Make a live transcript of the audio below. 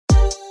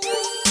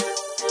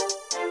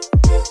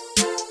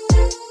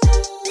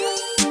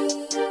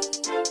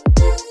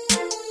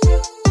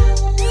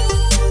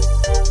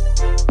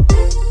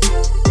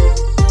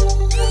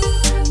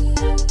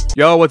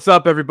Yo, what's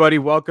up, everybody?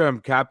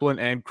 Welcome, Kaplan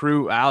and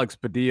crew. Alex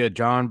Padilla,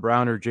 John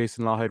Browner,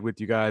 Jason Lawhead with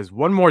you guys.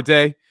 One more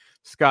day.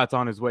 Scott's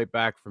on his way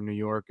back from New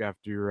York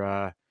after,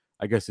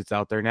 I guess it's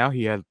out there now.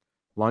 He had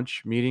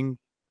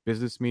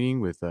business meeting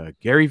with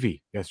Gary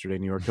Vee yesterday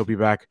in New York. He'll be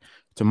back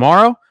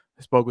tomorrow.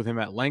 I spoke with him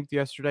at length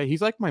yesterday.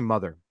 He's like my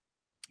mother.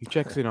 He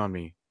checks in on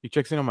me. He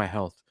checks in on my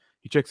health.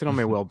 He checks in on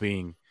my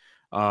well-being.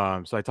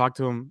 So I talked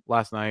to him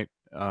last night.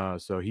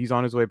 So he's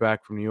on his way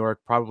back from New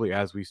York. Probably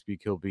as we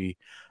speak, he'll be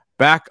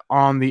back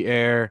on the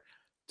air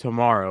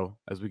tomorrow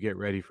as we get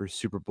ready for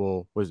Super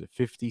Bowl. Was it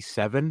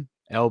 57?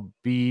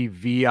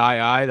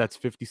 LBVII. That's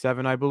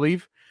 57, I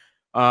believe.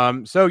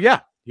 So yeah,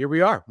 here we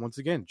are once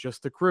again,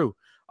 just the crew.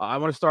 I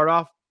want to start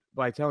off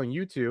by telling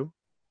you two,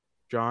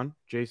 John,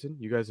 Jason,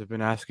 you guys have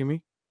been asking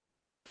me.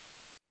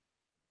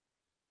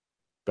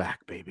 Back,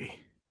 baby.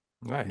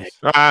 Nice.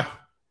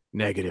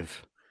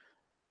 Negative.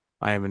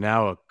 I am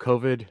now a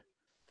COVID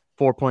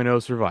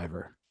 4.0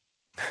 survivor.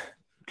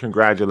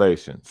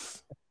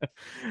 Congratulations.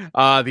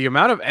 The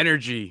amount of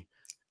energy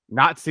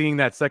not seeing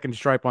that second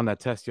stripe on that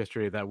test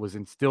yesterday that was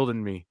instilled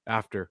in me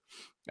after,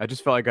 I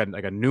just felt like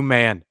a new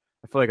man.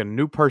 I feel like a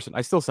new person.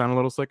 I still sound a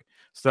little sick,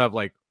 still have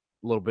like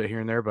a little bit here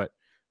and there, but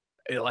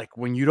like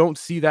when you don't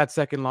see that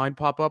second line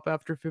pop up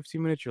after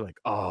 15 minutes, you're like,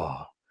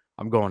 oh,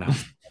 I'm going out. And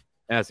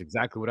that's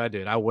exactly what I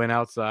did. I went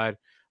outside.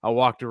 I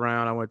walked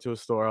around. I went to a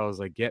store. I was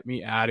like, get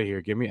me out of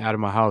here. Get me out of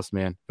my house,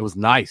 man. It was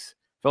nice.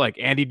 Felt like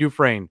Andy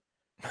Dufresne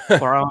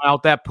throwing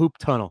out that poop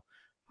tunnel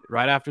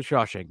right after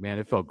Shawshank, man.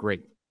 It felt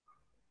great.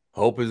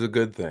 Hope is a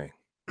good thing.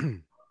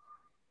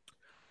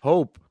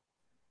 Hope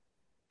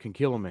can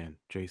kill a man,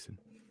 Jason.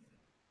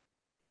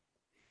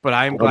 But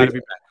I am glad to be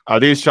back. Are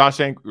these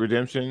Shawshank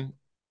Redemption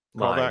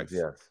callbacks?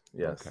 Yes.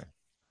 Okay.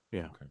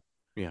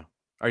 Yeah.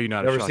 Are you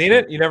not? Never seen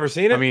it? You never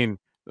seen it? I mean,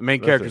 the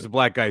main character's a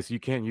black guy, so you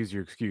can't use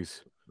your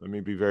excuse. Let me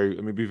be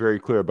very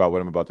clear about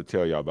what I'm about to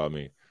tell y'all about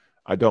me.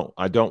 I don't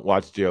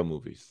watch jail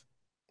movies.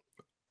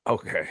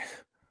 Okay.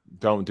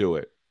 Don't do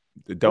it.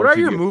 What are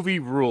your movie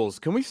rules?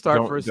 Can we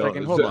start for a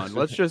second? Hold on.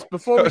 Let's just,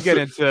 before we get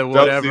into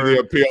whatever. Don't see the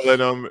appeal in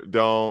them.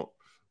 Don't.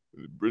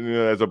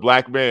 As a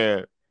black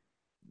man,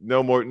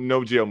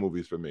 no jail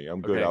movies for me.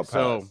 I'm good. Okay, I'll pass.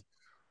 So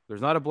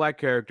there's not a black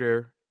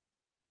character,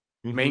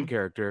 main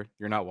character.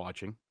 You're not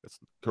watching. That's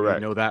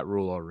correct. You know that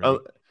rule already.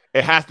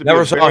 It has to.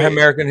 Never saw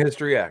American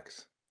History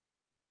X.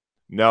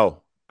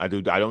 No, I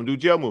do. I don't do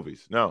jail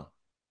movies. No.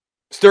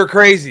 Stir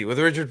Crazy with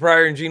Richard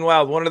Pryor and Gene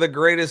Wilder. One of the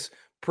greatest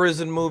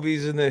prison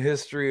movies in the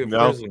history of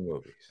prison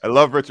movies. I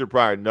love Richard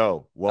Pryor.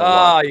 No.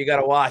 You got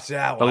to watch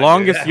that one. The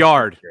Longest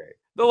Yard.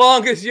 The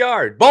Longest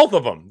Yard. Both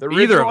of them. The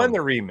original and the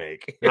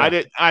remake.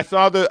 I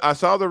saw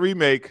the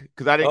remake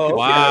because I didn't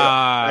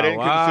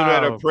consider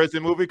that a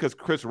prison movie because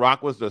Chris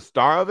Rock was the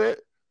star of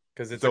it.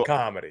 Because it's a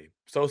comedy.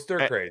 So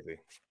Stir Crazy.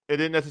 It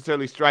didn't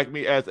necessarily strike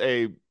me as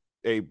a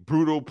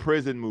brutal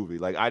prison movie.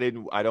 Like I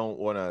don't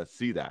want to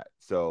see that.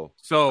 So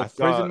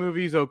prison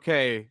movies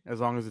okay as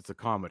long as it's a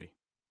comedy.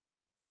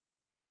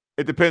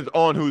 It depends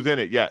on who's in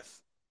it.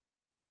 Yes.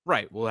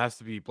 Right. Well, it has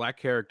to be black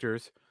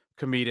characters,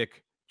 comedic,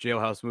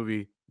 jailhouse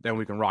movie. Then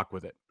we can rock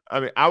with it. I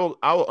mean, I will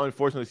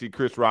unfortunately see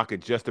Chris Rock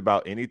in just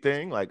about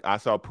anything. Like I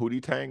saw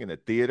Pootie Tang in the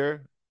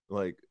theater.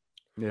 Like,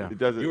 yeah, it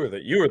doesn't.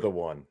 You were the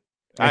one.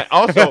 I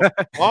also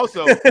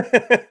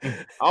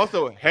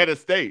Head of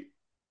State.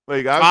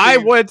 Like I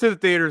went to the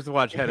theaters to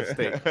watch Head of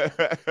State.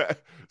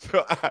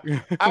 So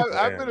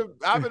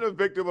I've been a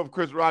victim of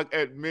Chris Rock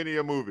at many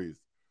movies.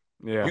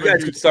 Yeah, you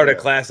guys could start a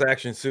class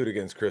action suit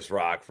against Chris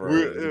Rock for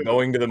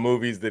going to the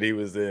movies that he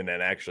was in and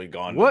actually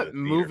gone. What to the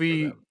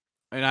movie?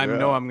 And I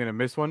know I'm gonna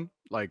miss one.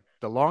 Like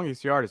The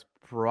Longest Yard is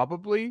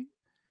probably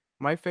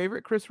my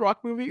favorite Chris Rock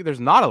movie. There's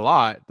not a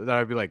lot that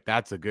I'd be like,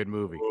 that's a good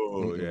movie.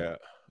 Oh yeah.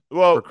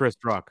 Well, for Chris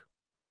Rock.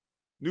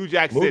 New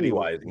Jack City.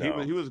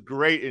 No. He was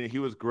great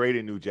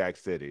in New Jack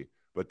City,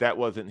 but that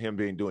wasn't him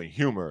doing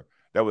humor.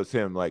 That was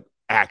him like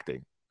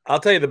acting. I'll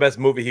tell you the best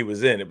movie he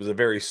was in. It was a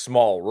very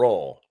small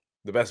role.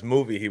 The best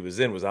movie he was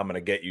in was I'm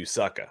Gonna Get You,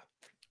 Sucker.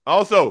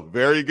 Also,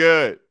 very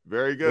good.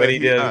 Very good. When he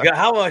did,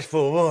 how much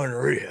for one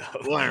reel?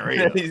 One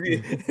reel.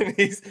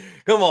 he's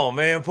come on,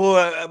 man.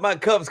 My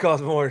cups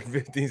cost more than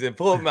 50. He said,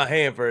 pull up my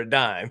hand for a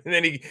dime. And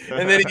then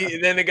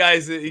the guy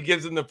said, he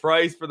gives him the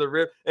price for the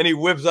rib, and he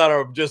whips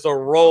out just a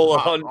roll of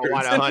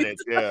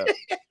hundreds. Yeah.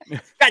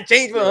 Got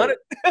change for 100.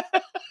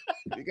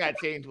 You got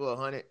change for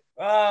 100.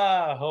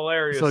 Ah,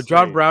 hilarious. So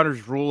John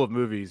Browner's rule of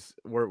movies.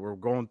 We're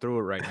going through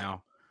it right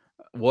now.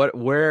 What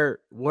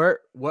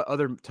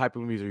other type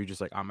of movies are you just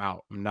like, I'm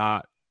out? I'm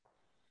not,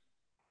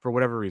 for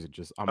whatever reason,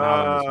 just I'm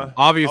out on this one.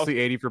 Obviously,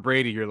 80 for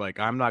Brady, you're like,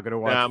 I'm not gonna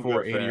watch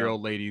four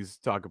 80-year-old ladies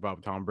talk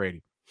about Tom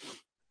Brady.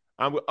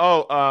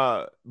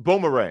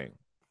 Boomerang.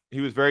 He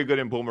was very good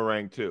in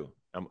Boomerang too.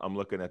 I'm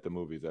looking at the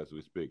movies as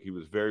we speak. He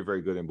was very,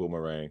 very good in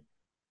Boomerang.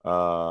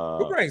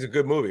 Boomerang's a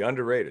good movie,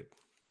 underrated.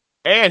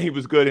 And he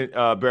was good in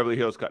Beverly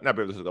Hills. Not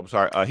Beverly Hills. I'm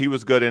sorry. He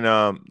was good in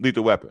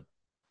Lethal Weapon.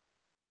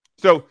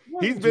 So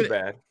he's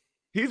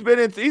been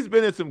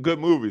in some good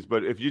movies.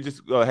 But if you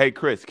just go, hey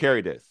Chris,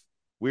 carry this,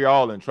 we're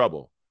all in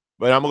trouble.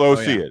 But I'm gonna go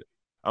see it.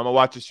 I'm gonna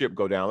watch the ship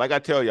go down. Like I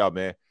tell y'all,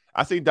 man,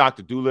 I see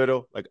Dr.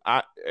 Dolittle. Like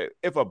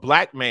if a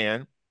black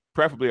man,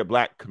 preferably a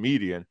black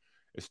comedian,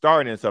 is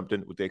starring in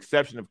something, with the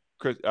exception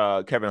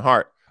of Kevin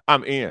Hart,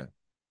 I'm in.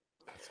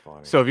 That's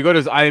funny. So if you go to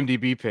his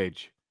IMDb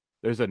page,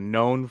 there's a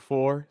known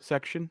for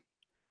section,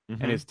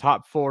 and his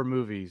top 4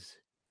 movies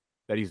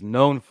that he's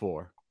known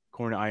for,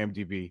 according to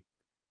IMDb,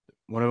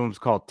 one of them is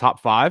called Top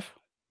 5.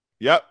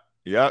 Yep,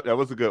 that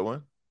was a good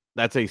one.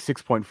 That's a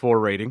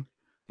 6.4 rating.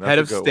 That's Head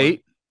of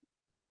State,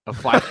 a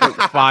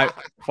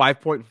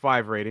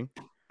 5.5 rating.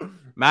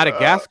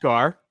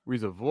 Madagascar, where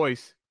he's a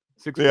voice,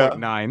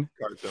 6.9.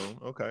 Cartoon,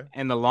 okay.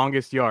 And The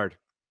Longest Yard,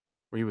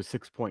 where he was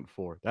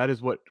 6.4. That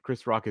is what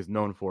Chris Rock is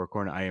known for,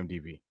 according to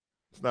IMDb.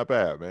 It's not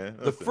bad, man.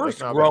 The first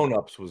Grown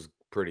Ups was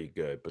pretty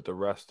good, but the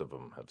rest of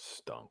them have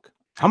stunk.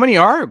 How many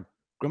Grown Ups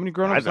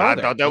are I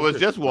there? thought that was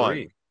just 3.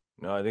 one.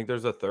 No, I think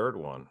there's a third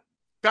one.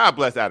 God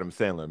bless Adam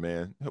Sandler,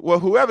 man. Well,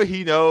 whoever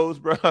he knows,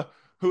 bro,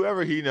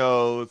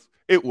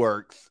 it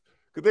works.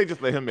 Because they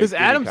just let him make. Because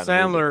Adam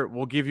Sandler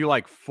will give you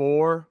like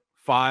 4,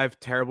 5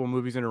 terrible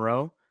movies in a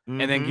row, and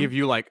then give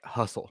you like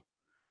Hustle.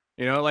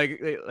 You know,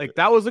 like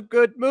that was a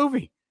good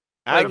movie.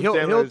 I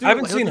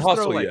haven't seen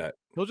Hustle yet.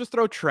 He'll just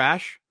throw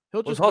trash.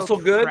 He'll just Hustle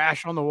good?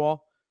 Trash on the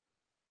wall.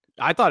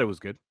 I thought it was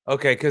good.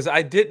 Okay, because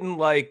I didn't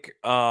like.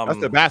 That's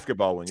the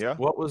basketball one, yeah.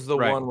 What was the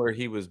one where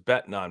he was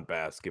betting on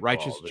basketball?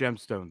 Righteous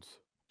Gemstones.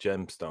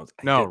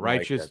 No,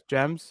 Righteous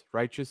Gems.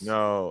 Righteous.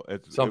 No,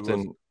 it's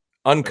something.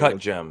 Uncut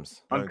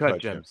Gems. Uncut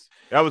Gems.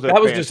 That was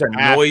just a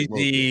noisy,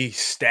 movie.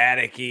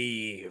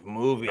 Staticky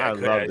movie. I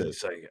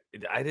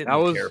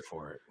didn't care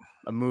for it.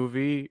 A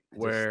movie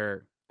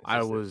where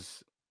I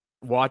was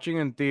watching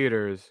in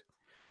theaters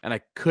and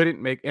I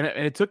couldn't make, and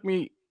it took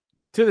me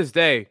to this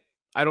day.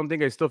 I don't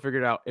think I still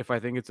figured out if I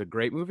think it's a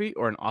great movie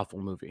or an awful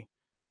movie.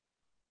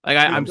 Like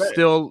I'm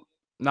still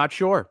not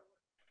sure.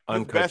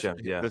 Uncut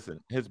Gems. Yeah.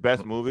 Listen, his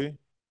best movie,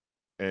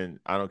 and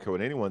I don't care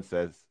what anyone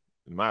says.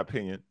 In my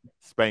opinion,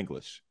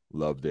 Spanglish.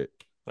 Loved it.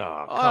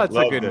 It's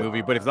a good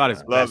movie, but it's not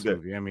his best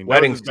movie. I mean,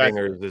 Wedding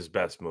Singer is his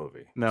best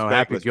movie. No,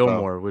 Happy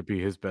Gilmore would be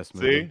his best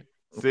movie.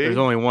 See, there's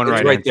only one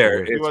right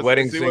there. It's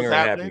Wedding Singer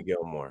and Happy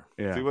Gilmore.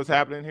 Yeah. See what's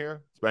happening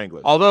here?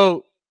 Spanglish.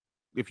 Although,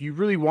 if you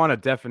really want a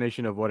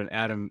definition of what an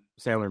Adam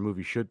Sandler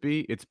movie should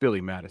be, it's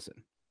Billy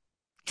Madison.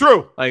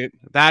 True. Like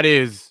that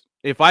is,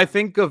 if I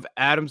think of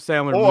Adam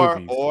Sandler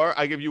movies, or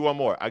I give you one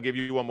more. I give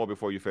you one more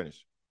before you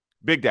finish.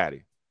 Big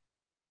Daddy.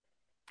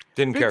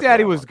 Big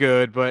Daddy was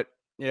good, but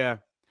yeah.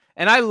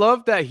 And I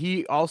love that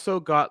he also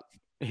got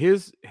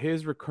his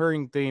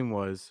recurring theme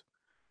was,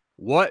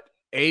 what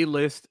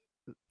A-list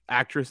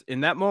actress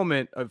in that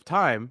moment of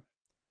time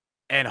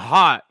and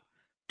hot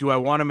do I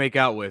want to make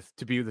out with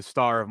to be the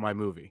star of my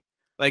movie?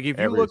 Like if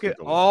you look at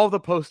all the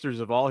posters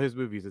of all his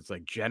movies, it's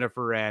like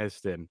Jennifer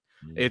Aniston,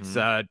 it's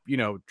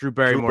Drew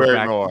Barrymore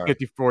back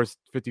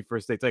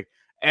 51st Dates, like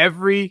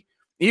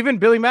even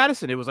Billy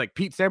Madison, it was like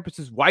Pete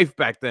Sampras's wife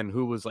back then,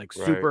 who was like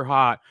super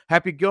hot.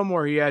 Happy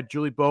Gilmore, he had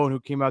Julie Bowen, who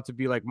came out to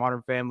be like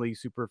Modern Family,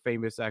 super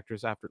famous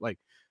actress after. Like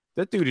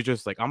that dude is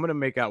just like, I'm gonna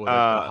make out with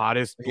like, the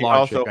hottest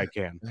blonde chick I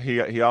can.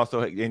 He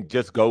also, and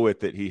just go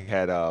with it. He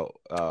had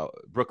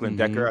Brooklyn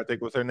Decker, I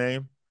think was her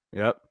name.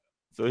 Yep.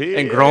 So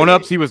Grown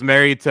Ups, he was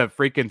married to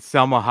freaking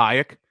Selma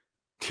Hayek.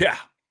 Yeah.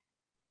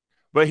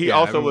 But he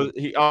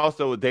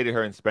also dated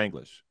her in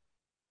Spanglish.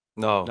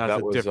 No,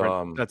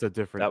 that's a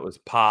different. That was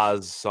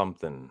Paz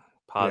something.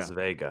 Paz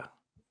Vega.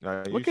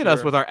 Look at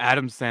us with our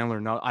Adam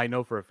Sandler. No, I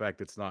know for a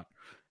fact it's not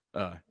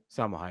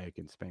Salma Hayek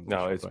in Spanglish.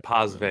 No, it's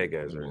Paz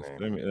Vega is her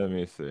name. Let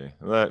me see.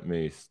 Let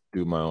me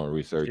do my own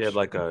research. She had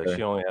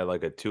she only had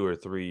like a 2 or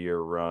 3 year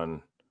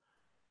run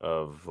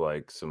of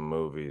like some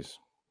movies.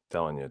 I'm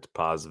telling you, it's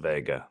Paz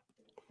Vega.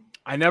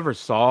 I never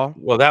saw.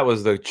 Well, that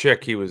was the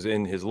chick he was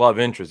in, his love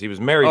interest. He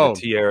was married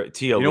to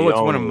Tia Leone. You know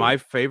what's one of my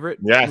favorite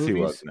movies? He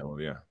was. No,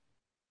 yeah.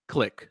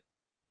 Click.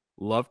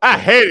 Love Click. I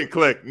hated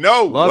Click.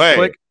 No way.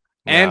 Click.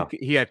 And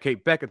he had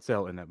Kate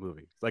Beckinsale in that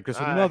movie. Like there's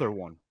another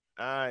one.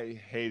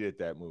 I hated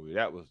that movie.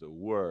 That was the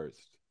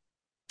worst.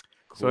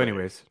 So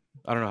anyways,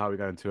 I don't know how we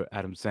got into it.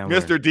 Adam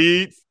Sandler. Mr.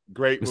 Deeds,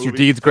 great movie. Mr.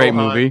 Deeds, great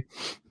movie.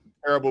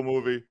 Terrible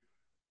movie.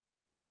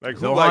 Like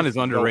Zohan is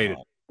underrated.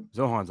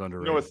 Zohan's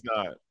underrated. No, it's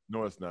not.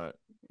 No, it's not.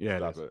 Yeah,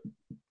 Stop it.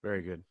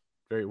 Very good.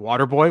 Very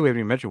Waterboy. We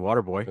haven't even mentioned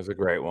Waterboy. It was a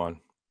great one.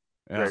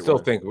 Yeah.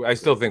 I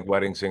still think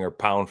Wedding Singer,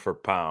 pound for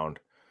pound,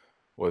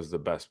 was the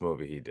best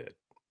movie he did.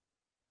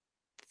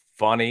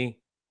 Funny,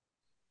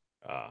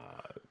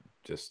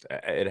 just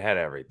it had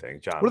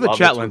everything. John, what are the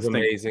Chatlins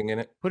amazing in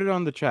it? Put it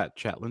on the chat,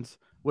 Chatlins.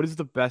 What is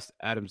the best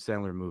Adam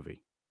Sandler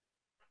movie?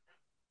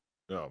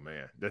 Oh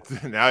man,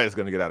 now it's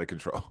going to get out of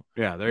control.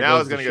 Yeah, there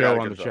goes the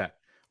show on the chat.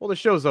 Well, the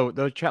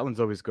Chatlins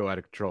always go out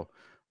of control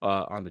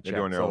on the chat.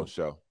 They're doing their own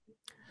show.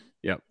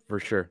 Yeah, for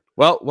sure.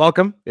 Well,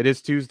 welcome. It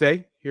is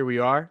Tuesday. Here we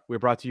are. We're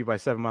brought to you by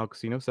 7 Mile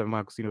Casino,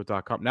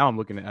 7milecasino.com. Now I'm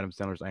looking at Adam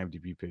Sandler's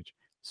IMDb page.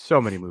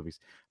 So many movies.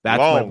 That's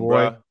My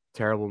Boy. Bro.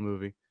 Terrible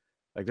movie.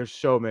 Like there's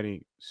so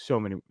many.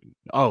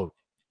 Oh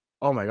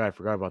my God, I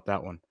forgot about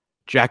that one.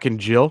 Jack and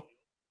Jill,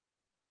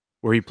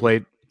 where he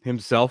played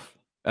himself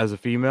as a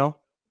female.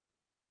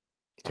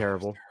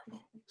 Terrible.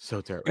 So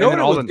terrible. You know And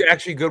then what all was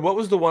actually good? What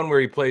was the one where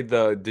he played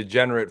the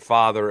degenerate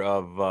father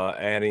of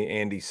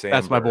Andy Samberg?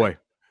 that's my boy.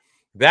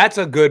 That's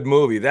a good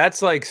movie.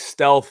 That's like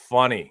stealth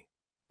funny.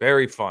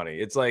 Very funny.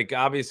 It's like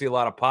obviously a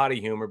lot of potty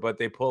humor, but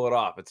they pull it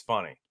off. It's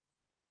funny.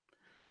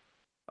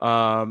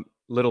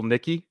 Little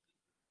Nicky.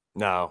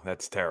 No,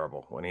 that's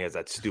terrible. When he has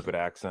that stupid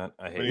accent.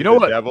 I hate When it. he's know the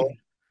what? Devil.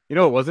 You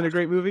know, it wasn't a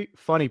great movie.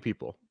 Funny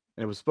People,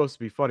 and it was supposed to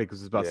be funny because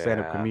it's about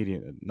stand-up Yeah.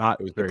 comedian, and not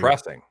It was very.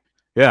 depressing.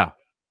 Yeah,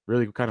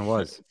 really kind of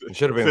was. It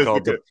should have been Says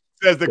called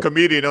says the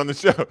comedian on the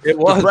show. It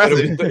was, but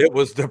Depressing. it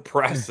was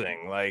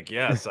depressing. Like,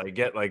 yes, I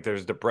get like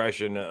there's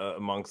depression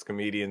amongst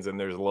comedians and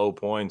there's low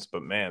points,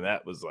 but man,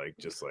 that was like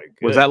just like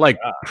Was good that like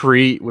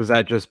God. was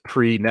that just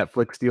pre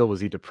Netflix deal? Was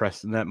he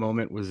depressed in that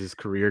moment? Was his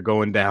career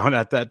going down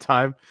at that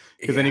time?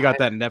 Because then he got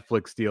that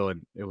Netflix deal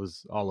and it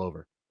was all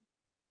over.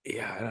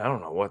 Yeah, I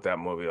don't know what that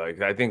movie like.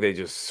 I think they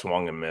just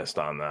swung and missed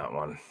on that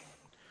one.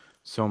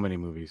 So many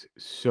movies,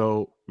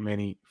 so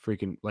many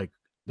freaking like.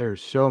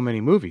 There's so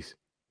many movies.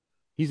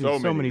 He's So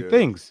in so many many good.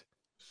 things.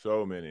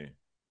 So many.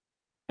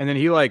 And then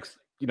he like,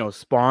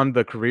 spawned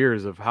the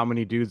careers of how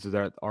many dudes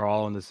that are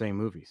all in the same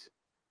movies.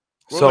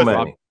 Well, So listen,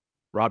 many.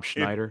 Rob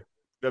Schneider.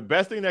 The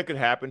best thing that could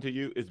happen to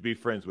you is be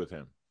friends with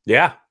him.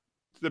 Yeah.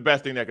 It's the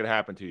best thing that could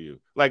happen to you.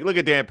 Like, look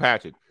at Dan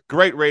Patrick,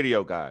 great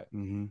radio guy.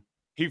 Mm-hmm.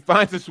 He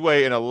finds his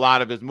way in a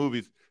lot of his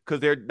movies because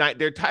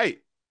they're tight.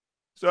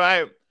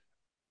 So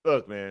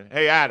look, man.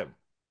 Hey, Adam.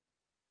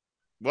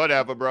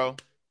 Whatever, bro.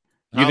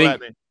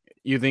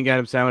 You think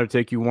Adam Sandler would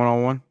take you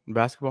one-on-one in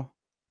basketball?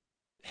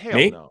 Hell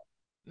Me? no.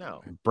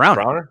 No.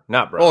 Browner?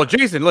 Not Browner. Well,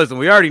 Jason, listen,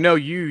 we already know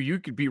you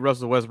could beat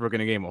Russell Westbrook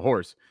in a game of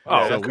horse.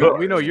 Oh, so of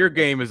we know course. your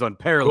game is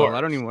unparalleled. Of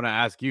I don't course. even want to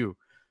ask you. Of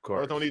I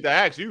course. don't need to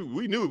ask you.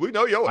 We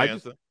know your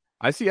answer.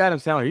 I see Adam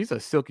Sandler. He's a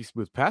silky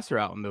smooth passer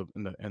out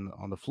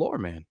on the floor,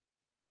 man.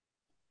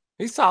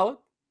 He's solid.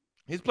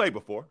 He's played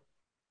before.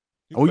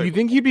 You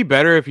think he'd be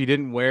better if he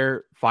didn't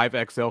wear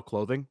 5XL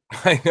clothing?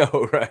 I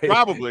know, right?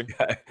 Probably.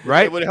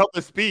 Right? It would help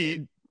his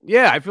speed.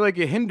 Yeah, I feel like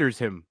it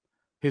hinders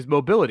his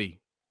mobility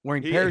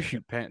wearing He-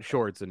 parachute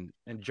shorts and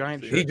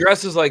giant He shirts.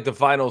 dresses like the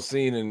final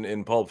scene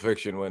in Pulp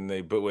Fiction when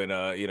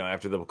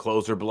after the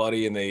clothes are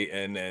bloody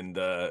and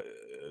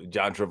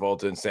John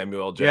Travolta and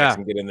Samuel L.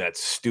 Jackson get in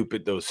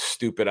those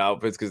stupid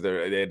outfits because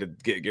they had to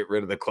get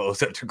rid of the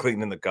clothes after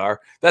cleaning the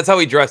car. That's how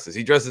he dresses.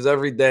 He dresses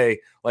every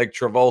day like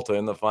Travolta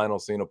in the final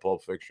scene of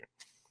Pulp Fiction.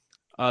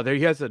 There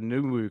he has a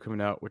new movie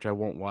coming out, which I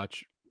won't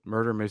watch.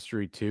 Murder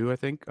Mystery 2, I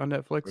think, on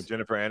Netflix. With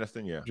Jennifer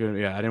Aniston, yeah.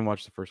 Yeah, I didn't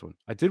watch the first one.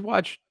 I did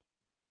watch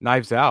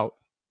Knives Out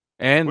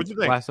and What'd you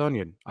think? Glass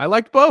Onion. I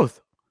liked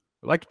both.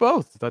 I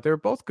thought they were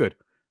both good.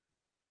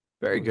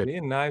 Very Was good. he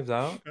in Knives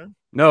Out?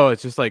 No,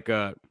 it's just like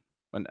it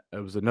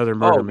was another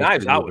murder mystery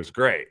Knives Out movie. was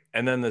great.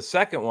 And then the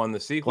second one, the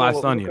sequel, Glass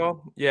what was it Onion.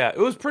 called? Yeah, it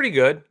was pretty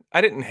good.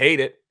 I didn't hate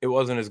it. It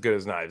wasn't as good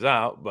as Knives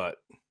Out, but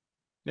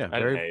Yeah, I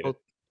didn't hate it.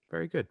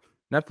 very good.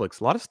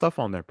 Netflix, a lot of stuff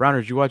on there.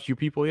 Browner, did you watch You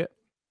People yet?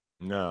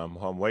 No,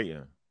 I'm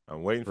waiting.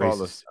 I'm waiting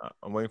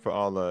for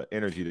all the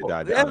energy to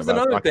die down. That was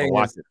another so I can thing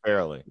watch is- it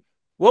fairly.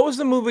 what was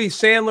the movie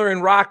Sandler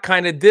and Rock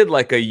kind of did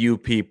like a You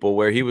People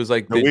where he was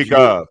like The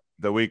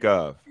week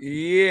of.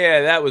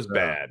 Yeah, that was Yeah.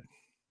 bad.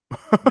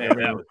 Man,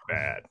 that was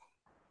bad.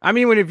 I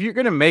mean, if you're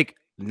gonna make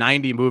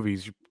 90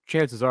 movies,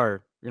 chances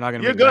are you're not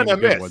gonna You're make gonna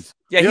 90 good miss. ones.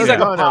 Yeah, You're he's like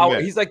a gonna power.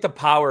 miss. He's like the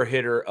power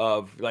hitter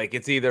of like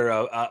it's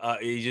either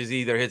he just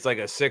either hits like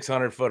a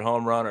 600-foot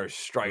home run or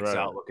strikes Right.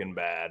 out looking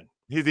bad.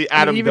 He's the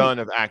Adam even- Dunn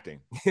of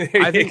acting.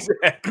 I think-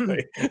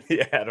 exactly.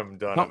 The Adam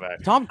Dunn of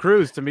acting. Tom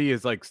Cruise to me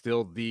is like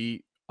still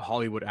the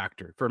Hollywood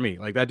actor for me.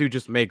 Like that dude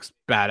just makes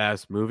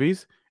badass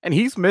movies, and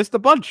he's missed a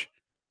bunch.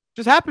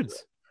 Just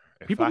happens.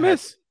 If People I had-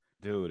 miss.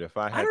 Dude, if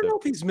I had I don't to, know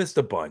if he's missed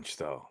a bunch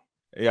though.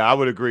 yeah, I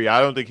would agree.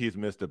 I don't think he's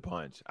missed a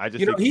punch. I just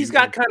You know, think he's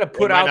got kind of it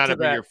put might out not to have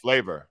been that your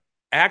flavor.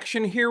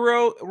 action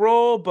hero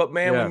role, but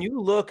man, Yeah. when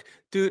you look,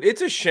 dude,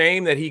 it's a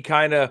shame that he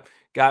kind of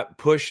got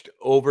pushed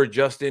over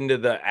just into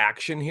the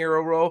action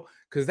hero role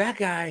because that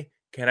guy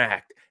can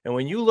act. And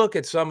when you look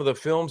at some of the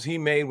films he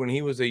made when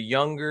he was a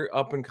younger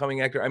up and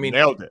coming actor, I mean,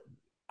 Nailed it.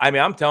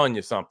 I'm telling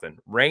you something.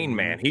 Rain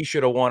Man, he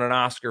should have won an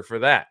Oscar for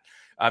that.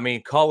 I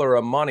mean, Color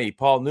of Money,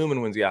 Paul Newman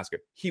wins the Oscar.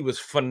 He was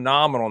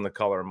phenomenal in The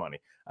Color of Money.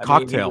 I mean,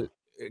 he Cocktail. was-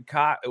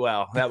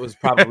 well, that was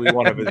probably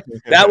one of his.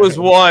 That was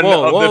one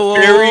Whoa, of whoa, the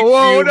very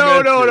whoa, few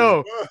no, no, mentions.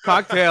 no.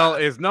 Cocktail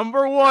is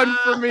number one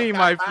for me,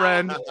 my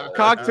friend.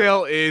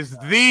 Cocktail is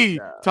the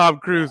Tom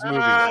Cruise movie.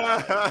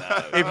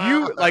 If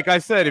you, like I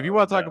said, if you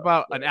want to talk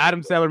about an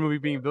Adam Sandler movie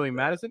being Billy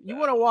Madison, you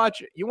want to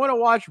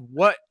watch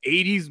what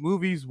 80s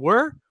movies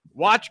were?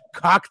 Watch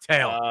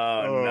Cocktail.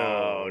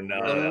 Oh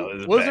no, that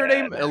was What's her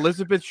bad. name?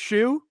 Elizabeth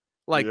Shue?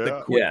 Like Yeah.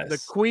 the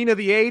Yes. queen of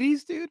the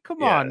 80s, dude.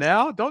 Come on Yes.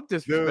 now. Don't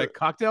disrespect Dude,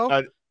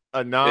 Cocktail.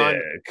 A non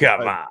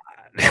Come a- on.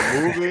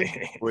 a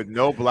movie with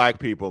no black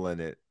people in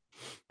it.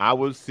 I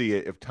will see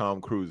it if Tom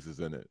Cruise is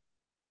in it.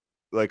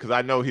 Like, because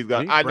I know he's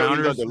gonna. I know he's gonna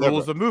Browner's deliver.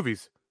 rules of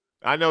movies.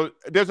 I know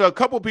there's a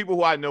couple people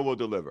who I know will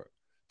deliver.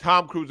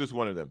 Tom Cruise is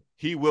one of them.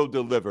 He will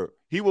deliver.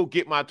 He will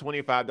get my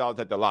 $25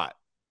 at the lot.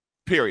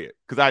 period.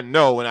 Because I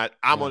know when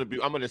I'm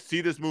gonna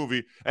see this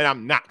movie and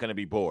I'm not gonna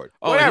be bored.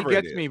 Oh, Whatever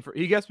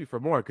he gets me for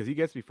more because he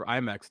gets me for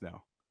IMAX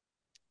now.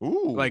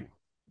 Ooh, Like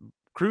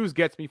Cruise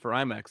gets me for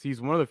IMAX.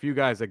 He's one of the few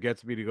guys that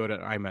gets me to go to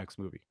an IMAX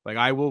movie. Like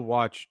I will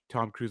watch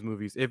Tom Cruise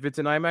movies if it's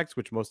in IMAX,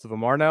 which most of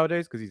them are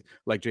nowadays because he's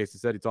like Jason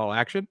said, it's all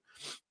action.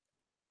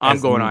 I'm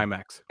going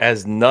IMAX.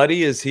 As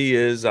nutty as he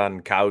is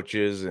on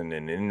couches and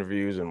in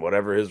interviews and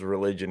whatever his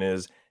religion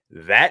is,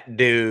 that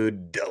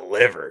dude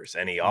delivers,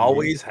 and he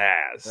always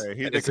has.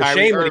 He's it's a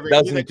shame that he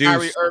doesn't do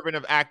Kyrie Irving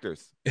of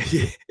actors.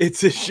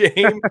 It's a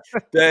shame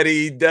that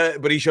he does,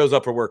 but he shows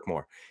up for work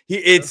more.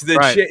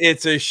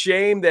 It's a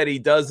shame that he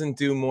doesn't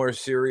do more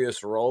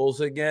serious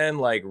roles again,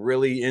 like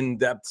really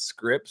in-depth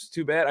scripts.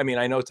 Too bad. I mean,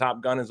 I know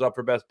Top Gun is up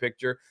for Best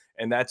Picture,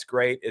 and that's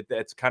great.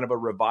 That's kind of a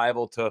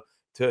revival to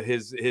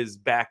his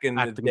back in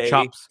the day.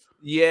 Chops.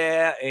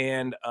 Yeah,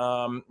 and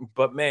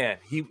but man,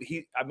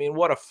 he I mean,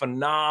 what a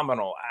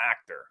phenomenal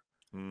actor.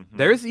 Mm-hmm.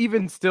 There's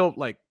even still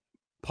like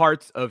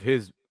parts of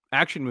his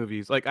action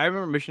movies. Like I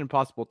remember Mission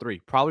Impossible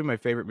 3, probably my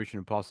favorite Mission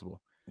Impossible.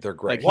 They're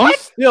great. Like,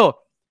 still,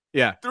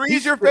 yeah. 3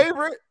 is your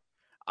favorite?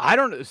 I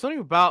don't know. Something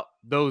about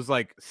those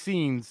like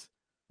scenes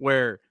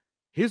where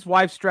his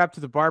wife's strapped to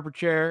the barber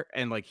chair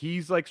and like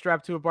he's like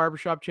strapped to a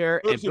barbershop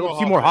chair and Philip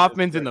Seymour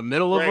Hoffman's in the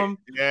middle of them.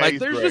 Yeah, like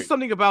there's just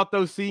something about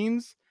those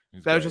scenes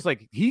that was just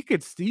like he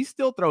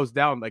still throws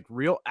down like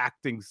real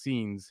acting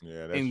scenes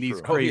in these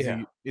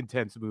crazy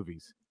intense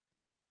movies.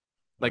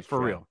 Like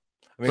for real.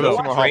 I mean,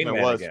 Seymour Hoffman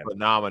was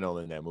phenomenal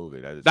in that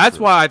movie. That's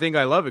why I think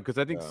I love it, because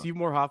I think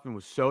Seymour Hoffman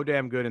was so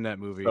damn good in that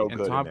movie,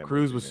 and Tom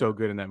Cruise was so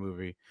good in that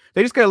movie.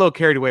 They just got a little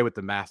carried away with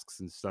the masks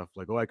and stuff.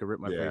 Like, oh, I could rip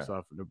my face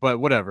off, but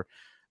whatever.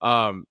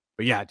 But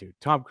yeah, dude,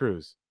 Tom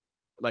Cruise,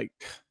 like,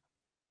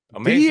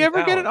 did he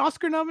ever get an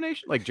Oscar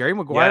nomination? Like Jerry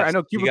Maguire? Yes, I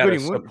know Cuba Gooding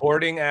Gooding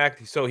supporting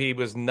act. So he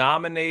was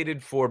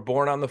nominated for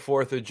Born on the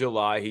 4th of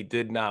July. He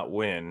did not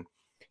win.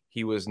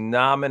 He was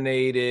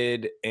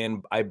nominated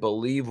and I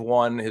believe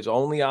won. His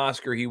only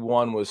Oscar he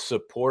won was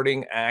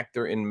supporting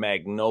actor in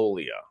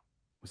Magnolia.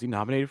 Was he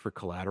nominated for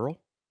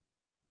Collateral?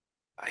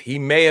 He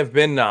may have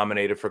been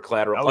nominated for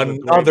Collateral.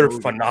 Another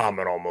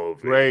phenomenal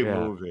movie. Great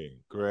movie.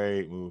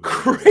 Great movie.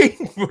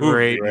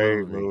 Great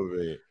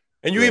movie.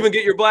 And you even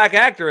get your black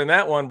actor in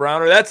that one,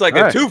 Browner. That's like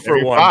a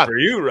 2-for-1 for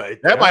you, right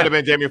there. That might have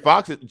been Jamie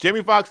Foxx.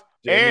 Jamie Foxx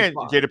and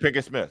Jada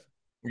Pinkett Smith.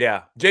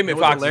 Yeah, Jamie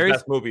Foxx's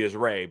best movie is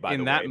Ray. By the way,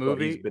 in that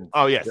movie, he's been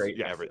great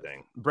in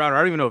everything. Browner, I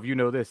don't even know if you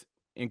know this.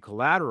 In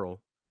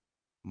Collateral,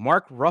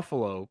 Mark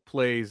Ruffalo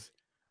plays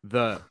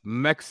the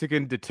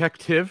Mexican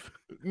detective.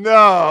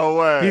 No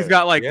way. He's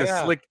got like the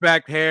slicked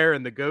back hair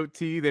and the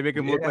goatee. They make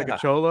him look like a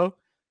cholo.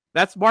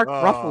 That's Mark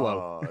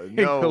Ruffalo in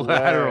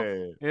Collateral.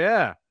 Way.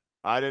 Yeah,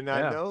 I did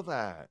not know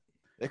that.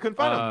 They couldn't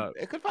find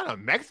a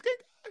Mexican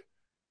guy.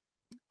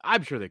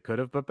 I'm sure they could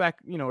have, but back,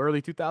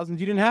 early 2000s,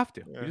 you didn't have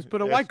to. You just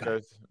put a white guy,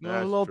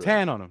 a little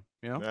tan on him.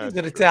 He's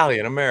an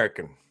Italian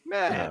American.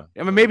 Yeah.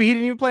 I mean, maybe he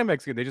didn't even play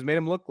Mexican. They just made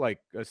him look like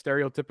a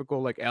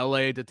stereotypical, like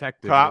LA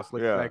detective, cop,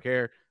 slick back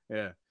hair.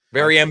 Yeah,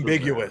 very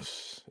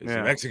ambiguous. Is he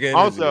Mexican?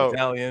 Also, is he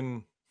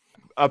Italian?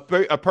 A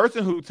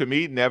person who to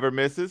me never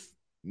misses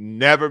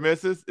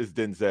is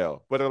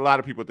Denzel, but a lot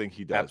of people think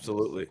he does.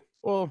 Absolutely.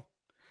 Well,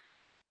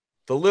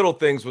 The Little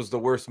Things was the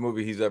worst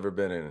movie he's ever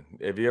been in.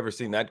 Have you ever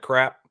seen that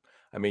crap?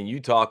 I mean, you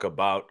talk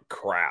about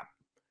crap.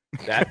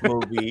 That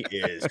movie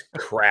is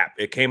crap.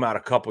 It came out a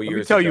couple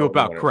years ago. Let me tell you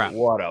about crap.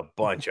 What a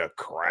bunch of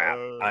crap.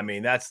 I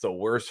mean, that's the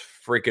worst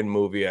freaking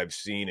movie I've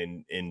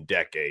seen in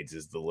decades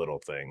is The Little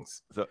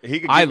Things. So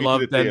I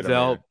love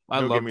Denzel. I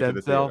love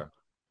Denzel.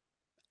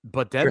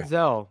 But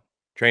Denzel.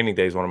 Training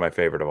Day is one of my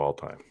favorite of all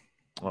time.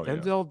 Oh,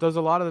 Denzel does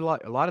a lot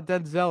of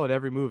Denzel in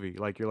every movie.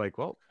 Like you're like,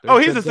 well, he's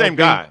Denzel the same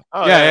guy.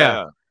 Oh,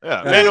 yeah.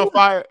 Man on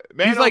Fire.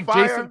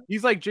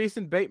 He's like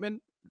Jason Bateman.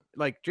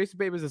 Like Jason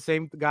Bateman's the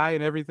same guy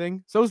in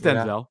everything. So's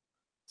Denzel.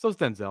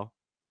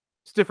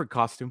 It's a different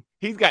costume.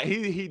 He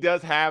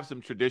does have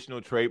some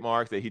traditional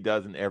trademarks that he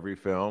does in every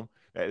film.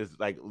 That is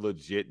like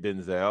legit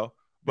Denzel.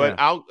 But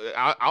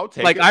I'll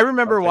take like it. I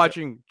remember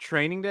watching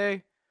Training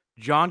Day,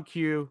 John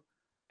Q,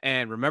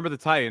 and Remember the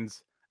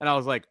Titans, and I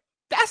was like,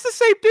 that's the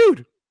same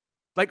dude.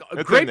 Like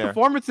great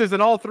performances in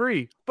all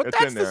three, but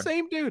that's the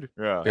same dude.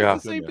 Yeah,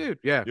 that's the same dude.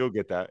 Yeah, you'll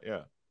get that.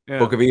 Yeah.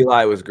 Book of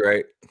Eli was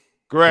great.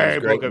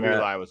 Book of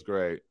Eli was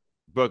great.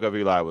 Book of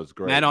Eli was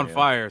great. Man on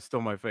Fire is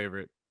still my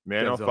favorite.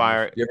 Man on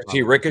Fire. You ever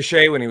see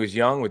Ricochet when he was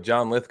young with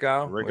John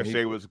Lithgow?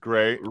 Ricochet was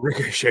great.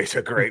 Ricochet's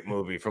a great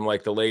movie from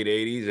like the late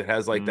 80s. It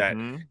has like that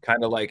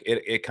kind of like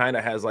it kind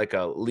of has like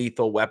a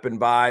Lethal Weapon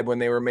vibe when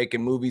they were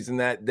making movies in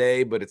that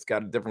day, but it's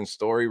got a different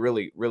story.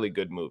 Really, really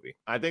good movie.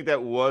 I think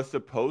that was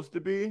supposed to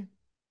be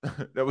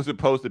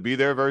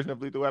their version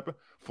of Lethal Weapon.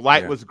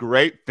 Flight was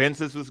great.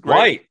 Fences was great.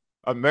 Right.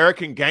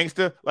 American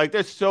Gangster, like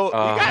there's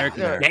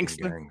American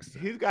Gangster.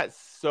 He's got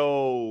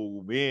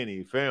so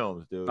many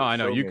films, dude. Oh, I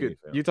know.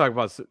 You talk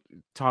about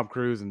Tom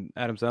Cruise and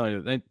Adam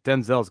Sandler.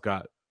 Denzel's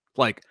got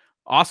like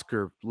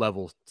Oscar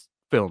level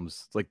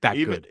films, like that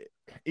good.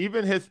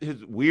 Even his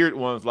weird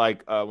ones,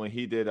 like when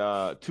he did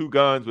Two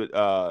Guns with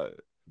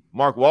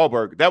Mark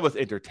Wahlberg, that was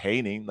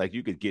entertaining. Like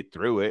you could get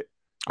through it.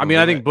 I mean,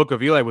 I think Book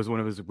of Eli was one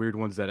of his weird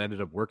ones that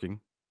ended up working.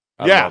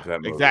 I love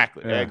that movie.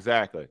 Exactly. Yeah.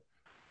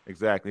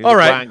 Exactly. All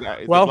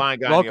right. Well,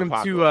 welcome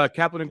to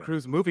Kaplan and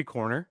Cruz Movie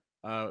Corner.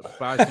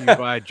 Brought to you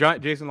by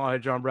Jason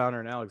Lawhead, John Browner,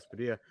 and Alex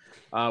Padilla.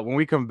 When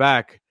we come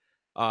back,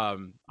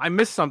 I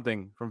missed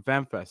something from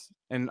FanFest,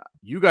 and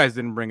you guys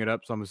didn't bring it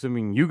up, so I'm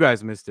assuming you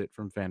guys missed it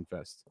from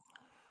FanFest.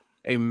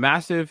 A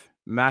massive,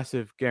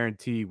 massive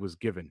guarantee was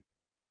given.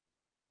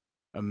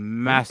 A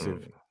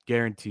massive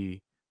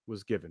guarantee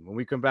was given. When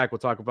we come back, we'll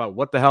talk about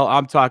what the hell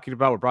I'm talking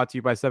about. We're brought to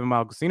you by 7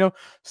 Mile Casino.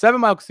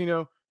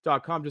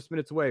 7milecasino.com, just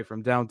minutes away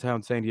from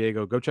downtown San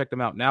Diego. Go check them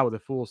out now with a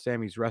full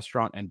Sammy's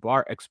restaurant and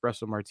bar,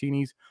 espresso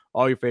martinis,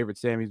 all your favorite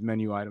Sammy's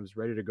menu items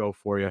ready to go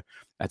for you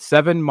at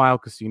 7 Mile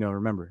Casino.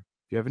 Remember,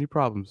 if you have any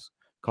problems,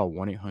 call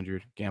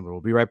 1-800-GAMBLER.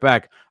 We'll be right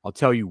back. I'll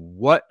tell you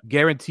what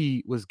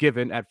guarantee was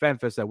given at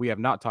FanFest that we have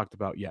not talked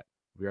about yet.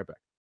 We'll be right back.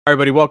 All right,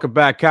 everybody, welcome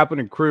back. Kaplan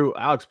and Crew,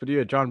 Alex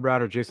Padilla, John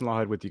Browner, Jason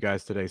Lawhead with you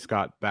guys today.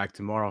 Scott back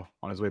tomorrow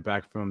on his way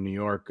back from New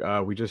York.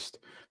 We just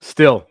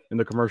still in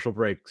the commercial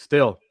break,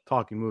 still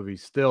talking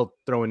movies, still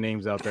throwing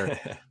names out there,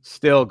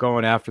 still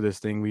going after this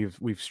thing.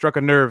 We've struck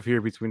a nerve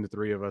here between the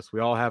three of us. We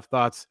all have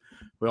thoughts.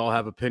 We all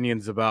have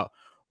opinions about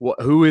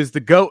who is the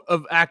GOAT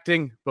of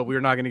acting, but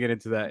we're not going to get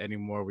into that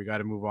anymore. We got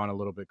to move on a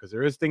little bit because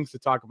there is things to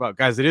talk about.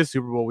 Guys, it is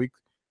Super Bowl week.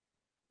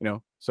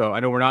 So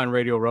I know we're not in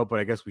Radio Row, but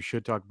I guess we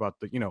should talk about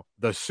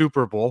the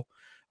Super Bowl.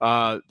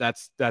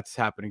 That's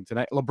happening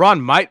tonight.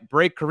 LeBron might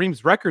break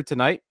Kareem's record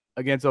tonight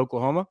against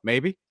Oklahoma.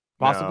 Maybe,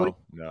 possibly.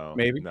 No. I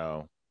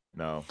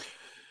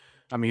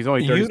mean, he's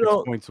only 36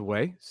 points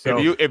away.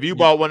 So if you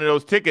bought one of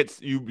those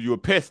tickets, you were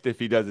pissed if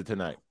he does it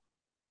tonight.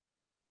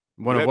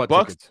 One of what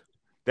tickets?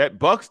 That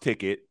Bucks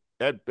ticket,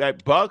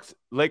 that Bucks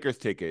Lakers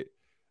ticket.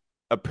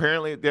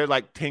 Apparently, they're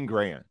like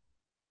 $10,000.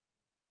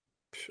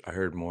 I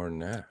heard more than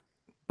that.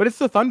 But it's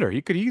the Thunder.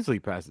 He could easily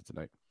pass it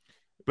tonight.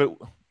 But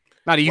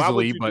not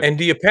easily, but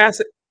do you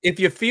pass it if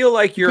you feel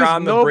like you're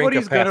on the brink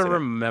of passing? Nobody's gonna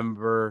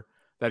remember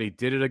that he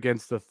did it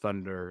against the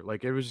Thunder.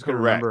 Like it was just gonna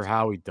remember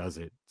how he does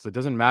it. So it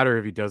doesn't matter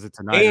if he does it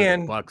tonight or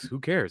the Bucks. Who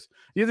cares?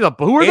 Who are the Bucks?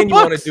 You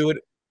want to do it?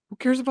 Who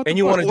cares about? And the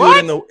you Bucks? want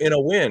to do it in a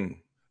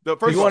win. The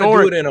first you want to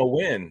do it in a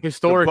win.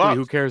 Historically,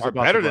 who cares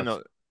about better the Bucks?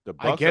 Than the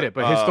Bucks? I get it,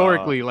 but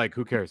historically, like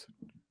who cares?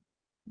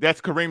 That's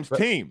Kareem's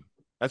team.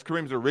 That's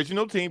Kareem's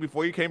original team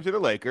before he came to the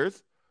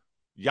Lakers.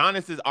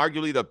 Giannis is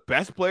arguably the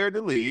best player in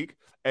the league,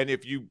 and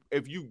if you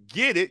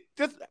get it,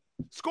 just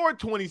score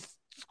 20,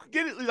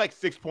 get it like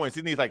 6 points.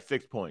 He needs like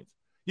 6 points.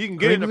 You can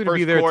get it in the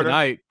first quarter.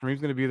 Tonight.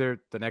 Kareem's going to be there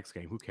the next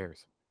game. Who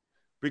cares?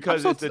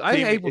 Because it's the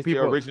team. It's the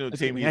original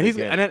team.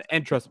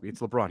 And trust me,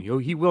 it's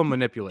LeBron. He will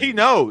manipulate. He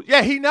knows.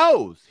 Yeah, he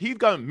knows. He's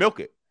going to milk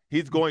it.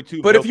 He's going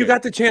to. But if you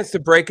got the chance to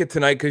break it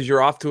tonight because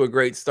you're off to a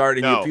great start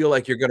and you feel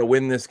like you're going to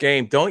win this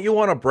game, don't you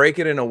want to break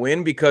it in a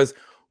win? Because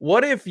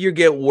what if you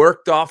get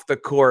worked off the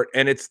court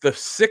and it's the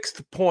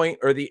 6th point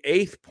or the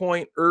 8th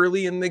point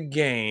early in the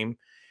game,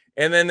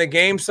 and then the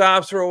game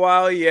stops for a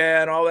while,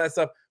 and all that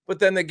stuff, but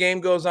then the game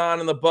goes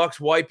on and the Bucks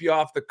wipe you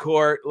off the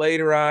court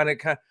later on?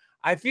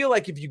 I feel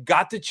like if you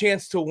got the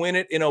chance to win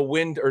it in a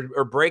win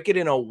or break it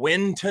in a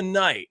win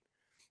tonight,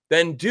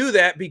 then do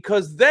that,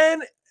 because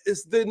then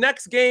the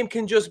next game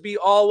can just be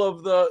all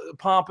of the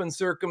pomp and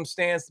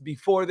circumstance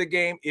before the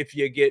game. If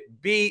you get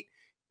beat,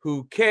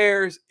 who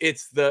cares?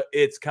 It's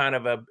kind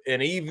of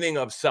an evening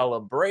of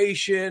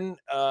celebration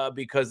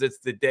because it's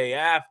the day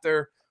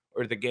after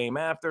or the game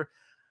after.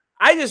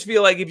 I just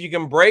feel like if you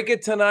can break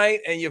it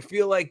tonight and you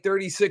feel like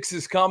 36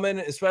 is coming,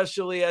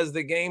 especially as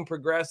the game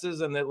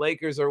progresses and the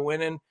Lakers are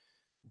winning,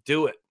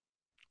 do it.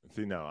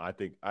 See, no, I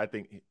think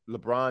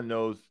LeBron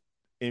knows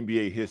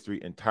NBA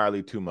history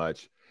entirely too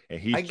much,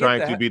 and he's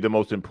trying to be the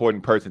most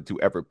important person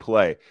to ever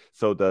play.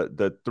 So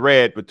the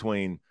thread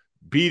between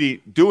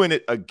doing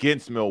it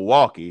against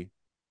Milwaukee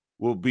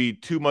will be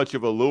too much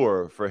of a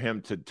lure for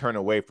him to turn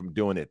away from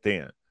doing it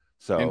then.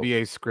 So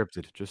NBA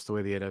scripted, just the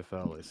way the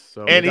NFL is.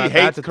 So and he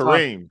hates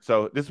Kareem,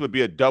 so this would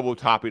be a double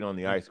topping on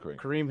the ice cream.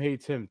 Kareem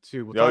hates him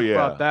too. We'll talk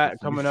about that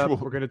coming up.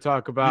 We're going to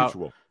talk about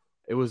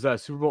it was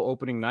Super Bowl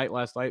opening night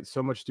last night.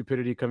 So much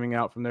stupidity coming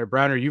out from there.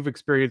 Browner, you've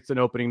experienced an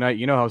opening night.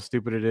 You know how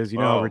stupid it is. You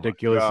know how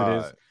ridiculous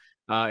it is.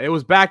 It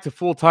was back to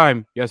full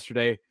time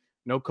yesterday.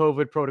 No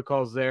COVID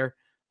protocols there.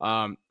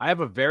 I have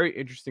a very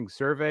interesting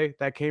survey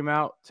that came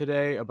out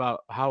today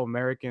about how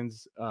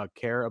Americans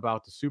care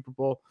about the Super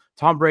Bowl.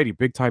 Tom Brady,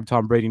 big time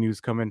Tom Brady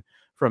news coming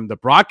from the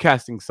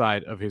broadcasting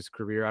side of his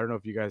career. I don't know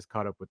if you guys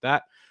caught up with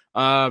that.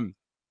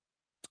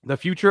 The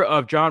future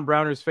of John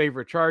Browner's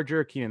favorite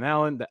Charger, Keenan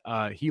Allen,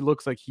 he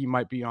looks like he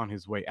might be on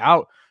his way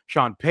out.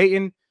 Sean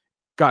Payton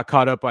got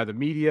caught up by the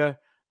media,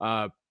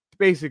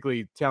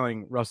 basically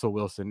telling Russell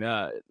Wilson,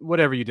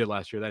 whatever you did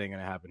last year, that ain't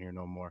going to happen here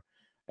no more.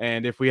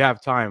 And if we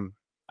have time,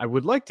 I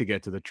would like to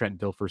get to the Trent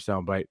Dilfer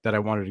soundbite that I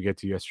wanted to get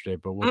to yesterday,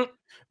 but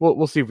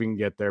we'll see if we can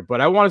get there.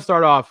 But I want to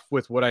start off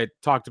with what I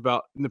talked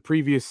about in the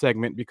previous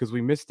segment because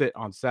we missed it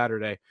on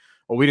Saturday.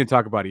 Well, we didn't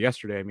talk about it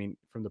yesterday. I mean,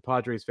 from the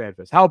Padres Fan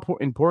Fest. How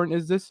important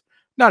is this?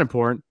 Not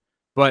important,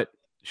 but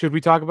should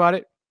we talk about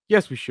it?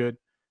 Yes, we should.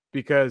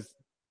 because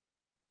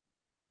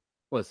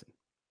listen,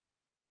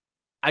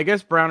 I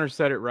guess Browner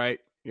said it right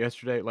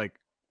yesterday. Like,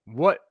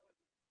 what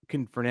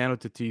can Fernando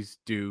Tatis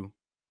do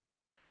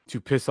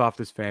to piss off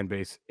this fan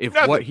base if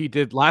Nothing. what he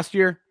did last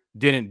year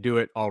didn't do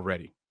it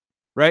already?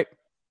 Right?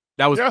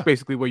 That was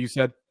basically what you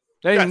said.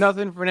 There ain't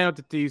nothing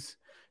Fernando Tatis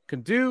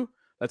can do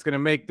that's going to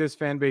make this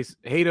fan base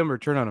hate him or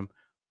turn on him.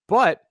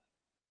 But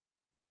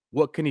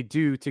what can he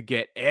do to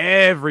get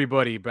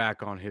everybody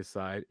back on his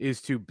side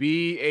is to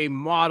be a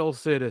model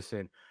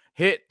citizen,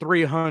 hit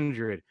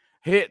 300,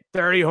 hit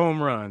 30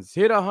 home runs,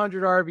 hit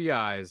 100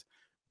 RBIs,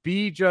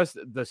 be just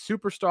the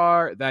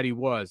superstar that he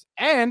was.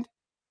 And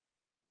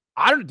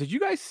did you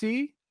guys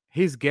see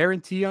his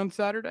guarantee on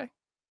Saturday?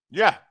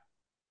 Yeah.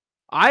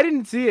 I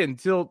didn't see it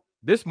until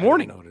this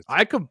morning.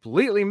 I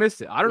completely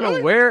missed it. I don't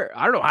know where.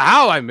 I don't know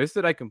how I missed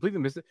it. I completely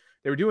missed it.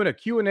 They were doing a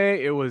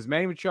Q&A. It was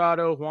Manny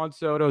Machado, Juan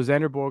Soto,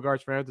 Xander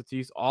Bogaerts, Fernando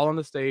Tatis, all on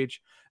the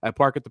stage at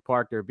Park at the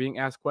Park. They were being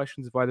asked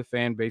questions by the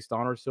fan base.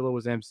 Don Orsillo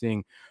was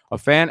emceeing. A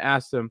fan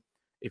asked them,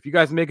 if you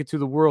guys make it to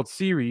the World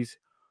Series,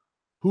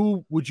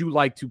 who would you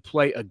like to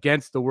play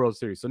against the World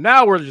Series? So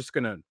now we're just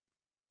going to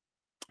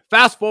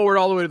fast forward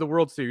all the way to the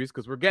World Series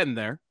because we're getting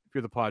there if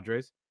you're the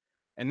Padres.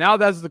 And now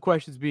that's the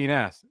questions being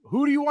asked.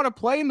 Who do you want to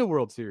play in the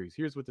World Series?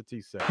 Here's what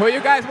Tatis said. Who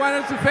you guys want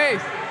us to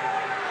face?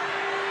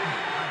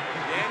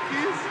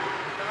 Yankees?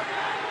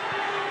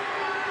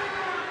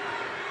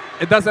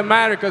 It doesn't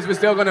matter because we're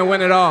still going to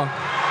win it all.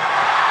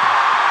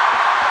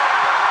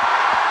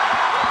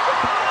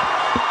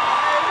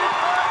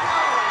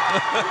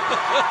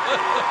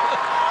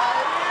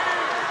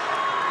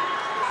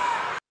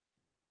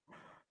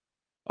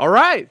 All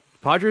right.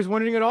 Padres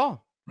winning it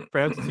all.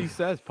 Tatis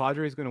says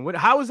Padres going to win.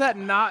 How is that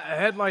not a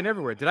headline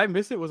everywhere? Did I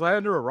miss it? Was I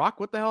under a rock?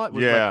 What the hell? Was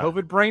my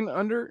COVID brain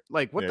under?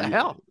 Like, what the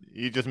hell?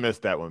 You just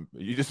missed that one.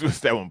 You just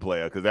missed that one,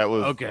 player, because that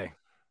was okay.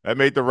 That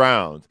made the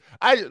rounds.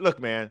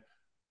 Look, man,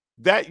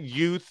 that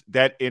youth,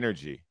 that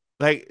energy.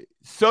 Like,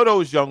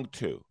 Soto's young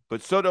too,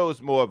 but Soto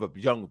is more of a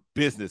young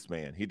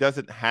businessman. He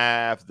doesn't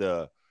have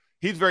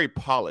he's very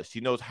polished.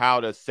 He knows how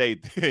to say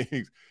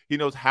things. He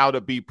knows how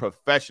to be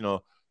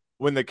professional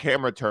when the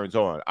camera turns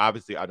on.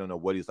 Obviously, I don't know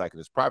what he's like in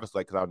his private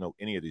life because I don't know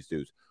any of these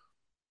dudes.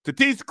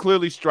 Tatis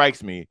clearly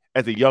strikes me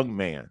as a young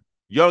man,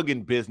 young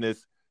in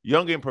business,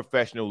 young in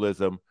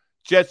professionalism,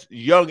 just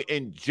young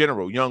in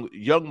general,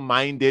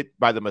 young-minded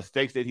by the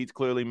mistakes that he's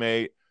clearly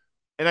made.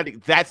 And I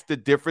think that's the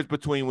difference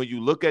between when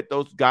you look at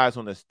those guys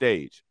on the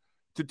stage.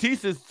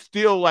 Tatis is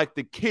still like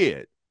the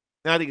kid.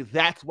 And I think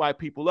that's why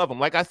people love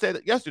him. Like I said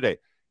yesterday,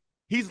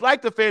 he's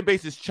like the fan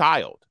base's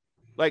child.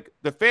 Like,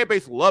 the fan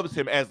base loves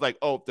him as like,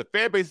 oh, the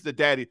fan base is the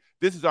daddy.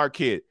 This is our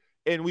kid.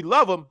 And we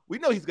love him. We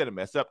know he's going to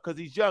mess up because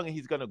he's young and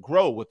he's going to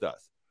grow with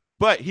us.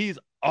 But he's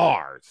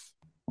ours.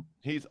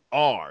 He's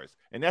ours.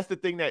 And that's the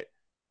thing that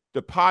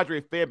the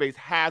Padre fan base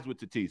has with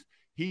Tatis.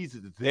 He's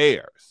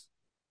theirs.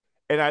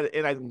 And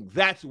I think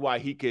that's why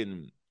he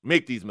can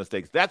make these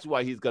mistakes. That's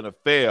why he's going to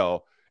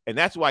fail. And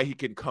that's why he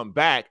can come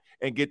back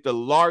and get the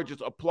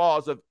largest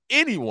applause of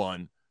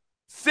anyone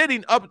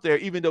sitting up there,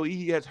 even though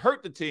he has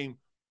hurt the team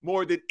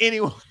more than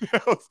anyone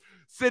else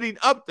sitting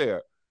up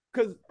there,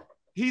 because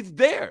he's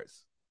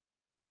theirs.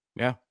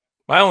 Yeah.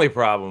 My only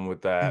problem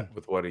with that,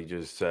 with what he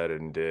just said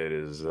and did,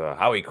 is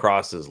how he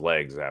crossed his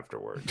legs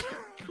afterwards.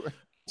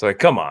 It's like,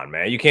 come on,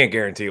 man. You can't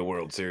guarantee a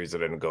World Series that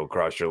didn't go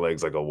cross your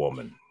legs like a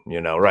woman.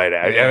 You know, right?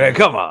 I mean,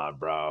 come on,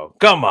 bro.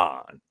 Come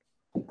on.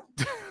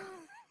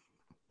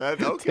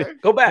 That's okay.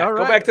 Go back. Right.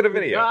 Go back to the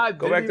video. God,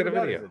 go back to the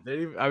video.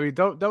 I mean,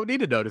 don't need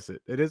to notice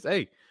it. It is,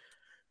 hey.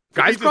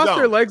 Guys cross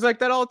their legs like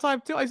that all the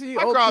time too. I see.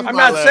 I'm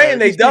not saying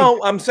they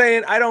don't. I'm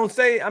saying I don't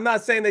say. I'm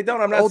not saying they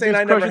don't. I'm not saying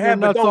I never have.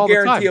 But don't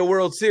guarantee a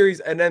World Series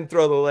and then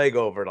throw the leg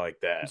over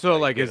like that. So,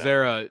 like, is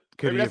there a?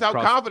 Maybe that's how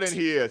confident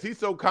he is. He's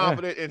so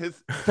confident in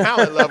his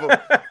talent level.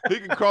 He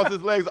can cross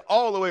his legs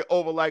all the way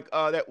over, like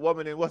that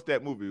woman in what's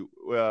that movie?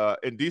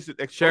 Indecent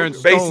Exposure.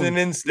 Basic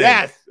Instinct.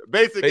 Yes,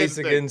 Basic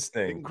Instinct.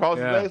 He can cross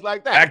his legs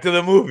like that. Back to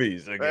the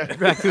movies again.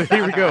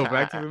 Here we go.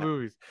 Back to the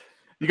movies.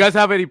 You guys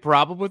have any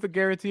problem with the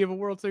guarantee of a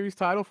World Series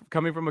title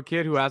coming from a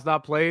kid who has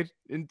not played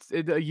in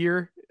a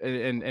year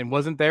and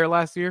wasn't there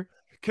last year?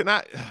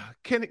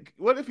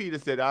 What if he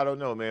just said, I don't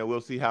know, man.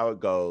 We'll see how it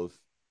goes.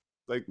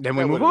 Like, then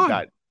we move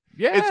on.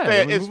 Yeah,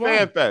 it's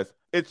fan fest.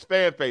 It's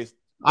fan fest.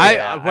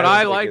 What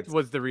I liked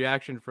was the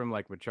reaction from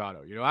like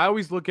Machado. You know, I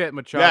always look at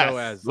Machado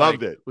as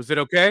loved like, it. Was it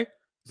okay?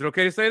 Is it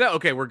okay to say that?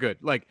 Okay, we're good.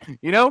 Like,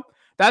 you know,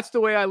 that's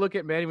the way I look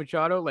at Manny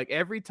Machado. Like,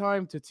 every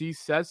time Tatis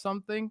says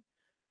something,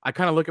 I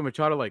kind of look at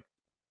Machado like,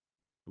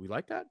 do we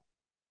like that?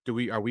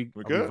 Are we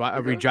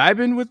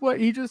jibing with what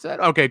he just said?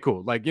 Okay,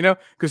 cool. Like, you know,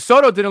 because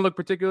Soto didn't look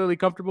particularly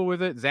comfortable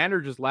with it.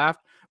 Xander just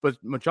laughed, but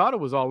Machado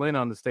was all in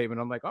on the statement.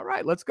 I'm like, all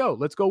right, let's go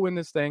win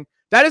this thing.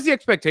 That is the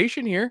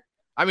expectation here.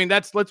 I mean,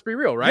 let's be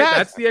real, right? Yes,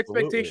 that's the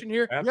expectation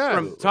here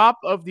from top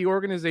of the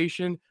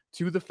organization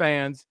to the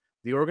fans.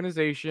 The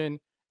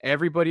organization,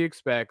 everybody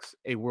expects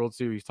a World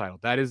Series title.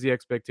 That is the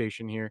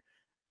expectation here.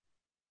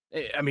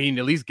 I mean,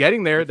 at least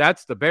getting there,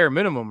 that's the bare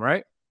minimum,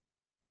 right?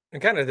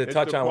 And kind of to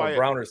touch on what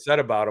Browner said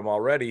about him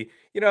already,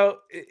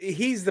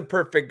 he's the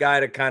perfect guy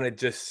to kind of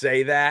just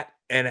say that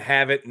and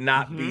have it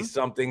not be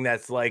something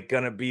that's like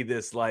going to be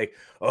this like,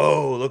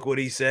 oh, look what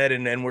he said.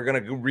 And then we're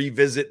going to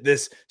revisit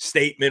this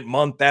statement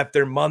month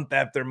after month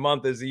after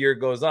month as the year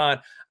goes on.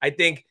 I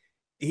think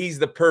he's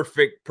the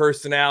perfect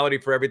personality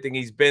for everything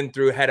he's been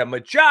through. Had a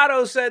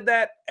Machado said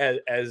that,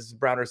 as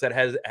Browner said,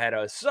 had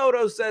a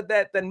Soto said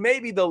that, then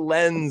maybe the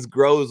lens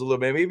grows a little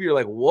bit. Maybe you're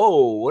like,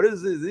 whoa, what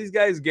is this? These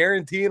guys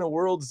guaranteeing a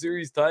World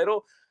Series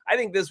title? I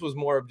think this was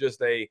more of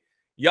just a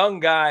young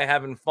guy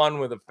having fun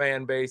with a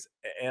fan base,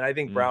 and I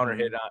think Browner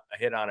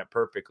hit on it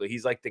perfectly.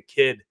 He's like the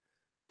kid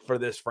for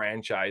this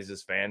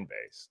franchise's fan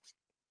base.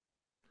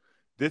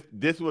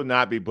 This will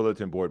not be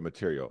bulletin board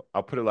material.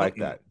 I'll put it like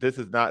that. This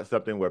is not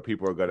something where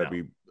people are going to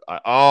be,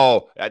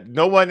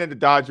 no one in the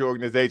Dodger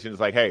organization is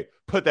like, hey,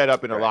 put that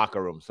up in a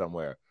locker room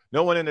somewhere.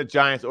 No one in the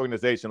Giants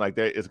organization like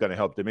that is going to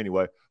help them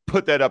anyway.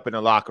 Put that up in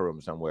a locker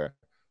room somewhere.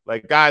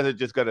 Like, guys are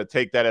just going to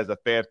take that as a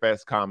fan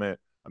fest comment.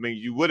 I mean,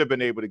 you would have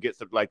been able to get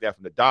something like that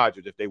from the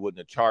Dodgers if they wouldn't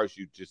have charged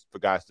you just for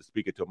guys to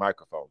speak into a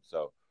microphone.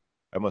 So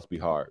that must be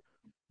hard.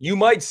 You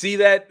might see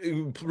that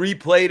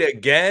replayed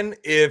again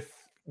if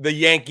the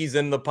Yankees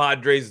and the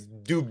Padres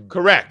do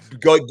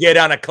get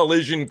on a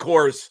collision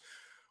course,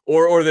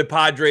 or the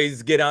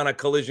Padres get on a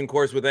collision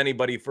course with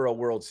anybody for a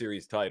World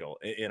Series title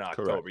in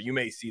October. Correct. You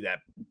may see that,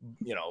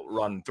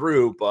 run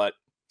through, but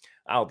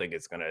I don't think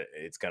it's gonna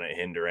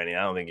hinder any.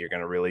 I don't think you're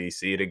gonna really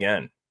see it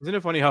again. Isn't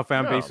it funny how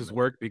fan bases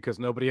work? Because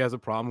nobody has a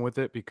problem with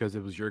it because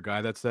it was your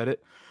guy that said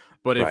it.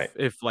 But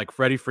if like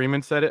Freddie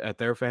Freeman said it at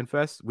their fan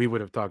fest, we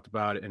would have talked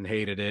about it and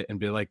hated it and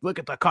be like, look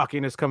at the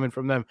cockiness coming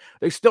from them.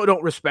 They still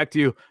don't respect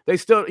you. They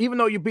still, even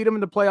though you beat them in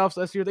the playoffs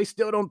last year, they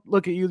still don't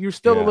look at you. You're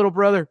still a little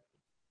brother.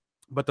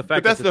 But the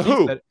fact that's the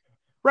who.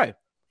 Right.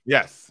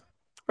 Yes.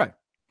 Right.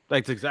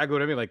 That's exactly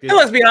what I mean. Like, and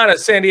let's be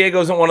honest, San Diego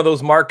isn't one of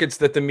those markets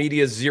that the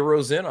media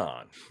zeroes in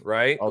on,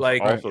 right? LA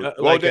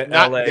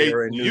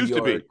or in New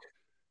York.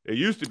 It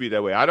used to be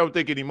that way. I don't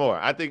think anymore.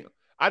 I think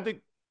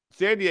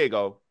San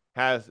Diego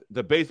has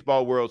the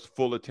baseball world's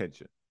full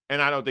attention. And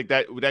I don't think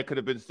that could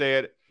have been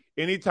said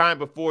any time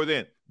before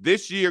then.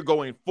 This year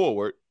going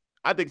forward,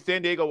 I think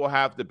San Diego will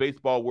have the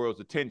baseball world's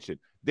attention.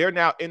 They're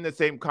now in the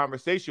same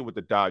conversation with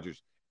the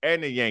Dodgers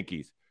and the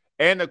Yankees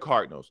and the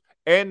Cardinals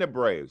and the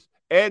Braves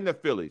and the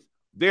Phillies.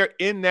 They're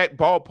in that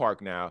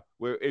ballpark now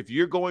where if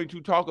you're going to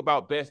talk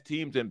about best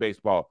teams in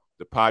baseball,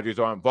 the Padres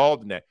are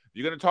involved in that. If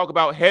you're going to talk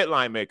about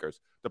headline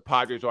makers, the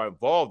Padres are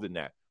involved in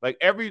that. Like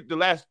the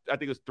last, I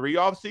think it's 3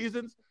 off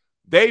seasons,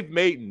 they've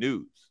made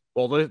news.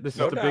 Well, this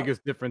is the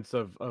biggest difference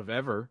of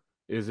ever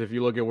is if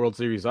you look at World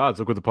Series odds,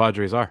 look what the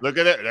Padres are. Look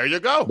at it. There you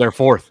go. They're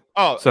 4th.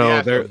 Oh, so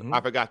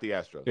I forgot the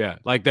Astros. Yeah,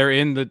 like they're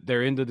in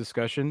the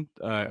discussion.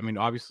 I mean,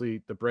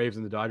 obviously the Braves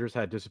and the Dodgers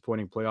had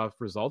disappointing playoff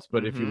results,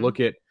 but if you look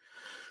at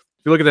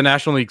the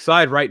National League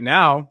side right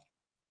now,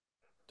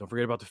 don't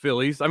forget about the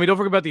Phillies. I mean, don't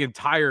forget about the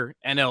entire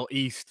NL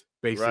East,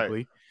 basically.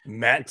 Right.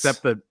 Mets.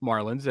 Except the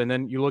Marlins. And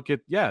then you look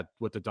at,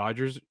 with the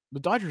Dodgers. The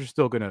Dodgers are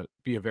still going to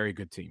be a very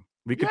good team.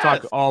 We could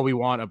talk all we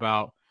want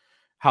about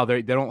how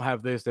they don't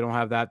have this, they don't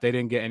have that. They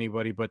didn't get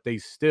anybody, but they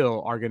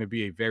still are going to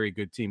be a very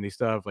good team. They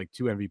still have like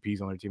 2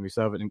 MVPs on their team. They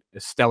still have a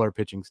stellar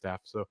pitching staff.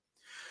 So,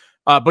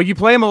 but you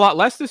play them a lot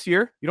less this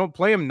year. You don't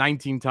play them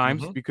 19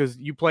 times because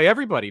you play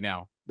everybody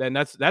now. Then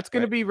that's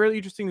going to be really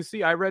interesting to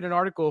see. I read an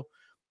article,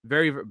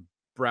 very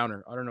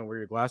Browner. I don't know where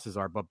your glasses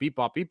are, but beep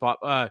bop.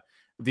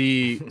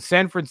 The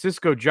San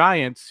Francisco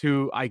Giants,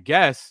 who I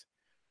guess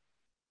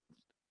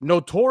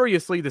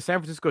notoriously the San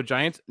Francisco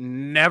Giants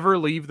never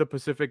leave the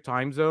Pacific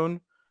time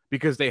zone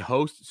because they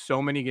host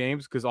so many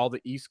games because all the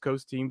East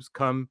Coast teams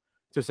come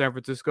to San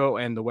Francisco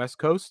and the West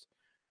Coast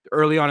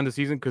early on in the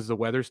season because the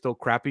weather's still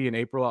crappy in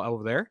April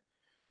over there.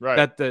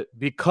 Right.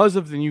 Because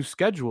of the new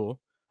schedule,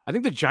 I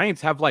think the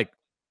Giants have like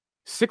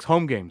 6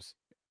 home games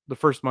the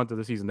first month of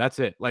the season. That's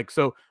it. Like,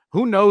 so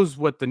who knows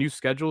what the new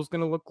schedule is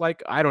going to look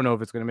like? I don't know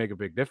if it's going to make a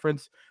big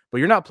difference, but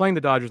you're not playing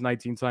the Dodgers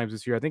 19 times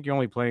this year. I think you're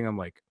only playing them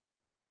like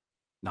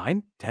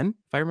 9, 10, if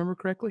I remember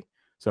correctly.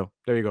 So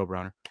there you go,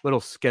 Browner. Little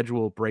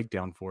schedule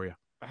breakdown for you.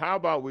 How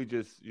about we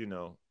just,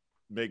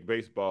 make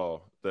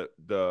baseball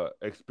the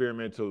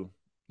experimental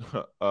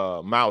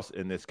mouse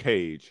in this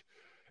cage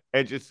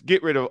and just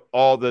get rid of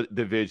all the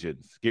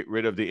divisions, get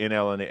rid of the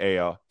NL and the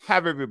AL,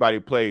 have everybody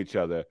play each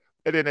other,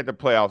 and then at the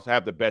playoffs,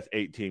 have the best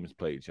 8 teams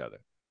play each other.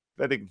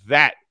 I think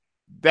that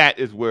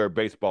is where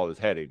baseball is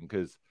heading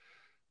because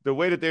the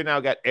way that they now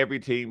got every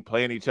team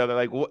playing each other,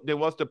 like, then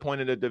what's the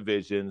point of the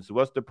divisions?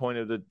 What's the point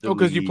of the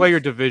because you play your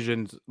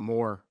divisions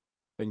more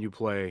than you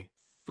play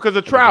because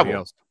of travel.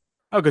 Else.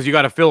 Oh, because you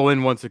got to fill in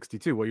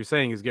 162. What you're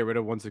saying is get rid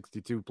of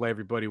 162, play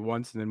everybody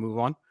once, and then move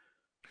on.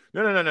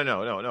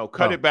 No.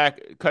 Cut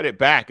it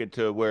back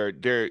into where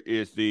there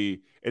is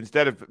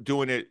instead of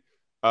doing it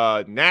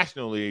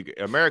National League,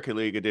 American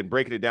League, and then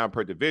breaking it down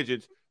per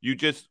divisions, you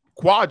just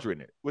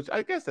quadrant it, which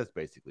I guess that's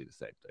basically the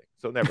same thing.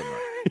 So never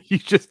mind.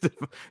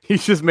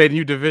 He's just made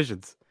new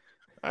divisions.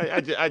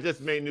 I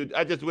just made new.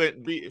 I just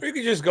went. You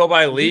could just go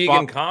by league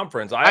and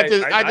conference. I'd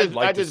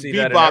like to see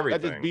that in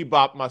everything. I just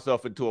bebopped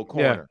myself into a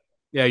corner.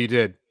 Yeah, you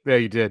did. Yeah,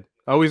 you did.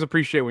 I always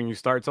appreciate when you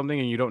start something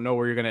and you don't know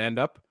where you're going to end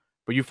up,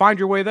 but you find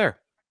your way there.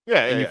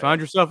 Yeah, and you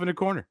found yourself in a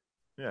corner.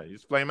 Yeah, you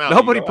just flame out.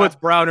 Nobody puts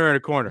Browner in a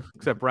corner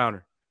except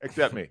Browner.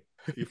 Except me.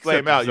 You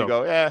flame out. You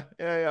go, yeah.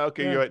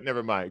 Okay,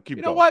 never mind.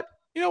 Keep going.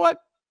 You know what?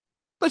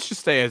 Let's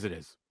just stay as it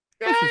is.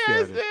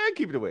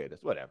 Keep it the way it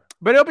is. Whatever.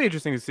 But it'll be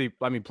interesting to see.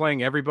 I mean,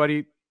 playing every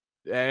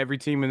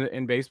team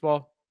in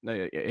baseball.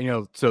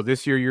 So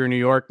this year you're in New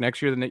York.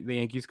 Next year the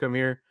Yankees come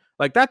here.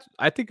 Like that's.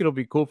 I think it'll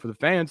be cool for the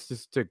fans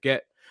just to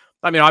get.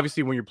 I mean,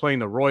 obviously, when you're playing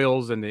the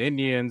Royals and the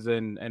Indians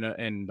and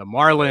the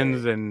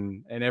Marlins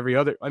and every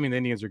other. I mean, the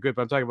Indians are good,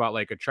 but I'm talking about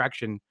like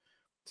attraction.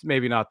 It's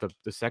maybe not the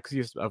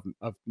sexiest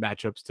of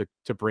matchups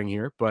to bring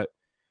here, but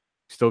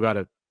still got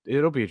to.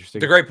 It'll be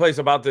interesting. The great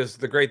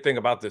thing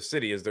about this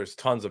city is there's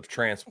tons of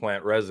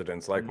transplant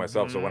residents like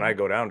myself. So when I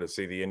go down to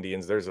see the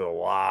Indians, there's a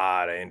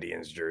lot of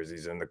Indians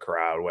jerseys in the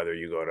crowd, whether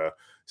you go to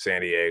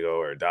San Diego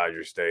or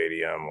Dodger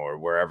Stadium or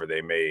wherever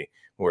they may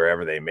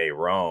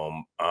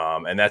roam.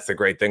 And that's the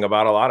great thing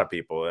about a lot of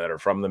people that are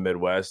from the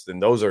Midwest.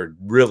 And those are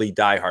really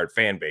diehard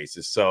fan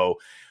bases. So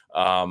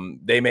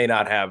they may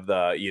not have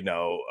the,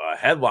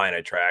 headline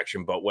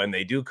attraction, but when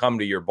they do come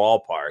to your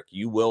ballpark,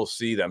 you will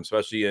see them,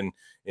 especially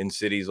in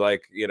cities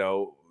like,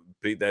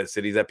 the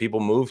cities that people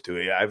move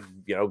to. I've,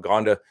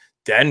 gone to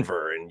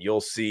Denver and you'll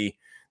see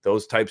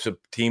those types of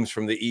teams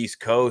from the East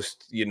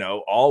Coast,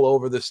 all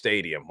over the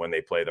stadium when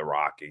they play the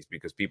Rockies,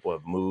 because people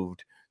have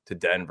moved to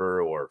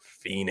Denver or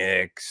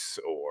Phoenix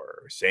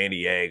or San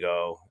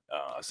Diego,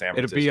 San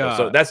Francisco.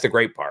 So that's the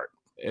great part.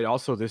 It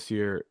also this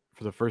year,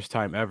 for the first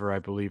time ever, I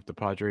believe the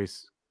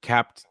Padres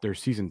capped their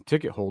season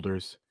ticket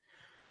holders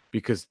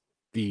because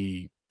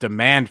the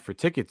demand for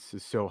tickets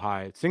is so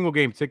high. Single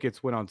game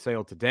tickets went on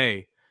sale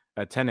today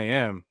at 10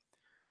 a.m.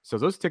 So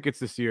those tickets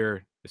this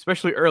year,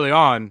 especially early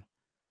on,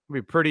 will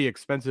be pretty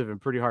expensive and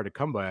pretty hard to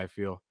come by, I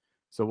feel.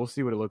 So we'll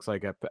see what it looks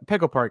like at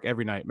Petco Park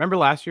every night. Remember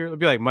last year? It'd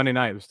be like Monday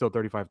night. There's still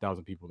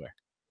 35,000 people there.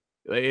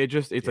 It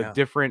is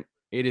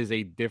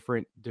a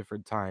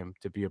different time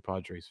to be a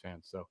Padres fan.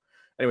 So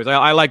anyways,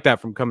 I like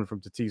that coming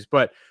from Tatis.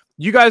 But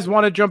you guys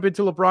want to jump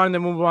into LeBron and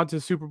then move on to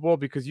the Super Bowl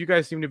because you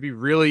guys seem to be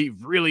really,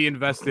 really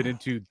invested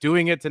into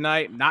doing it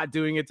tonight, not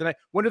doing it tonight.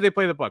 When do they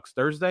play the Bucks?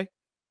 Thursday?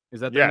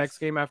 Is that the next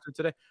game after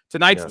today?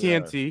 Tonight's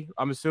TNT,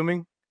 I'm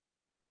assuming.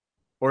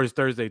 Or is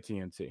Thursday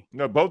TNT?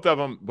 No, both of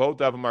them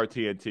are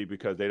TNT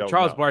because they don't.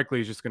 Charles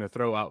Barkley is just going to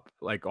throw out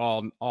like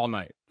all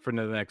night for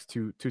the next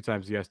two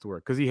times he has to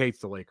work because he hates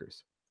the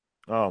Lakers.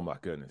 Oh my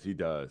goodness, he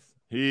does.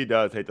 He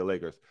does hate the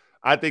Lakers.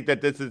 I think that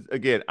this is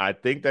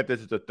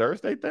a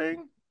Thursday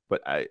thing,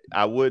 but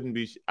I would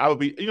be.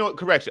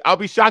 Correction. I'll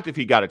be shocked if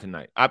he got it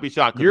tonight. I'd be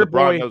shocked because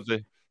LeBron knows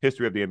the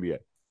history of the NBA.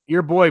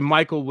 Your boy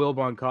Michael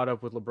Wilbon caught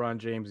up with LeBron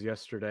James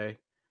yesterday,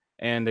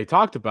 and they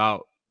talked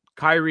about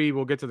Kyrie.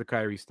 We'll get to the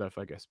Kyrie stuff,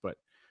 I guess, but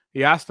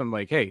he asked him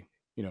like, "Hey,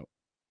 you're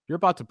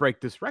about to break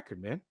this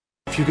record, man.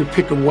 If you could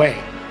pick away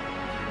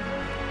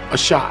a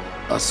shot,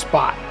 a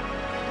spot.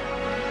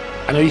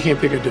 I know you can't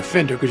pick a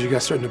defender because you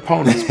got certain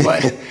opponents,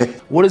 but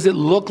what does it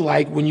look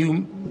like when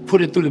you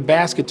put it through the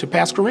basket to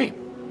pass Kareem?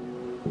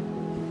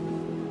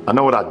 I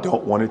know what I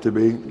don't want it to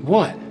be.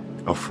 What?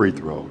 A free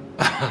throw.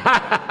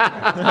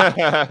 That's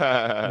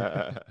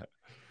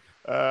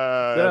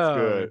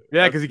good.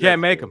 Yeah, because he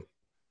can't make them.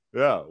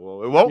 Yeah,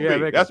 well, it won't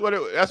be. That's what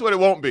it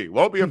won't be.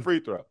 Won't be a free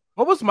throw.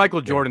 What was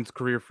Michael Jordan's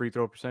career free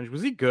throw percentage?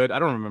 Was he good? I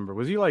don't remember.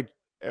 Was he like?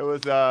 It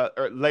was low.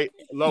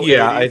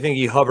 Yeah, 80s. I think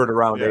he hovered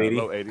around 80.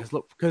 Low 80s.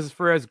 Because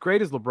for as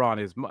great as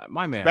LeBron is,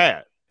 my man,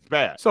 It's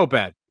bad. So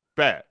bad.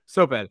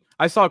 So bad.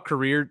 I saw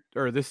career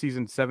this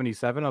season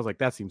 77. I was like,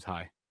 that seems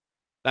high.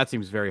 That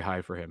seems very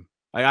high for him.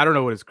 I don't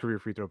know what his career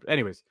free throw.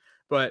 Anyways,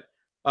 but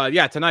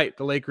tonight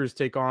the Lakers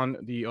take on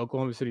the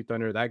Oklahoma City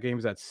Thunder. That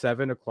game's at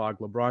 7:00.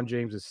 LeBron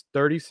James is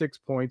 36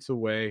 points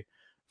away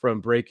from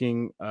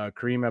breaking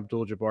Kareem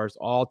Abdul-Jabbar's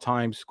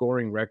all-time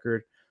scoring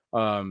record.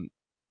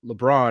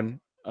 Kareem,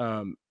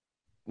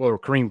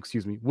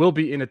 will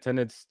be in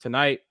attendance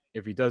tonight.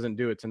 If he doesn't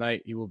do it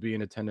tonight, he will be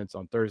in attendance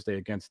on Thursday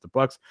against the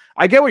Bucks.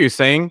 I get what you're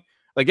saying.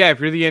 Like, yeah,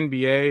 if you're the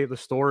NBA, the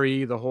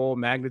story, the whole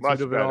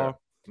magnitude of it all.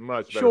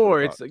 Much better.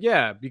 Sure,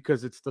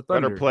 because it's the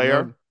Thunder. Better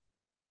player.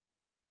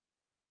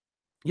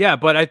 Yeah,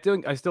 but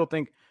I still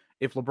think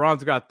if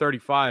LeBron's got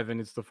 35 and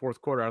it's the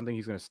fourth quarter, I don't think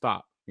he's going to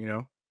stop.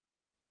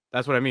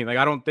 That's what I mean. Like,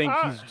 I don't think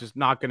he's just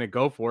not going to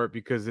go for it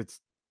because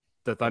it's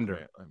the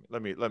Thunder.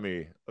 Let me let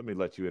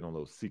you in on a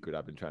little secret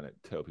I've been trying to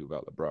tell people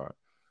about LeBron.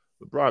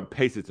 LeBron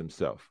paces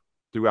himself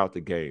throughout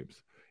the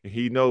games.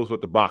 He knows what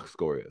the box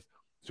score is.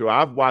 So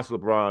I've watched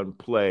LeBron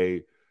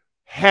play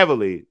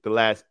heavily the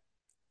last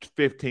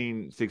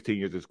 15, 16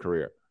 years of his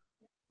career.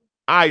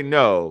 I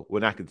know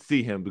when I can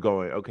see him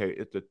going, okay,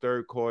 it's the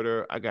third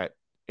quarter. I got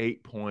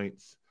 8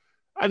 points.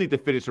 I need to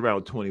finish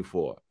around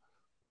 24.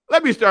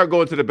 Let me start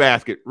going to the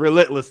basket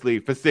relentlessly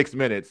for 6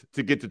 minutes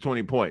to get to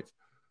 20 points.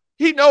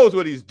 He knows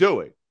what he's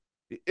doing.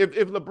 If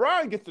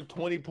LeBron gets to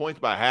 20 points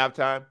by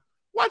halftime,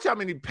 Watch how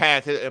many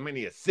passes, how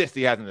many assists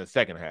he has in the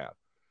second half.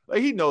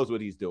 Like, he knows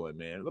what he's doing,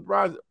 man.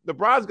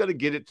 LeBron's going to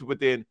get it to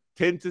within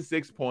 10 to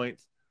 6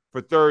 points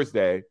for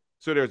Thursday.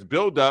 So there's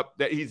build up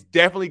that he's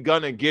definitely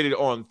going to get it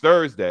on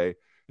Thursday.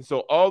 And so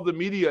all the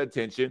media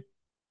attention,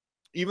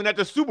 even at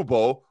the Super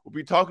Bowl, will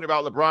be talking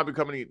about LeBron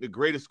becoming the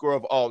greatest scorer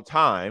of all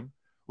time,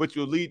 which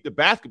will lead the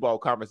basketball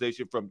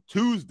conversation from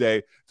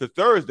Tuesday to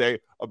Thursday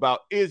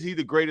about, is he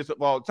the greatest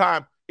of all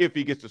time if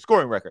he gets the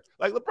scoring record?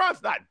 Like,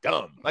 LeBron's not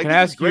dumb. Like,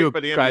 he's great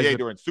for the NBA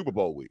during Super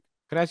Bowl week.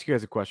 Can I ask you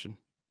guys a question?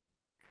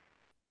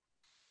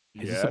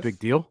 Is this a Yes. big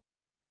deal?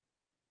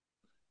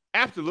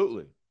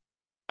 Absolutely.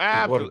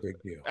 What a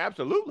big deal.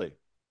 Absolutely.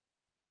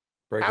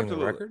 Breaking the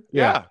record?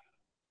 Yeah.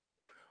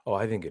 Oh,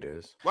 I think it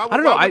is. I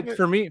don't know.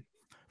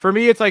 For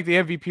me, it's like the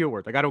MVP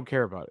award. Like, I don't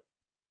care about it.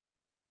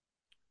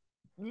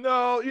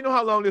 No, you know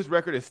how long this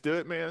record has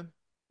stood, man?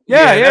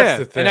 Yeah. That's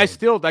the thing. And I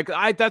still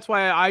that's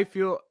why I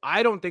feel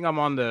I don't think I'm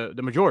on the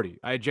majority.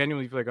 I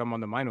genuinely feel like I'm on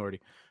the minority.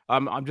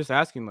 I'm just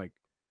asking, like,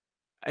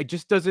 it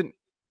just doesn't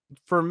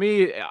for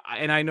me.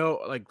 And I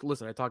know, like,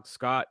 listen, I talked to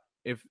Scott.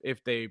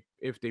 If they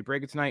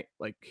break it tonight,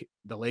 like,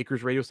 the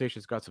Lakers radio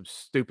station's got some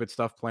stupid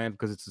stuff planned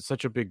because it's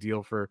such a big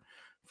deal for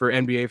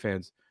NBA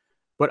fans.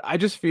 But I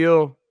just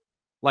feel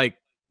like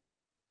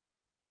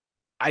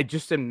I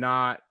just am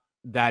not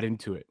that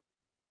into it.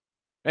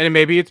 And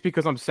maybe it's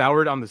because I'm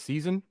soured on the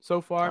season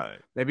so far. Right.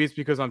 Maybe it's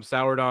because I'm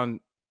soured on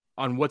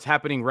what's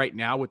happening right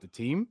now with the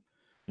team.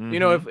 Mm-hmm. You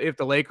know, if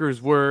the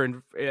Lakers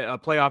were a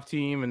playoff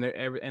team and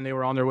they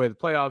were on their way to the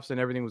playoffs and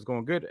everything was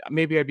going good,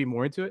 maybe I'd be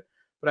more into it.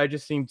 But I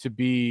just seem to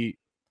be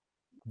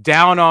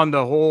down on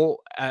the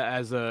whole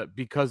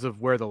because of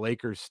where the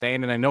Lakers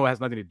stand. And I know it has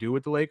nothing to do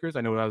with the Lakers.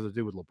 I know it has to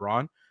do with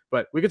LeBron.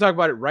 But we can talk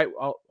about it right.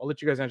 I'll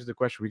let you guys answer the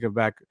question. We come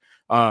back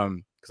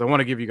because I want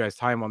to give you guys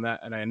time on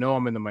that. And I know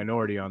I'm in the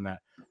minority on that.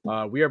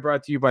 We are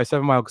brought to you by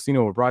 7 Mile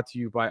Casino. We're brought to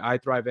you by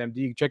iThrive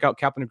MD. Check out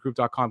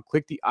kaplanandgroup.com.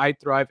 Click the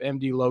iThrive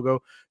MD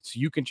logo so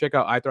you can check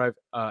out iThrive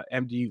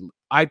MD,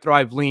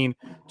 iThrive Lean.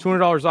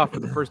 $200 off for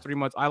the first 3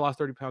 months. I lost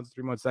 30 pounds in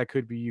 3 months. That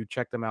could be you.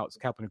 Check them out. It's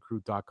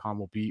kaplanandgroup.com.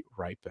 We'll be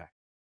right back.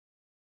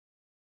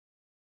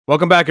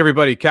 Welcome back,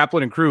 everybody.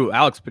 Kaplan and Crew,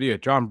 Alex Padilla,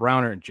 John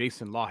Browner, and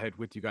Jason Lawhead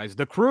with you guys.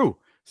 The Crew.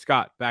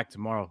 Scott back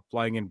tomorrow,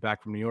 flying in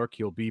back from New York.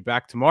 He'll be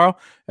back tomorrow,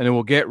 and then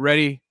we'll get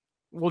ready.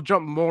 We'll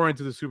jump more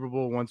into the Super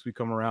Bowl once we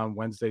come around.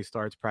 Wednesday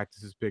starts,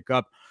 practices pick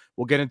up.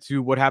 We'll get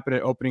into what happened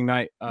at opening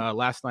night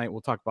last night.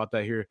 We'll talk about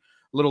that here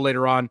a little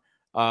later on.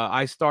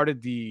 I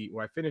finished the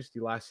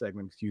last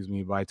segment,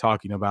 by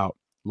talking about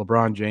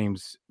LeBron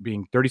James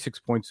being 36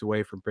 points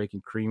away from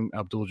breaking Kareem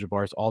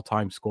Abdul-Jabbar's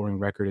all-time scoring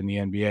record in the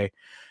NBA.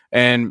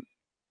 And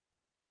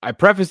I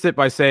prefaced it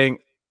by saying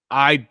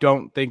I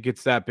don't think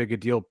it's that big a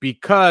deal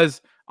because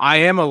I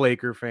am a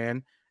Laker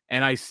fan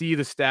and I see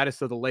the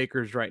status of the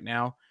Lakers right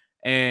now.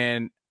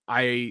 And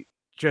my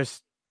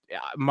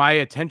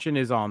attention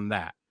is on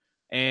that.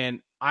 And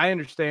I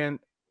understand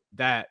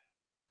that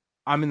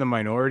I'm in the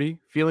minority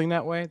feeling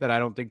that way, that I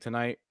don't think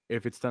tonight,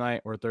 if it's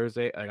tonight or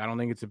Thursday, like, I don't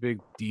think it's a big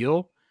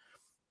deal.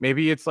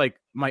 Maybe it's like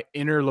my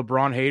inner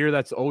LeBron hater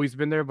that's always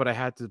been there, but I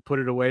had to put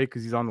it away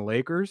because he's on the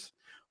Lakers.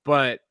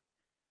 But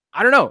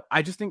I don't know.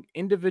 I just think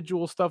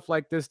individual stuff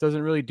like this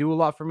doesn't really do a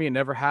lot for me. It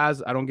never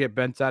has. I don't get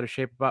bent out of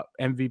shape about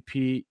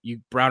MVP.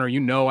 Browner,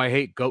 I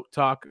hate GOAT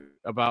talk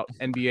about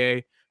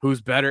NBA. Who's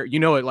better? You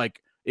know it.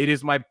 Like, it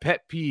is my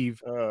pet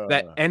peeve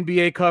that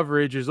NBA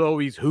coverage is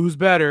always who's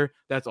better.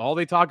 That's all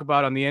they talk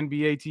about on the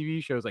NBA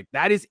TV shows. Like,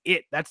 that is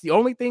it. That's the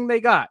only thing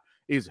they got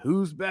is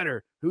who's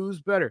better.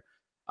 Who's better?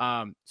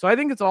 So I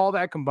think it's all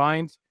that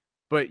combined.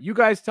 But you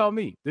guys tell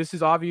me. This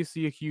is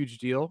obviously a huge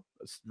deal.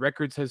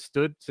 Records has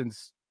stood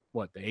since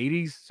the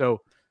 80s.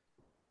 So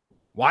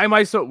am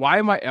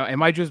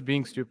I just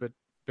being stupid?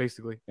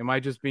 Basically, am I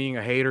just being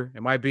a hater?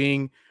 Am I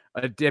being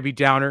a Debbie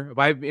Downer?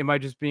 Am I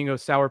just being a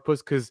sourpuss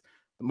because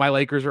my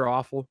Lakers are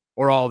awful,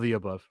 or all of the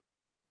above?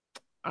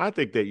 I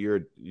think that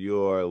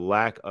your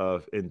lack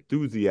of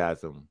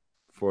enthusiasm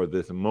for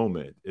this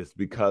moment is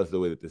because of the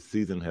way that the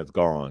season has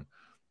gone.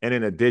 And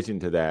in addition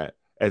to that,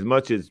 as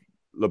much as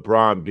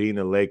LeBron being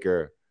a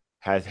Laker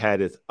has had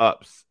its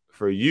ups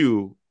for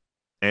you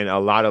and a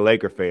lot of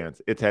Laker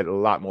fans, it's had a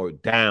lot more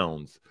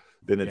downs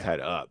than it's had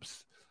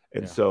ups.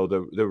 And so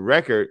the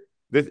record,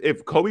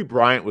 if Kobe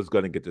Bryant was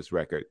going to get this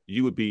record,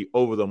 you would be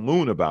over the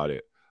moon about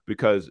it.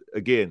 Because,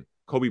 again,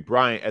 Kobe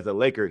Bryant as a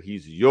Laker,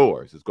 he's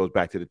yours. This goes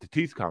back to the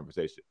Tatis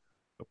conversation.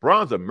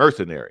 LeBron's a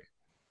mercenary.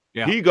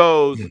 Yeah. He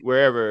goes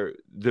wherever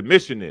the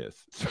mission is,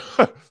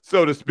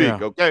 so to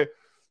speak, okay?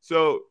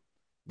 So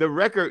the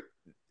record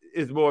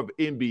is more of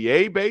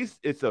NBA based.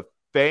 It's a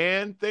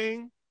fan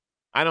thing.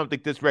 I don't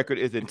think this record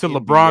is it's a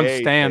LeBron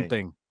Stan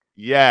thing.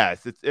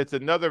 Yes, it's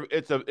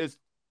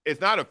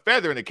not a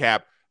feather in the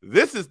cap.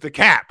 This is the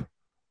cap.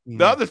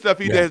 The other stuff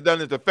he has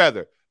done is the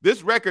feather.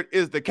 This record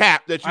is the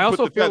cap that you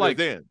put the feathers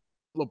in.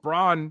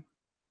 LeBron,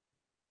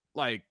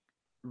 like,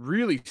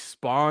 really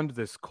spawned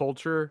this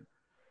culture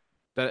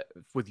that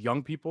with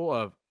young people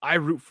of I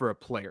root for a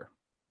player.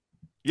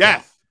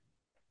 Yes.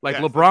 Like,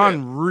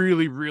 LeBron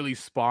really, really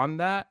spawned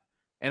that.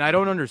 And I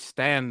don't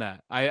understand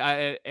that.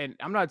 And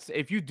I'm not,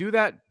 if you do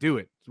that, do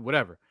it,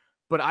 whatever.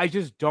 But I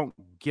just don't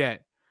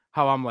get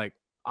how I'm like,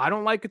 I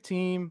don't like a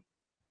team.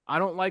 I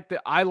don't like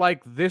that. I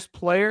like this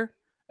player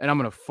and I'm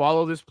going to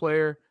follow this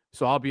player.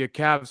 So I'll be a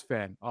Cavs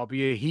fan. I'll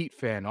be a Heat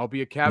fan. I'll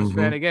be a Cavs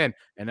fan again.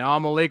 And now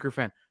I'm a Laker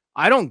fan.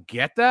 I don't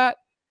get that.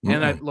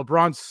 And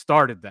LeBron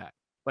started that.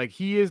 Like,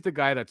 he is the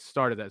guy that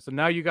started that. So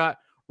now you got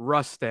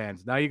Russ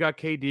stands. Now you got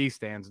KD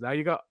stands. Now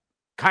you got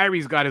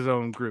Kyrie's got his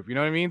own group. You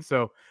know what I mean?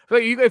 So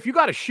if you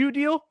got a shoe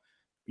deal,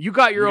 you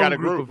got your own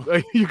group.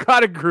 You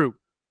got a group.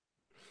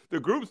 The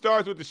group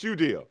starts with the shoe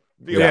deal,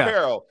 the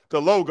apparel,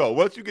 the logo.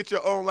 Once you get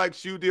your own like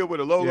shoe deal with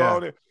a logo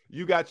on it,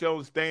 you got your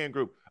own stand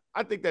group.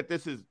 I think that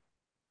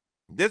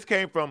this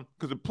came from,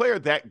 because a player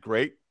that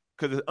great,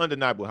 because it's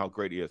undeniable how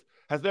great he is,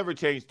 has never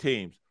changed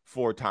teams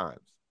 4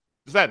 times.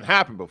 This hadn't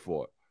happened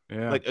before.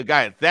 Yeah. Like a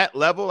guy at that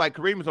level, like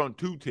Kareem was on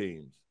 2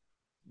 teams.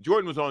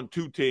 Jordan was on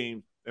 2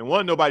 teams, and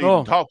one nobody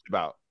even talked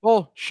about.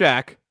 Well,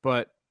 Shaq,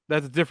 but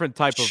that's a different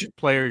type of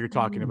player you're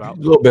talking about. A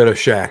little bit of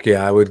Shaq,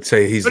 yeah. I would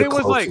say he's the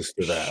closest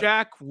to that.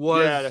 Shaq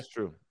was, yeah, that's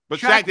true. But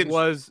Shaq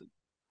was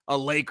a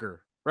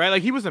Laker, right?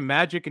 Like, he was a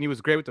Magic, and he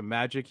was great with the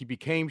Magic. He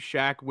became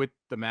Shaq with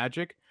the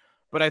Magic.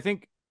 But I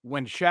think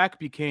when Shaq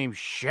became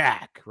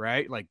Shaq,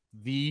 right, like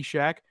the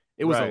Shaq,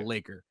 it was a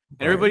Laker.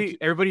 And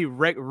everybody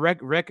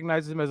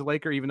recognizes him as a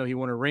Laker, even though he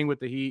won a ring with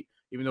the Heat,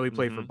 even though he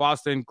played for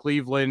Boston,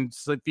 Cleveland,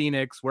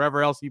 Phoenix,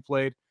 wherever else he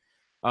played.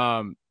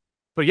 But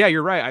yeah,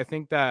 you're right. I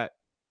think that,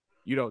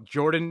 you know,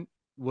 Jordan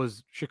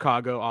was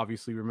Chicago,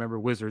 obviously, remember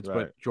Wizards,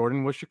 but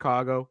Jordan was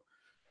Chicago,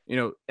 you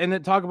know, and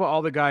then talk about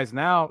all the guys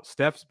now.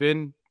 Steph's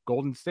been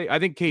Golden State. I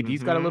think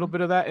KD's got a little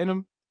bit of that in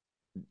him.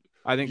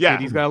 I think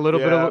KD's got a little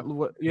bit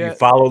of You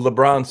follow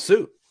LeBron's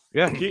suit.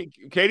 Yeah.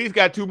 KD's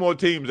got 2 more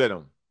teams in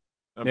him.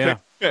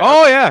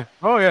 Oh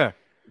yeah.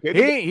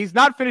 He's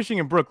not finishing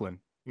in Brooklyn.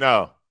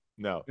 No.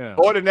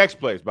 Or the next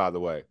place, by the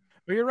way.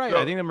 But you're right.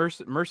 I think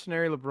the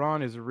mercenary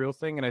LeBron is a real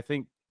thing, and I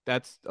think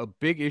that's a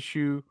big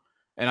issue.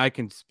 And I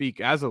can speak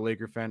as a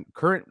Laker fan,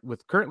 current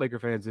Laker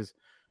fans, is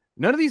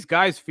none of these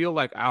guys feel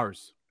like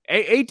ours.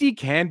 AD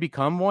can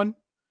become one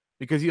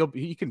because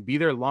he can be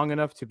there long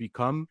enough to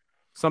become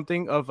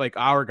something of like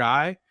our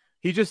guy.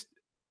 He just,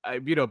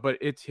 you know, but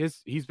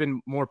he's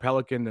been more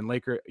Pelican than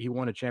Laker. He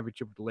won a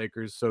championship with the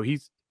Lakers, so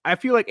I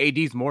feel like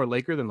AD's more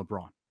Laker than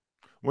LeBron.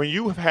 When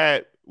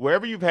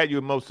wherever you've had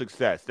your most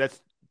success,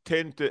 that's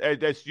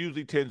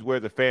usually tends where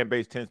the fan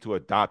base tends to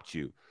adopt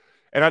you.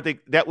 And I think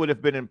that would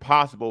have been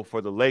impossible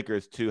for the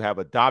Lakers to have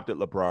adopted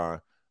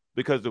LeBron,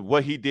 because of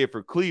what he did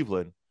for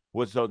Cleveland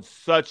was on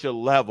such a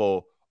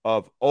level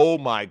of, oh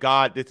my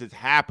God, this is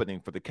happening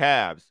for the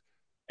Cavs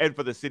and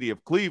for the city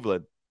of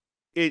Cleveland.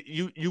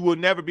 You will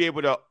never be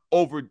able to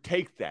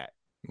overtake that.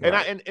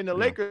 Right. And the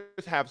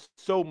Lakers have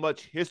so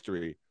much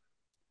history.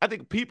 I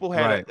think people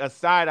had a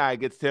side eye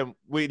against him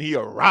when he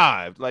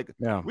arrived. Like,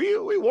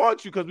 we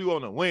want you because we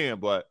want to win,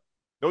 but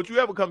don't you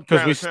ever come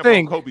trying to trample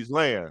on Kobe's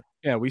land.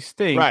 Yeah, we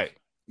stink. Right.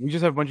 We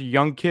just have a bunch of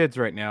young kids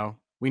right now.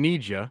 We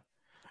need you.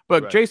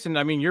 But Jason,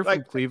 I mean, you're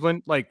from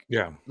Cleveland. Like,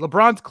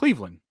 LeBron's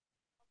Cleveland.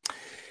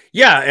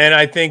 Yeah, and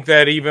I think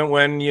that even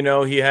when, you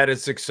know, he had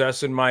his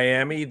success in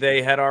Miami,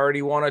 they had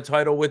already won a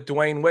title with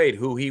Dwayne Wade,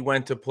 who he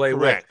went to play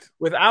with.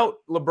 Without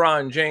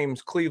LeBron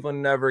James,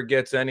 Cleveland never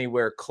gets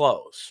anywhere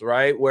close,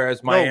 right?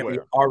 Whereas Miami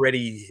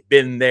already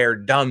been there,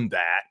 done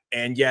that.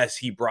 And yes,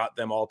 he brought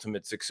them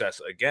ultimate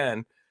success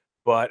again.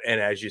 But, and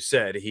as you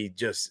said,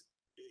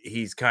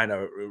 he's kind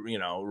of, you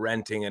know,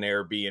 renting an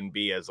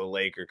Airbnb as a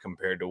Laker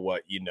compared to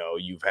what, you know,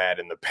 you've had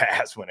in the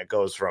past when it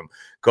goes from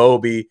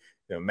Kobe, you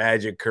know,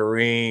 Magic,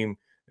 Kareem,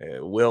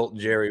 Wilt,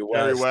 Jerry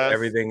West,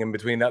 everything in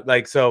between that.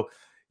 Like, so,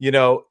 you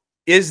know,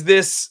 is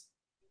this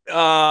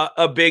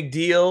a big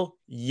deal?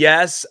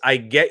 Yes, I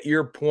get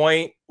your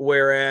point.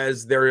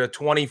 Whereas they're a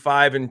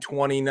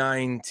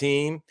 25-29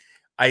 team.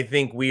 I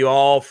think we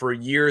all for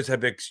years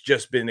have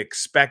just been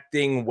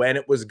expecting when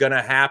it was going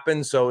to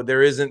happen. So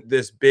there isn't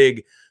this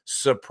big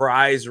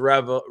surprise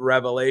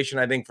revelation.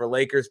 I think for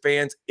Lakers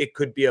fans, it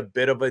could be a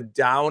bit of a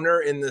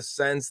downer in the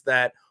sense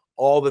that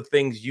all the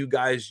things you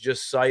guys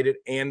just cited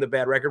and the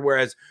bad record,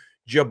 whereas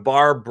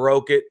Jabbar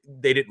broke it.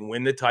 They didn't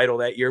win the title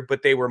that year,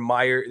 but they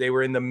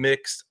were in the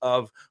mix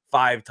of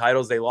 5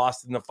 titles. They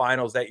lost in the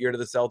finals that year to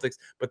the Celtics.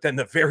 But then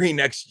the very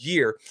next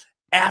year,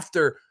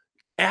 after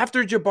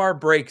Jabbar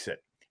breaks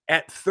it,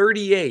 at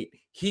 38,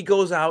 he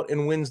goes out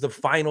and wins the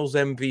finals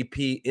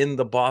MVP in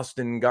the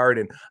Boston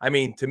Garden. I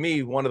mean, to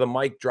me, one of the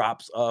mic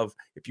drops of,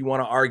 if you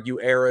want to argue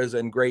eras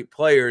and great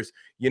players,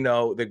 you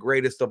know, the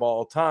greatest of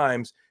all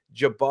times,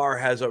 Jabbar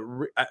has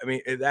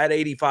that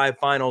 85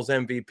 finals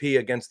MVP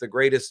against the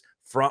greatest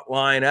front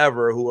line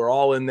ever, who are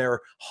all in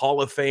their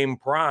Hall of Fame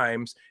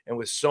primes, and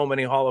with so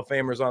many Hall of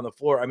Famers on the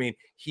floor. I mean,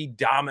 he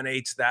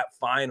dominates that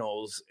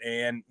finals.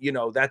 And, you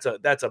know,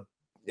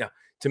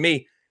 to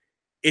me,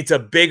 it's a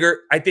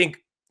bigger, I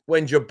think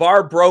when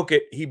Jabbar broke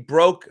it, he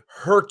broke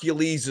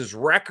Hercules'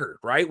 record,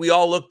 right? We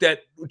all looked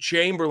at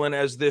Chamberlain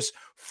as this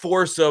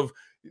force of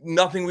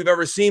nothing we've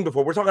ever seen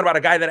before. We're talking about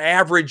a guy that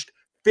averaged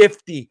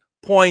 50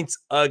 points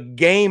a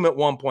game at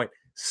one point.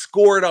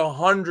 scored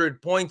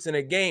 100 points in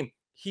a game.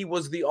 He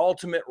was the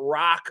ultimate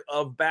rock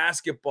of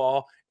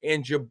basketball,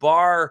 and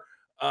Jabbar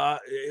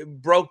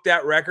broke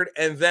that record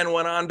and then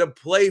went on to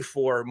play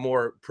for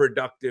more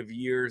productive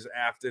years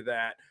after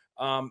that.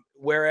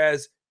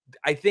 Whereas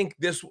I think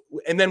this,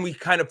 and then we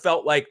kind of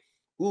felt like,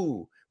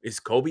 ooh, is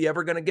Kobe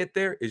ever going to get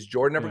there? Is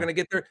Jordan ever going to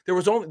get there?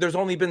 There's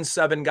only been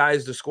 7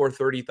 guys to score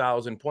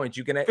 30,000 points.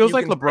 Feels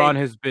like LeBron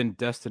has been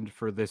destined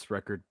for this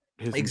record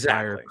his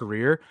entire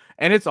career.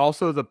 And it's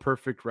also the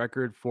perfect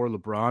record for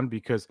LeBron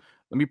because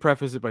let me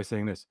preface it by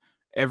saying this.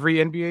 Every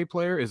NBA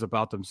player is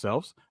about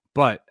themselves,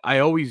 but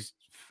I've always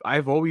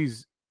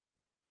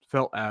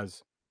felt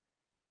as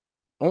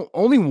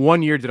only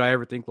one year did I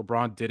ever think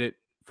LeBron did it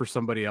for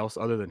somebody else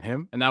other than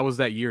him, and that was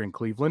that year in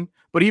Cleveland.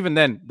 But even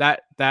then,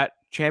 that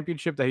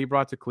championship that he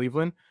brought to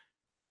Cleveland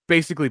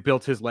basically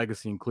built his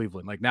legacy in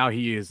Cleveland. Like now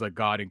he is like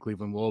God in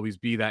Cleveland, will always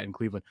be that in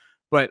Cleveland.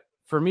 But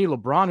for me,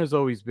 LeBron has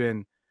always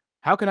been,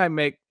 how can I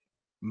make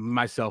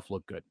myself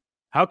look good?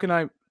 How can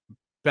I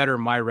better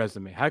my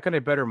resume? How can I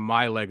better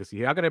my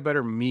legacy? How can I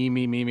better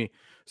me?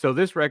 So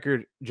this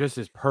record just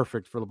is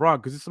perfect for LeBron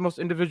because it's the most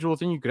individual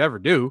thing you could ever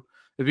do.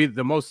 It'd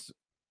be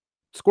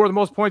score the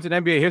most points in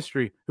NBA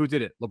history. Who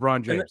did it?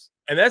 LeBron James.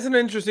 And that's an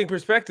interesting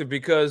perspective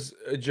because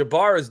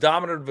Jabbar, as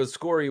dominant of a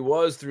scorer he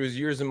was through his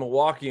years in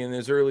Milwaukee and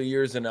his early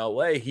years in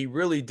LA, he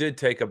really did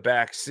take a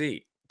back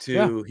seat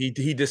to he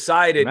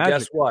decided,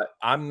 guess what?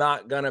 I'm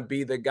not going to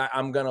be the guy.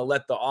 I'm going to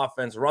let the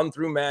offense run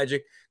through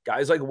Magic.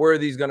 Guys like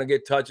Worthy's going to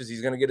get touches.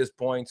 He's going to get his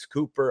points.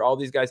 Cooper, all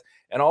these guys.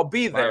 And I'll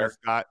be there.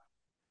 Scott.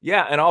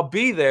 Yeah, and I'll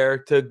be there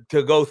to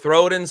go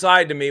throw it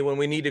inside to me when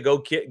we need to go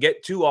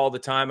get 2 all the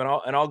time.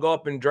 And I'll go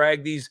up and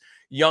drag these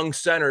young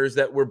centers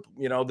that were,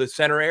 the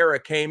center era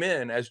came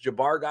in as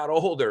Jabbar got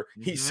older.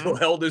 He still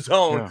held his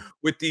own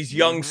with these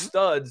young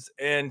studs.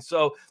 And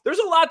so there's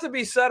a lot to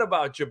be said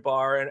about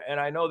Jabbar. And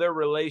I know their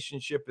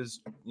relationship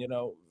is,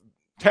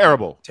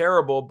 terrible,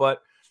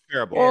 but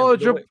terrible. Well,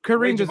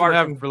 Kareem doesn't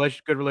have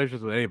good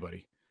relations with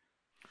anybody.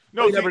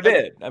 No, he never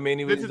did. I mean,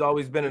 he's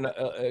always been in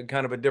a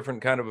kind of a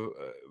different kind of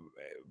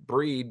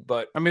breed.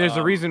 But I mean, there's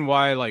a reason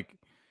why, like,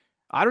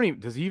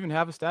 does he even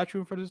have a statue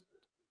in front of his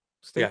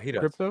state? Yeah, he does.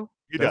 Crypto?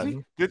 He does.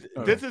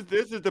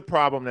 This is the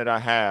problem that I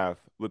have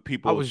with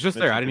people. I was just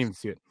there. I didn't even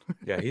see it.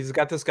 Yeah, he's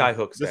got the sky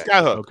hook. The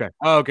sky hook. Okay.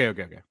 Oh, okay.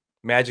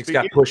 Magic's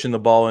got pushing the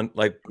ball and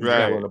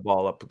throwing the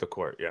ball up the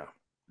court. Yeah.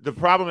 The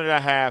problem that I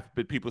have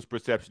with people's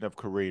perception of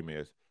Kareem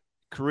is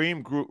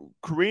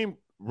Kareem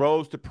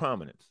rose to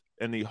prominence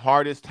in the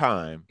hardest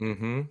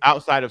time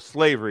outside of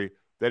slavery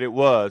that it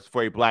was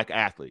for a black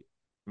athlete.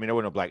 I mean, there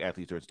were no black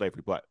athletes during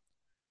slavery, but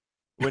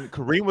when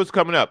Kareem was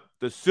coming up,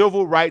 the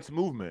civil rights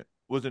movement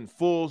was in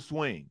full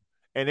swing.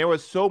 And there were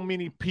so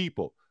many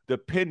people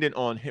dependent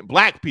on him,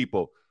 black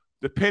people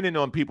dependent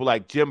on people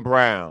like Jim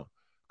Brown,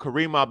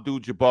 Kareem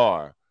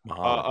Abdul-Jabbar,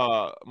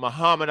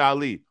 Muhammad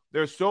Ali.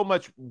 There's so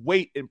much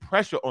weight and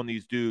pressure on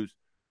these dudes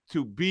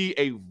to be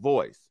a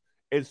voice.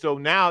 And so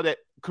now that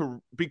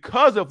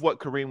because of what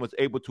Kareem was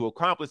able to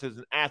accomplish as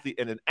an athlete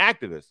and an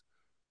activist,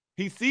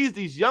 he sees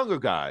these younger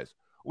guys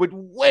with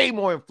way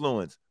more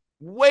influence,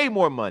 way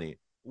more money,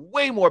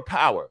 way more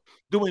power,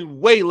 doing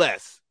way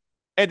less.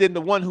 And then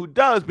the one who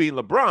does, being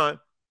LeBron,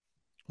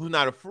 who's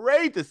not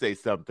afraid to say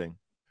something,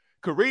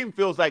 Kareem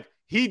feels like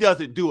he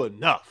doesn't do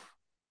enough.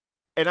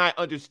 And I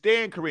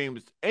understand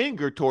Kareem's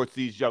anger towards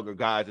these younger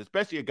guys,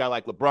 especially a guy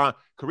like LeBron.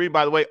 Kareem,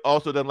 by the way,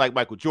 also doesn't like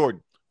Michael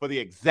Jordan for the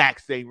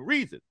exact same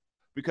reason.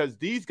 Because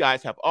these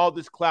guys have all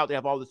this clout, they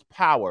have all this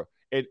power.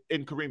 And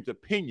in Kareem's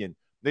opinion,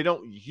 they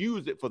don't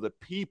use it for the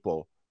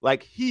people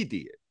like he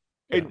did.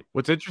 Yeah. And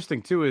what's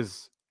interesting, too,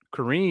 is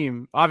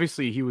Kareem,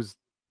 obviously, he was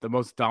the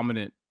most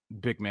dominant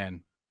big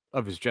man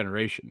of his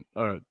generation.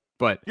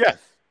 But yes,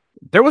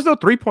 there was no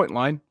 3-point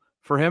line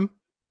for him.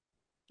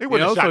 He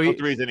wouldn't have shot no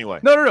threes anyway.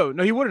 No,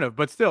 he wouldn't have.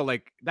 But still,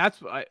 like,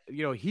 that's,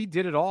 he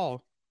did it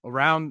all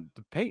around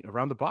the paint,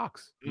 around the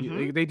box.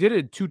 They did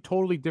it 2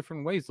 totally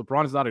different ways.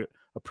 LeBron is not a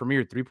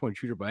premier 3-point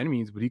shooter by any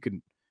means, but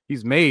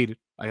he's made,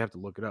 I have to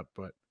look it up,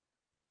 but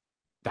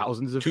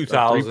thousands of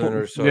 2,000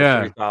 or so,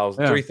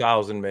 3,000,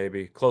 3,000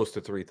 maybe, close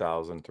to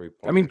 3,000 3 points.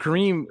 I mean,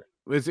 Kareem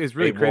is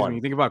really crazy when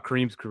you think about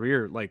Kareem's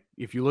career. Like,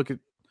 if you look at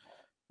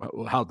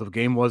how the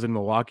game was in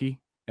Milwaukee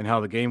and how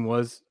the game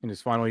was in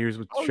his final years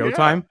with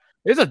Showtime,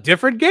 it's a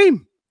different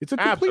game. It's a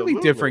completely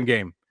different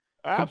game.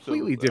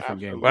 Completely different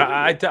game. Well,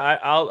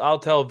 I'll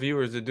tell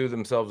viewers to do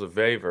themselves a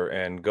favor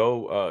and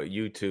go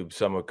YouTube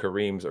some of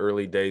Kareem's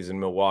early days in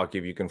Milwaukee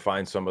if you can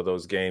find some of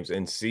those games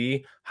and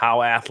see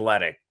how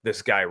athletic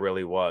this guy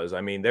really was.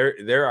 I mean,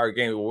 there are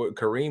games where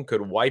Kareem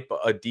could wipe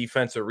a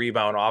defensive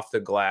rebound off the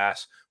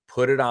glass,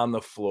 put it on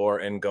the floor,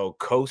 and go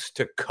coast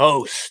to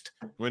coast.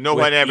 When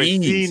nobody ever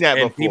seen that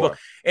before.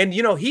 And,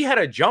 he had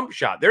a jump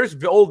shot. There's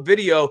the old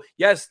video.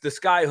 Yes, the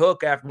sky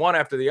hook one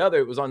after the other.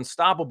 It was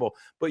unstoppable.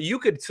 But you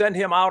could send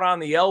him out on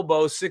the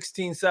elbow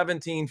 16,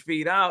 17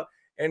 feet out,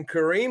 and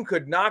Kareem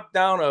could knock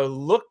down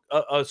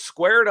a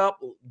squared up,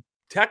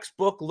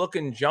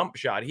 textbook-looking jump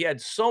shot. He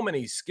had so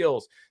many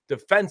skills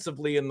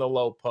defensively in the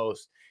low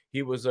post.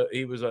 He was a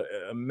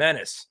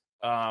menace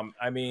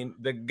I mean,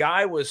 the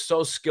guy was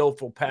so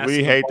skillful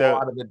passing the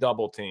ball out of the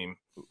double team.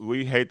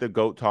 We hate the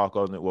GOAT talk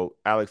on it. Well,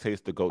 Alex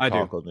hates the GOAT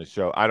talk on the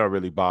show. I don't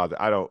really bother.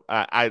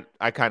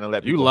 I kind of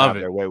let people have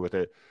their way with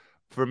it.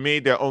 For me,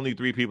 there are only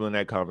 3 people in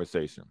that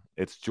conversation.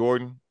 It's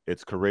Jordan,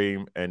 it's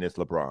Kareem, and it's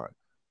LeBron.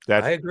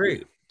 I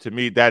agree. To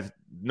me, that's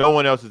no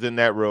one else is in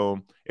that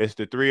room. It's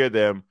the 3 of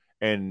them,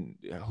 and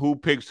who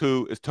picks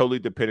who is totally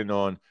dependent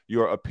on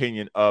your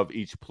opinion of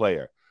each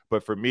player.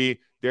 But for me,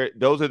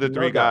 those are the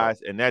 3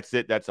 guys, and that's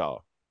it. That's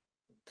all.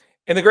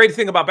 And the great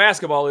thing about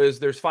basketball is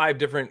there's 5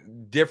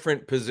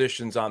 different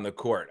positions on the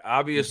court.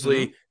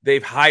 Obviously,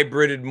 they've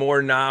hybrided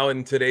more now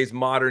in today's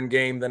modern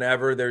game than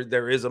ever.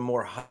 There is a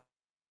more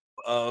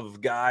of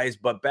guys,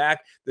 but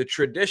back the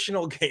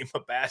traditional game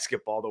of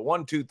basketball, the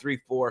 1, 2, 3,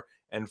 4,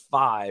 and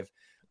 5.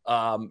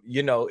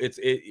 You know,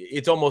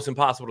 it's almost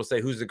impossible to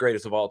say who's the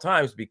greatest of all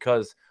times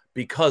because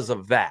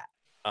of that.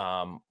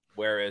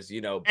 Whereas,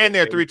 you know, and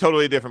they're 3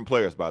 totally different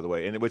players, by the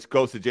way, and which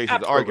goes to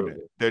Jason's argument.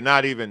 They're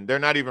not even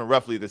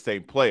roughly the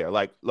same player.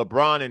 Like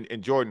LeBron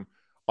and Jordan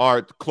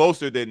are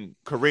closer than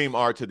Kareem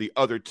are to the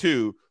other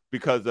 2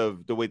 because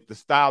of the way the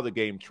style the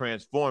game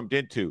transformed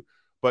into.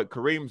 But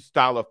Kareem's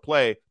style of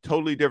play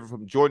totally different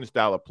from Jordan's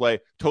style of play,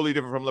 totally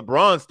different from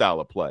LeBron's style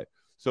of play.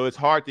 So it's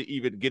hard to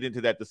even get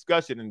into that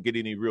discussion and get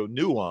any real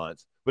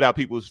nuance without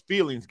people's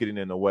feelings getting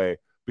in the way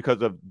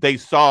because of they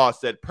saw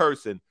said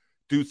person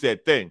do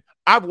said thing.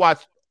 I've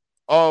watched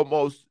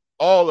almost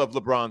all of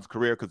LeBron's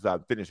career because I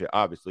finished it,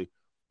 obviously.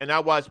 And I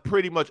watched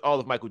pretty much all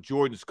of Michael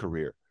Jordan's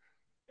career.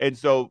 And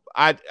so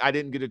I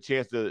didn't get a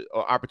chance or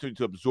opportunity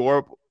to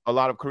absorb a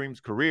lot of Kareem's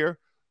career.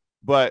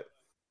 But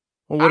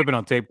would have been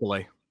on tape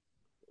delay.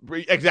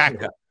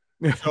 Exactly.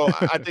 Yeah. So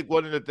I think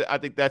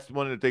that's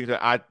one of the things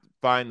that I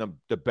find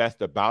the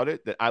best about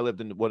it, that I lived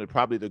in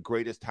probably the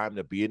greatest time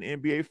to be an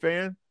NBA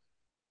fan.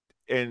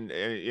 And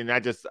I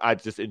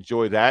just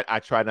enjoy that. I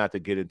try not to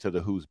get into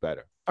the who's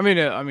better. I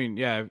mean,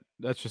 yeah,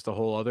 that's just a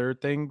whole other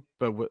thing.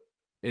 But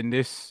in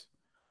this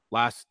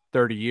last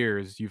 30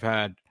 years, you've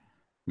had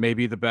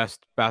maybe the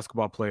best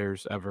basketball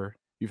players ever.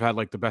 You've had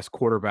like the best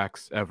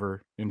quarterbacks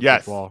ever in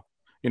football.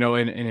 You know,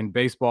 and in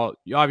baseball,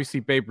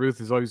 obviously Babe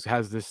Ruth always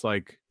has this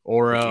like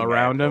aura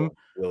around him.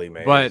 Willie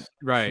Mays. But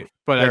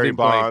I think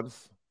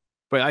Bonds.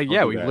 But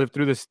we lived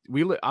through this.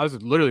 I was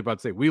literally about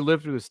to say we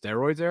lived through the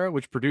steroids era,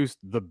 which produced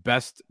the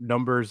best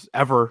numbers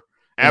ever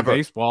in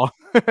baseball.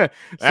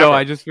 So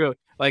I just feel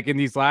like in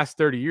these last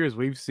 30 years,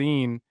 we've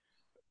seen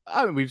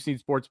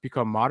sports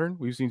become modern.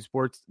 We've seen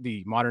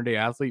the modern day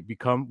athlete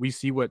we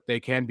see what they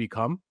can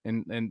become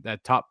in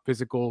that top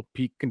physical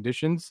peak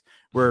conditions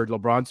where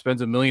LeBron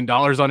spends $1 million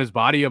on his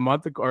body a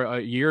month or a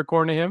year,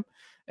 according to him.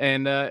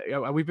 And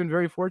we've been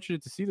very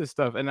fortunate to see this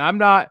stuff. And I'm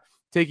not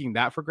taking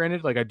that for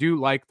granted. Like I do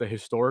like the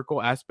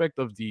historical aspect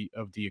of the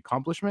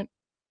accomplishment.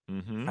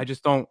 I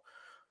just don't.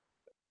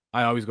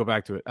 I always go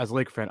back to it as a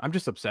Laker fan. I'm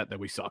just upset that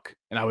we suck,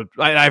 and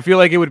I feel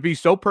like it would be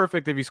so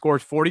perfect if he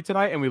scores 40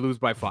 tonight and we lose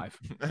by 5.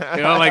 You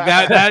know, like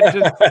that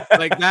just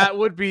like that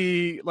would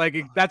be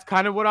like that's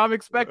kind of what I'm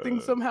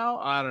expecting somehow.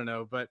 I don't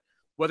know, but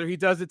whether he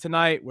does it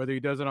tonight, whether he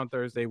does it on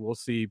Thursday, we'll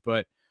see.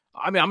 But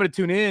I mean, I'm going to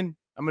tune in.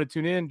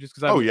 Just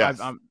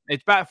because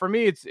it's bad for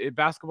me.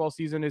 Basketball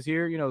season is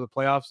here. You know, the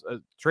playoffs,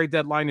 trade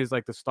deadline is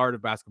like the start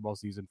of basketball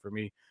season for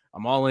me.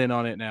 I'm all in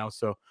on it now.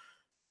 So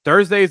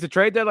Thursday is the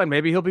trade deadline.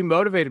 Maybe he'll be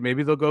motivated.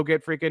 Maybe they'll go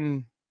get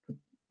freaking.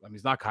 I mean,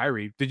 it's not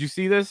Kyrie. Did you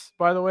see this,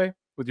 by the way,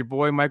 with your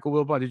boy Michael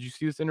Wilbon? Did you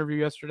see this interview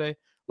yesterday?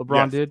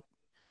 LeBron did.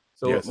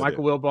 So yes,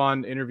 Michael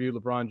Wilbon interviewed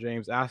LeBron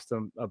James, asked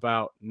him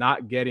about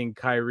not getting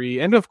Kyrie,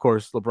 and of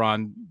course,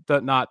 LeBron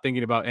not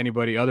thinking about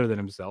anybody other than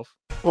himself.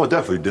 Well,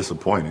 definitely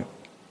disappointed.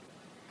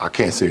 I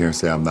can't sit here and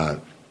say I'm not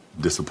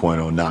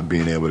disappointed on not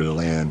being able to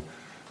land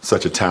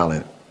such a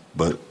talent,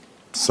 but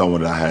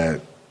someone that I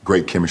had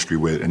great chemistry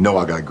with, and know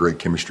I got great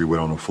chemistry with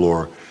on the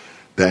floor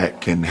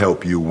that can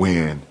help you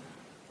win,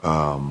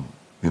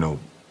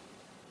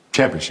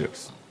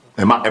 championships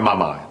in my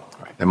mind,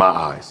 in my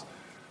eyes.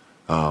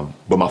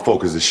 But my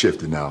focus is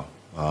shifted now.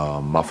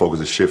 My focus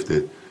is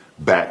shifted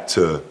back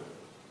to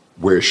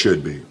where it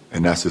should be,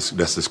 and that's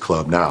this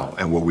club now,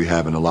 and what we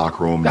have in the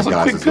locker room. That's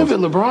a quick pivot,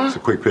 LeBron. It's a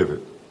quick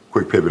pivot.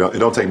 It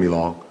don't take me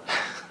long.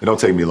 I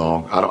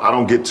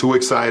don't get too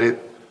excited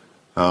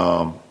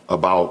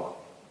about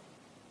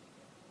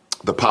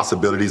the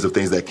possibilities of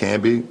things that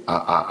can be.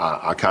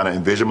 I kind of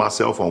envision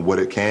myself on what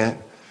it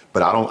can,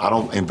 but I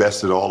don't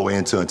invest it all the way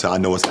until I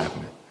know it's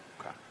happening.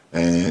 Okay.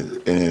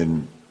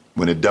 And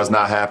when it does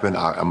not happen,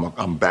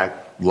 I'm back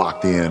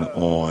locked in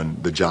on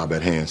the job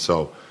at hand.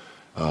 So,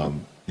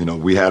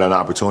 we had an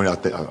opportunity. I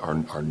think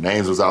our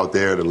names was out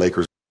there. The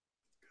Lakers.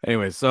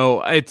 Anyway,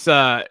 so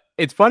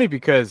it's funny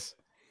because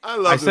I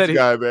love this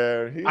guy,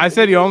 man. I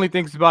said he only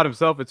thinks about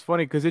himself. It's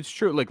funny because it's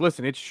true. Like,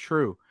 listen, it's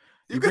true.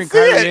 You can see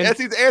it as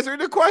he's answering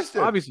the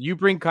question. Obviously, you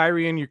bring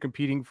Kyrie in, you're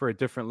competing for a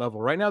different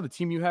level. Right now, the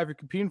team you have, you're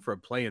competing for a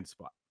play-in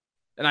spot.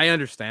 And I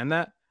understand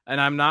that.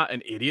 And I'm not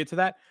an idiot to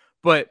that.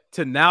 But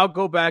to now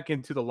go back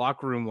into the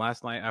locker room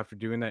last night after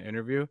doing that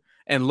interview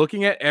and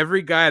looking at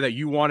every guy that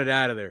you wanted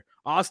out of there.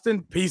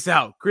 Austin, peace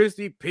out.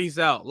 Christy, peace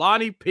out.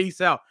 Lonnie,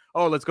 peace out.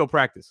 Oh, let's go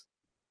practice.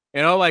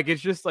 You know, like,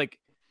 it's just like,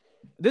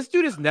 this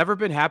dude has never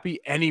been happy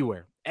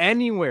anywhere.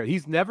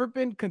 He's never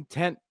been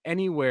content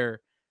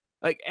anywhere,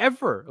 like,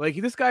 ever. Like,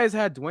 this guy has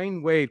had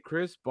Dwayne Wade,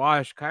 Chris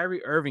Bosh,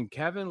 Kyrie Irving,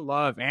 Kevin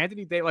Love,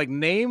 Anthony Davis. Like,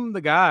 name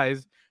the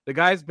guys. The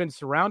guy's been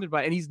surrounded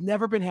by, and he's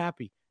never been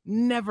happy.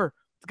 Never.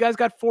 The guy's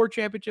got 4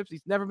 championships.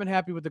 He's never been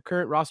happy with the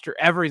current roster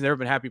ever. He's never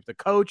been happy with the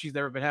coach. He's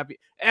never been happy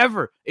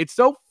ever. It's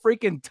so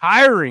freaking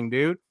tiring,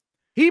 dude.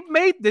 He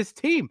made this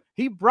team.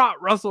 He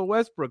brought Russell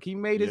Westbrook. He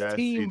made his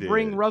team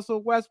bring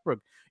Russell Westbrook.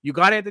 You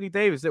got Anthony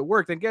Davis. It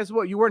worked. And guess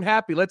what? You weren't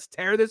happy. Let's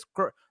tear this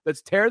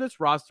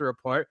roster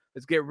apart.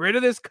 Let's get rid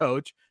of this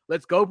coach.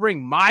 Let's go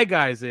bring my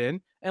guys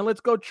in and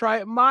let's go try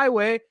it my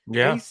way.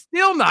 Yeah. And he's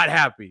still not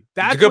happy.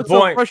 That's what's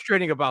so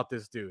frustrating about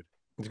this dude.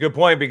 It's a good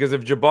point, because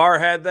if Jabbar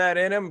had that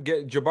in him,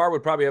 Jabbar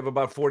would probably have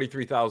about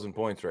 43,000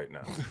 points right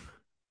now.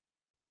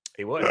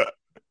 He would.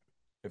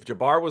 If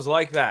Jabbar was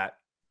like that,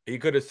 he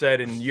could have said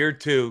in year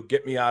 2,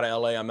 get me out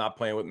of LA. I'm not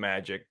playing with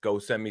Magic. Go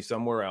send me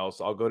somewhere else.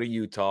 I'll go to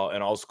Utah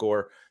and I'll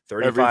score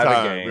 35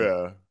 a game.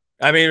 Yeah.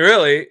 I mean,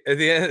 really, at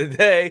the end of the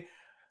day,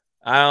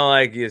 I don't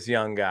like this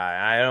young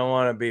guy. I don't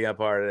want to be a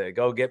part of it.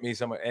 Go get me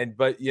somewhere.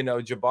 But you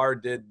know,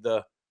 Jabbar did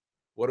the,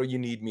 what do you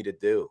need me to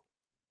do?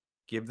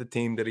 Give the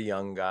team to the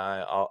young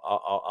guy.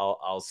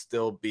 I'll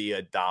still be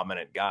a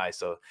dominant guy.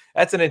 So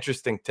that's an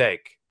interesting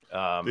take,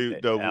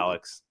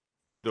 Alex.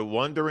 The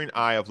wandering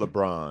eye of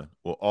LeBron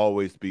will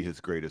always be his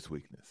greatest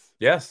weakness.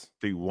 Yes.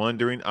 The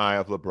wandering eye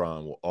of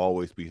LeBron will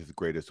always be his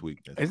greatest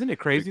weakness. Isn't it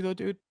crazy though,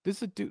 dude? This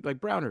is a dude like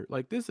Browner.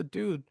 Like, this is a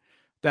dude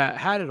that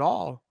had it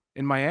all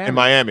in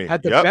Miami.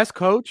 Had the best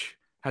coach,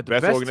 had the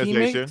best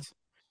organization, teammates,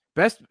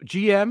 best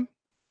GM.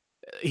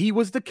 He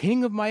was the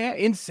king of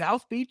Miami in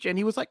South Beach, and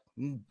he was like,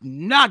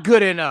 not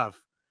good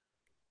enough.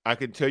 I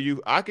can tell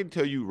you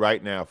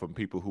right now from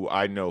people who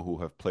I know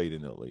who have played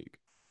in the league.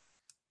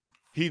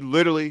 He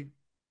literally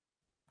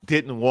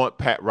didn't want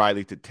Pat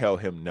Riley to tell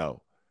him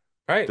no.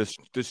 Right.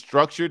 The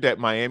structure that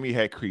Miami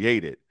had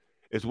created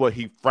is what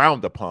he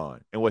frowned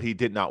upon and what he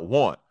did not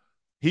want.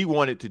 He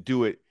wanted to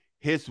do it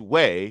his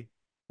way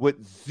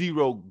with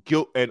zero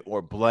guilt and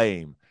or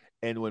blame.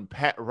 And when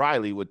Pat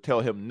Riley would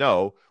tell him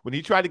no, when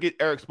he tried to get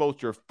Eric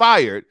Spoelstra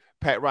fired,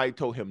 Pat Riley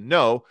told him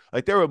no.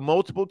 Like, there were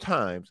multiple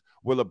times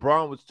where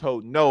LeBron was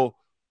told no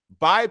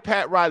by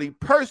Pat Riley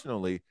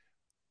personally,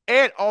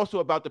 and also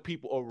about the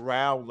people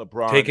around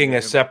LeBron. Taking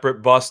a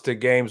separate bus to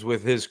games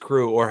with his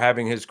crew, or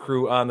having his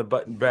crew on the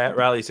button. Pat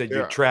Riley said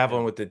you're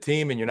traveling with the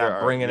team and you're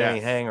not bringing any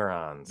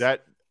hanger-ons.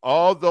 That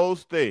all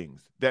those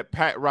things that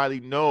Pat Riley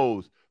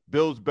knows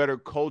builds better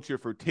culture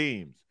for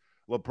teams.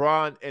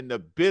 LeBron and the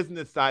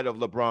business side of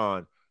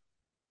LeBron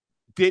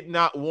did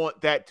not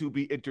want that to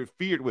be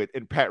interfered with,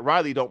 and Pat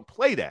Riley don't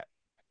play that,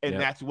 and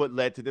that's what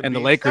led to them. And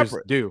being the Lakers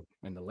separate. do,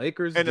 and the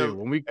Lakers do.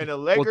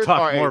 We'll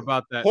talk more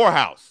about that.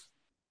 Whorehouse.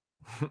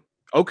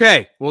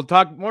 Okay, we'll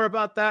talk more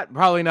about that.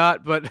 Probably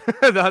not, but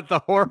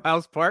the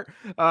whorehouse part.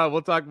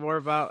 We'll talk more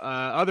about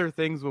other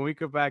things when we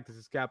come back. This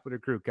is Kaplan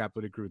and Crew,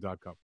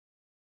 KaplanandCrew.com.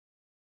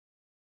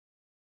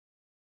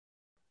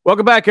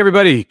 Welcome back,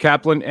 everybody.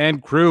 Kaplan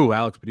and Crew.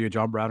 Alex Padilla,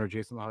 John Browner,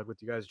 Jason Lawhead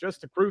with you guys.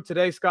 Just the crew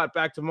today. Scott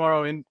back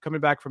tomorrow, and coming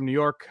back from New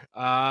York.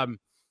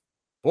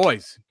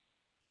 Boys,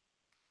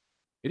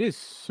 it is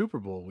Super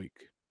Bowl week.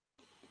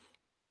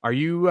 Are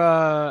you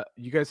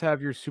you guys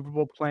have your Super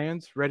Bowl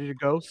plans ready to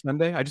go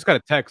Sunday? I just got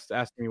a text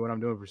asking me what I'm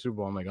doing for Super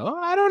Bowl. I'm like, oh,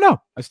 I don't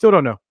know. I still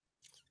don't know.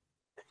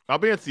 I'll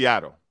be in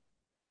Seattle.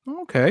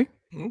 Okay.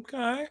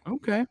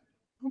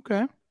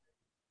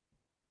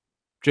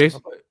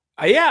 Jason?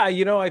 Yeah,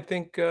 you know, I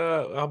think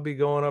I'll be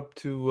going up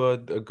to a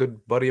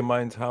good buddy of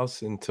mine's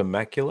house in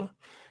Temecula.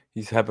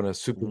 He's having a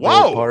Super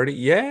Bowl party.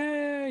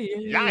 Yeah,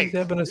 he's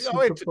having a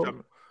Super Bowl.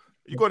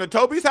 You going to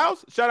Toby's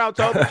house? Shout out,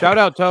 Toby. Shout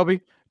out,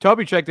 Toby.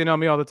 Toby checked in on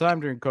me all the time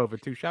during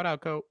COVID, too. Shout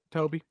out,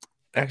 Toby.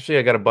 Actually,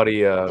 I got a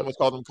buddy. Almost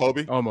called him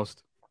Kobe.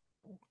 Almost.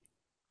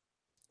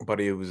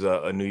 Buddy who's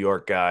a New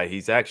York guy.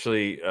 He's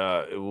actually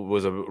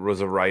was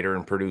a writer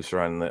and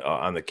producer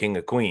on the King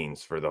of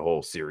Queens for the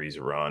whole series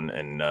run,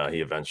 and he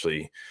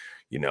eventually,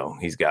 you know,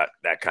 he's got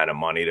that kind of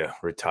money to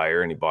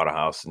retire, and he bought a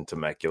house in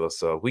Temecula.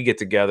 So we get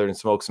together and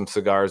smoke some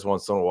cigars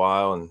once in a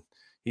while, and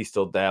he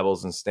still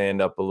dabbles and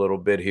stand up a little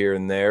bit here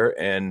and there.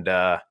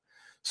 And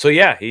so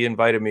yeah, he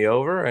invited me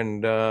over,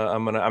 and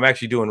I'm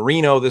actually doing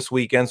Reno this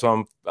weekend.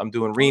 So I'm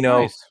doing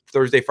Reno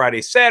Thursday,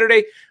 Friday,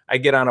 Saturday. I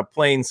get on a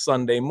plane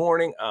Sunday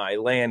morning. I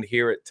land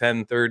here at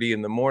 10:30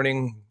 in the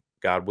morning.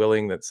 God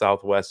willing that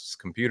Southwest's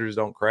computers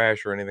don't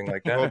crash or anything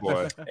like that. Oh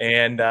boy!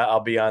 And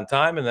I'll be on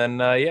time, and then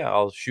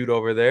I'll shoot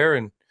over there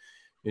and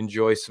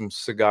enjoy some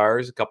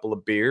cigars, a couple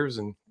of beers,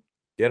 and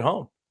get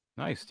home.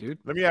 Nice, dude.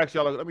 Let me ask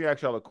y'all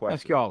a question.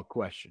 Ask y'all a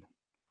question.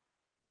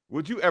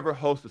 Would you ever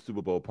host a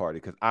Super Bowl party?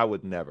 Because I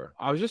would never.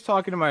 I was just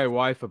talking to my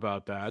wife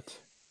about that,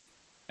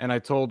 and I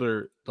told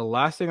her the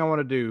last thing I want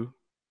to do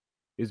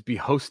is be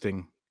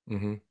hosting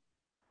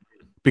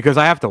because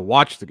I have to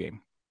watch the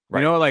game.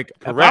 You know, like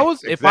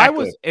if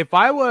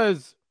I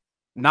was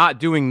not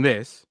doing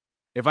this,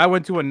 if I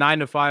went to a 9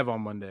 to 5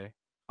 on Monday,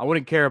 I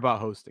wouldn't care about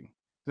hosting.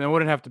 Then I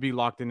wouldn't have to be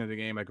locked into the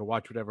game. I could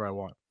watch whatever I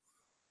want.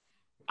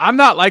 I'm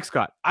not like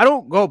Scott. I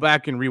don't go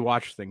back and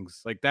rewatch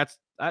things. Like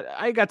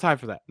I ain't got time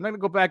for that. I'm not gonna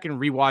go back and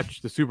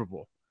rewatch the Super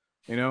Bowl.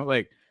 You know,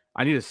 like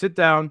I need to sit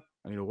down.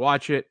 I need to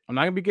watch it. I'm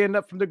not gonna be getting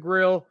up from the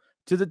grill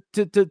to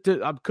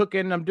I'm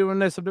cooking. I'm doing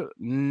this.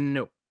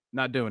 No,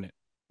 not doing it.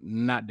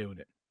 Not doing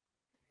it.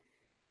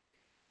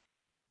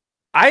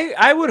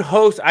 I would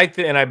host.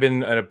 And I've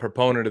been a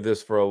proponent of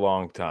this for a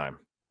long time.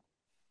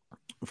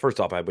 First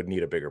off, I would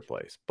need a bigger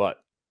place, but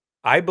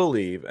I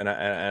believe, and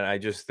I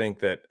just think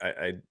that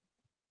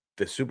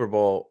the Super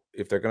Bowl,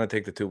 if they're going to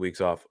take the 2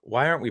 weeks off,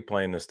 why aren't we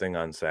playing this thing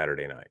on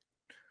Saturday night?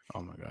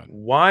 Oh my God!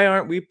 Why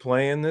aren't we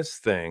playing this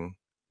thing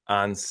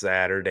on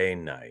Saturday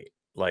night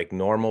like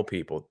normal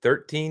people?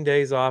 13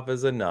 days off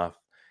is enough.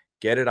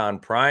 Get it on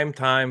prime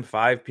time,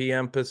 5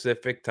 p.m.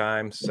 Pacific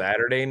time,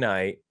 Saturday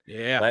night.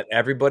 Yeah. Let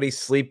everybody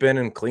sleep in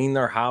and clean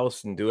their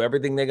house and do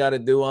everything they got to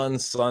do on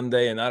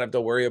Sunday and not have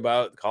to worry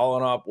about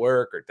calling off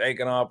work or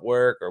taking off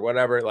work or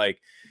whatever. Like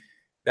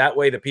that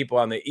way, the people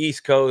on the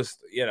East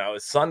Coast, you know,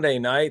 Sunday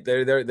night,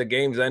 the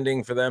game's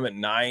ending for them at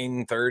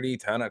 9:30,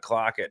 10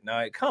 o'clock at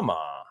night. Come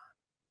on.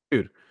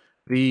 Dude,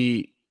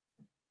 the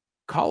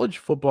college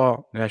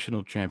football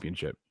national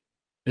championship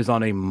is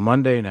on a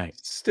Monday night.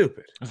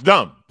 Stupid. It's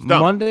dumb. It's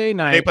dumb. Monday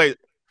night.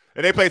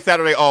 They play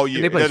Saturday all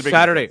year. They play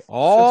Saturday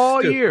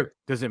all year.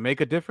 Does it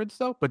make a difference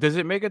though? But does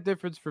it make a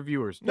difference for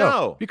viewers?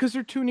 No, because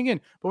they're tuning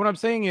in. But what I'm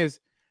saying is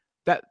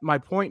that my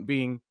point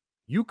being,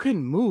 you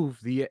can move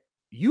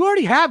you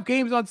already have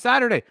games on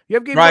Saturday. You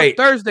have games on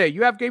Thursday.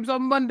 You have games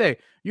on Monday.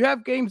 You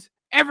have games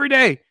every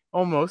day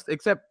almost,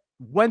 except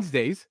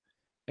Wednesdays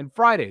and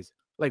Fridays.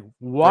 Like,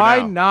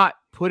 why not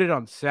put it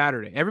on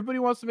Saturday? Everybody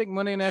wants to make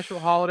Monday a national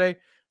holiday.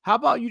 How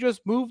about you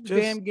just move the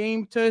damn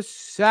game to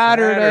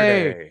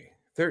Saturday?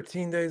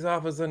 13 days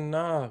off is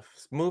enough.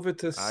 Move it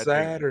to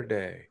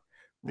Saturday.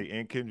 The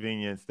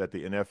inconvenience that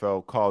the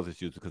NFL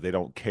causes you because they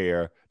don't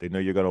care. They know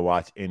you're going to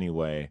watch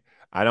anyway.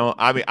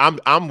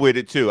 I'm with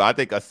it too. I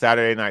think a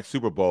Saturday night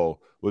Super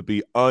Bowl would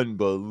be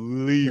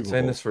unbelievable. I've been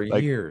saying this for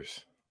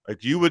years.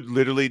 Like you would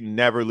literally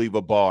never leave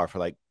a bar for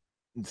like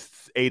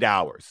 8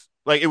 hours.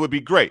 Like it would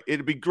be great.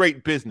 It'd be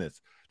great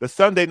business. The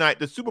Sunday night,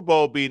 the Super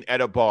Bowl being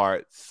at a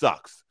bar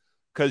sucks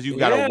because you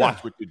got to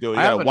watch what you're doing.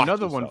 I have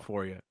another one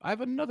for you.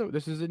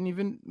 This is an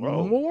even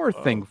more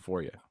thing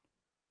for you.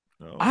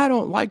 No. I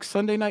don't like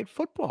Sunday night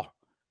football.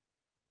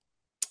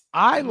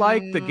 I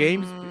like the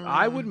games.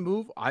 I would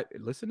move.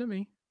 Listen to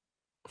me.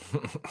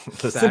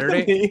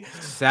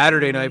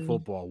 Saturday night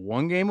football.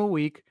 One game a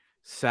week.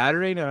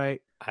 Saturday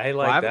night. I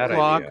like that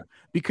idea.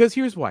 Because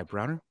here's why,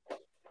 Browner.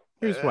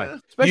 Here's why.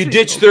 You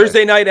ditch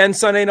Thursday night and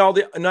Sunday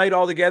night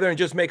all together and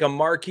just make a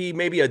marquee,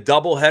 maybe a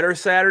double header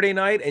Saturday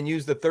night and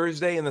use the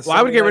Thursday and the Sunday.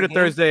 I would get rid of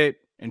Thursday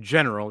in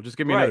general. Just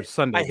give me another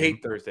Sunday. I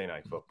hate Thursday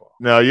night football.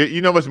 No,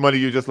 you know how much money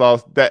you just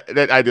lost? That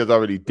idea is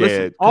already dead.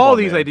 Listen, all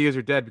these ideas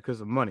are dead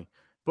because of money.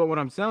 But what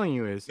I'm telling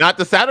you is not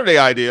the Saturday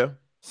idea.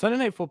 Sunday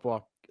night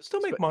football. Still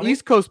make money.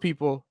 East Coast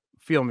people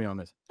feel me on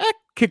this. That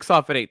kicks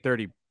off at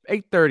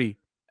 8:30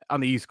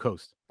 on the East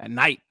Coast at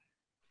night.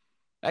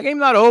 That game's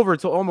not over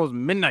until almost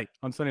midnight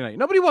on Sunday night.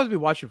 Nobody wants to be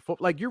watching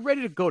football. Like, you're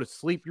ready to go to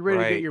sleep. You're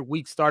ready to get your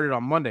week started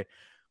on Monday.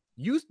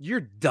 You're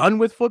done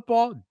with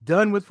football.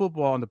 Done with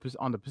football on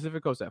the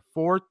Pacific Coast at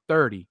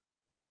 4:30,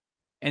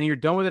 and you're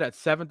done with it at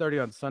 7:30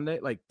 on Sunday.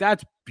 Like,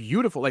 that's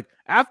beautiful. Like,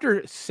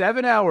 after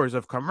 7 hours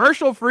of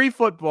commercial-free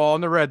football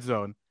in the red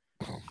zone,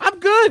 I'm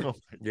good.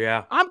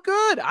 Yeah, I'm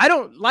good. I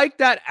don't like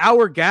that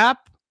hour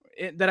gap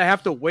that I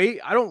have to wait.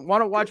 I don't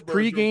want to watch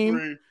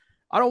pregame.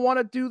 I don't want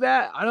to do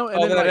that. I don't.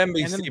 And that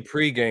NBC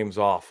pregame's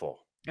awful.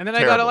 And then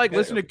I gotta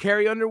listen to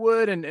Carrie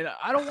Underwood, and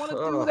I don't want to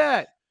do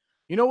that.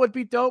 You know what'd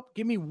be dope?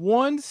 Give me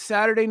one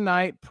Saturday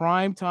night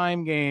prime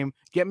time game.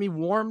 Get me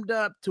warmed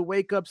up to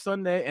wake up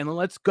Sunday, and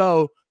let's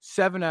go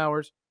 7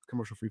 hours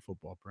commercial-free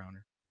football,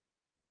 Browner.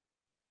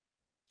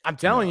 I'm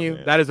telling you,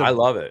 man. that is. I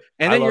love it.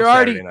 And then you're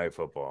already Saturday night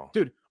football,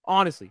 dude.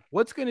 Honestly,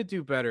 what's gonna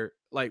do better?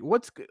 Like,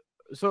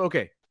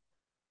 okay.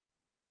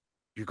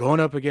 You're going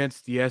up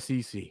against the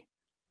SEC.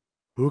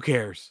 Who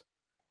cares?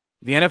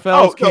 The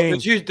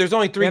NFL. There's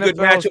only 3 good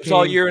matchups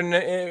all year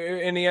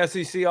in the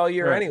SEC all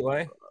year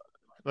anyway.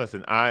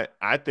 Listen,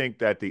 I think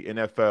that the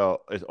NFL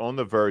is on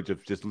the verge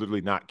of just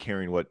literally not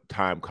caring what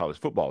time college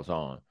football is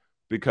on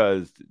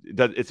because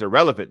it's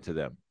irrelevant to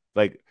them.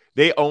 Like,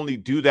 they only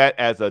do that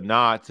as a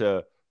nod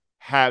to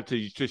have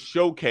to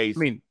showcase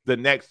the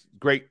next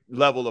great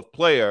level of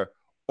player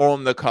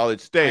on the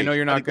college stage. I know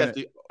you're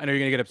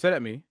gonna get upset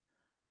at me,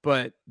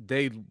 but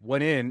they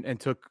went in and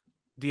took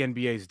the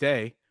NBA's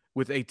day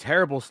with a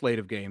terrible slate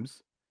of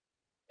games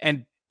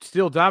and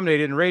still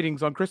dominated in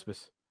ratings on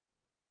Christmas.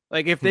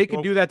 Like, if they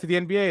could do that to the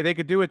NBA, they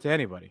could do it to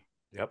anybody.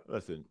 Yep.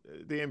 Listen,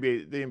 the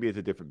NBA is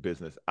a different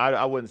business.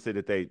 I wouldn't say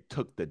that they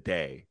took the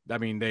day. I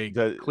mean, they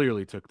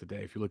clearly took the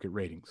day if you look at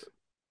ratings.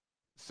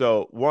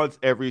 So once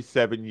every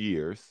 7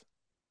 years,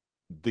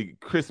 the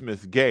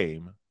Christmas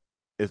game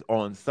is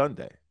on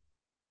Sunday.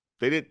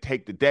 They didn't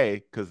take the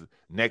day because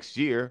next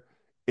year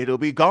it'll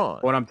be gone.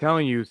 What I'm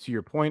telling you, to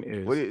your point,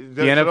 is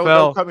the NFL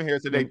don't come in here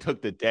so they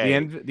took the day.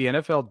 The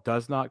NFL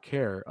does not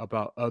care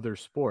about other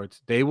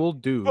sports. They will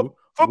do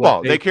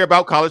football. They care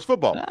about college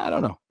football. I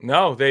don't know.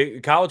 No,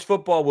 college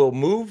football will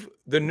move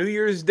the New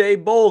Year's Day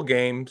bowl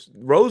games.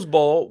 Rose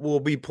Bowl will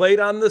be played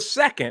on the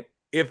 2nd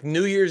if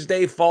New Year's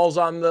Day falls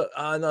on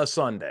a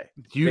Sunday.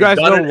 Do you guys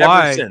know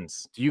why? Do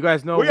you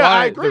guys know why?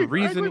 I agree. The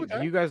reason?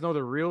 Do you guys know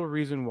the real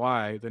reason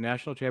why the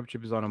national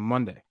championship is on a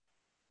Monday?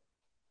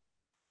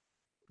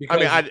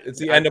 Because it's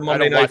the end of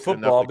Monday Night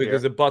Football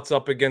because it butts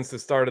up against the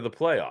start of the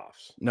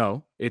playoffs.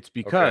 No, it's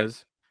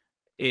because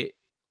it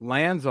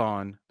lands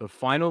on the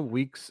final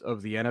weeks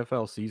of the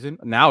NFL season.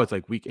 Now it's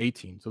like week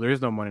 18, so there is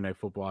no Monday Night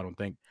Football, I don't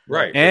think.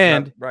 Right.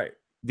 And right.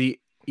 The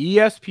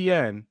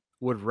ESPN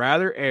would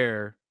rather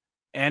air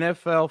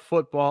NFL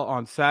football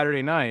on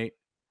Saturday night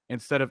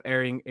instead of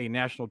airing a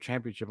national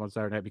championship on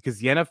Saturday night because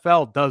the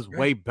NFL does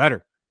way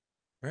better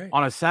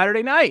on a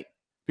Saturday night.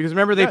 Because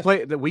remember, they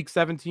play the week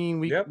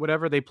 17,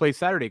 whatever, they play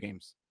Saturday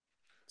games.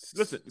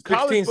 Listen,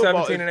 16,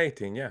 17, and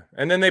 18, yeah.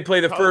 And then they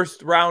play the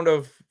first round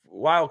of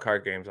wild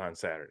card games on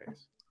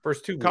Saturdays.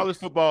 First 2 weeks. College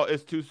football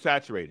is too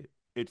saturated.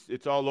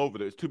 It's all over.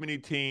 There's too many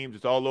teams.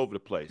 It's all over the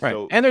place. Right.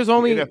 So, and there's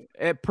only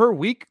per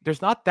week,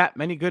 there's not that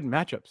many good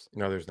matchups.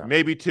 No, there's not.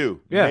 Maybe 2.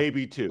 Yeah.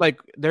 Maybe 2.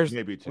 Like there's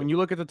maybe 2. When you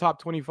look at the top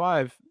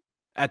 25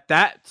 at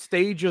that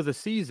stage of the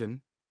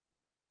season,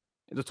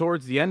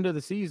 towards the end of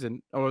the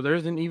season, or there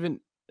isn't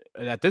even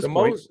at this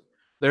point,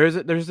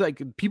 there's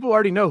like people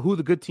already know who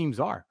the good teams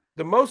are.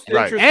 The most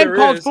interest and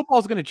college football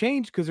is going to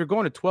change because they're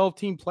going to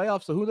 12-team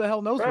playoffs. So who the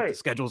hell knows what the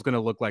schedule is going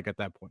to look like at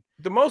that point?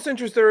 The most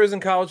interest there is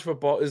in college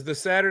football is the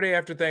Saturday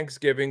after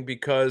Thanksgiving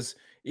because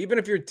even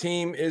if your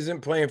team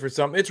isn't playing for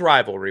something, it's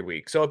rivalry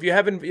week. So if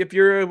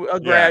you're a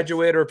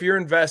graduate or if you're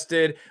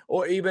invested,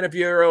 or even if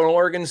you're an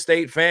Oregon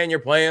State fan, you're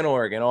playing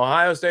Oregon.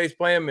 Ohio State's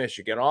playing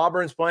Michigan.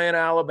 Auburn's playing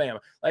Alabama.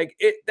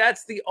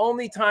 That's the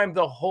only time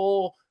the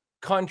whole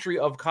country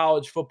of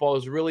college football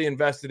is really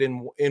invested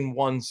in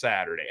one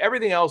Saturday.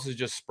 Everything else is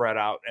just spread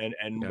out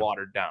and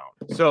watered down.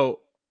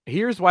 So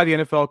here's why the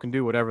NFL can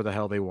do whatever the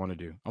hell they want to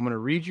do. I'm going to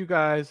read you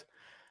guys.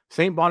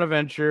 St.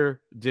 Bonaventure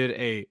did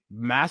a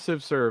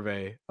massive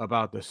survey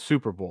about the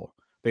Super Bowl.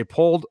 They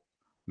polled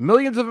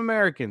millions of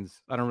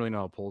Americans. I don't really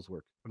know how polls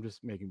work. I'm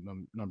just making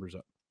them numbers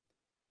up.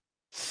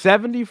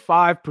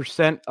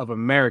 75% of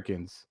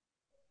Americans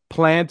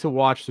plan to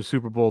watch the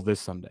Super Bowl this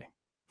Sunday.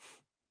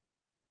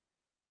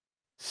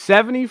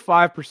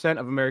 75%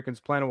 of Americans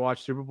plan to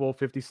watch Super Bowl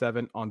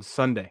 57 on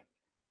Sunday.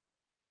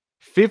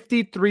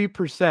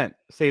 53%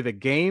 say the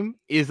game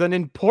is an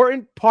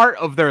important part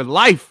of their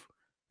life.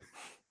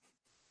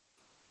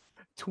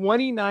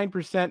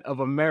 29% of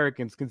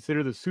Americans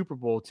consider the Super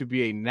Bowl to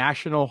be a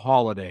national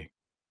holiday.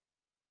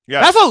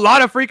 Yeah, that's a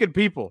lot of freaking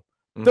people.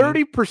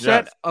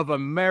 30% of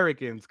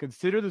Americans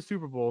consider the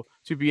Super Bowl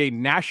to be a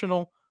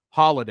national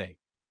holiday.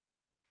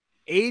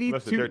 82.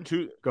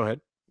 Listen, go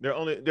ahead. There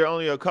are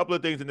only a couple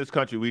of things in this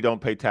country we don't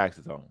pay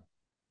taxes on.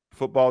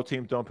 Football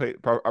teams don't pay.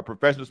 Our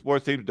professional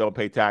sports teams don't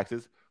pay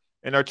taxes,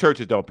 and our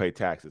churches don't pay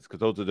taxes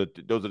because those are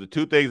the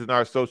 2 things in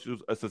our social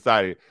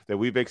society that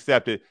we've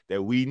accepted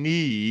that we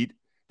need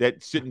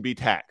that shouldn't be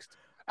taxed.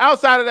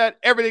 Outside of that,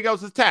 everything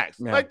else is taxed.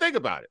 Yeah. Like, think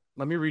about it.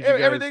 Let me read you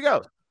guys, everything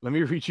else. Let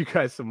me read you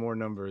guys some more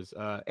numbers.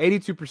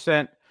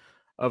 82%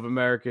 of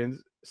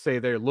Americans say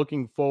they're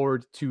looking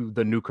forward to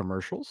the new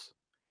commercials.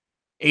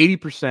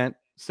 80%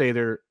 say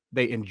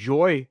they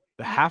enjoy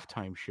the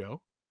halftime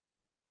show.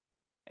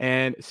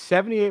 And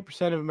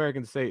 78% of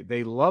Americans say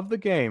they love the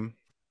game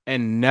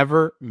and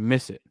never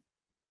miss it.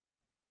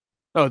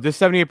 Oh, this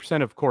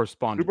 78% of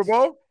correspondents. Super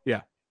Bowl?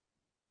 Yeah.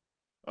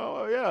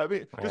 Oh, yeah. I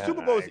mean, the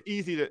Super Bowl is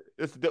easy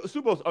the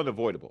Super Bowl is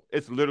unavoidable.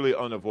 It's literally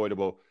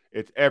unavoidable.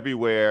 It's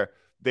everywhere.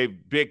 They've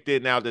baked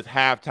in now this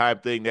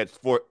halftime thing that's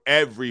for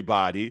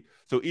everybody.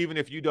 So even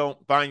if you don't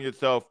find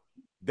yourself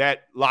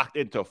that locked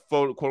into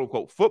quote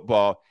unquote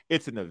football,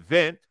 it's an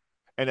event.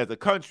 And as a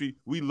country,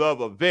 we love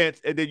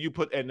events. And then you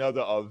put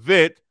another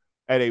event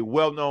at a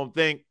well-known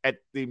thing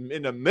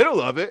in the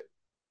middle of it.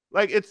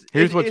 Like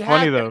here's what's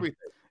funny though. Everything.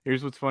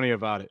 Here's what's funny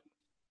about it.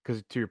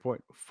 Because to your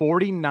point,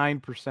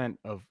 49%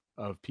 of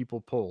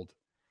people polled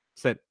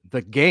said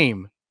the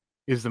game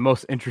is the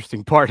most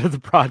interesting part of the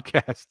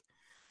broadcast.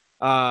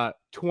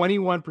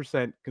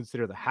 21%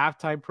 consider the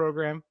halftime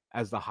program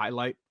as the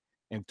highlight,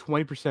 and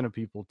 20% of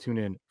people tune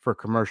in for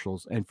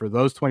commercials. And for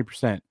those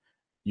 20%,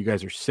 you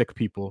guys are sick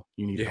people.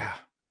 You need help.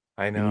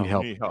 I know. You need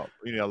help. You need help.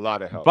 You need a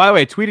lot of help. By the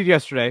way, I tweeted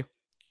yesterday.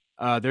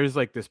 There's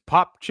like this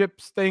Pop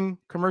Chips thing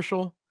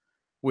commercial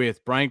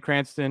with Bryan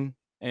Cranston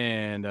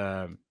and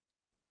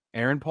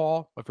Aaron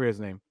Paul. I forget his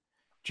name.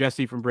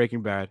 Jesse from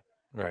Breaking Bad.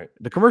 Right.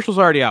 The commercial's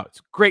already out. It's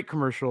a great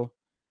commercial.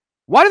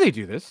 Why do they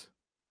do this?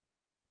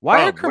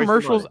 Why are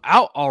commercials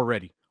out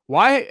already?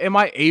 Why am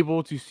I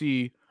able to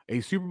see a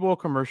Super Bowl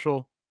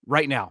commercial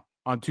right now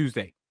on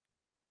Tuesday?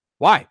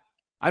 Why?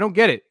 I don't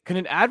get it. Can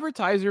an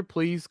advertiser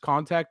please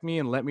contact me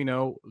and let me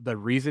know the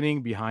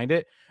reasoning behind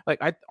it?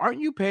 Like, aren't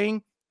you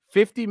paying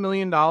 $50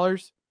 million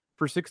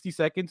for 60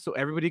 seconds so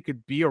everybody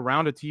could be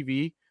around a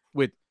TV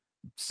with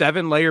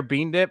 7-layer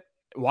bean dip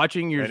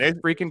watching your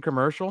freaking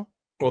commercial.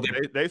 Well,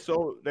 they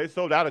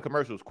sold out of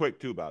commercials quick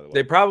too, by the way.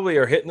 They probably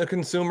are hitting the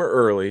consumer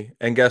early,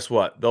 and guess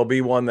what? There'll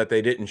be one that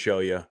they didn't show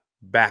you,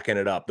 backing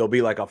it up. There'll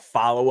be like a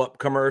follow-up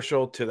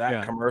commercial to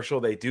that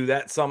commercial. They do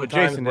that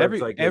sometimes. Jason,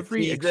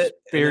 every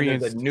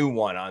experience, a new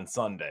one on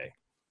Sunday.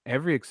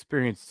 Every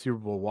experienced Super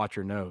Bowl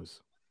watcher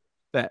knows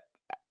that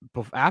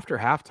after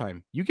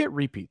halftime, you get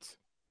repeats.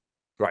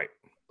 Right.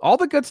 All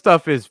the good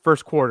stuff is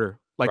first quarter.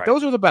 Like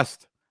those are the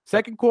best.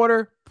 Second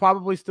quarter,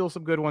 probably still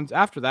some good ones.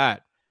 After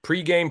that,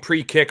 pre-game,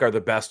 pre-kick are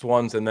the best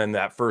ones, and then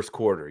that first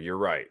quarter. You're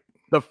right.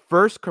 The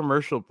first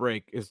commercial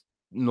break is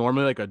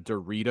normally like a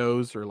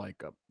Doritos or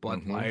like a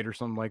Bud Light or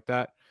something like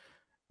that.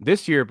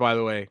 This year, by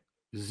the way,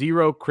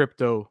 0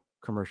 crypto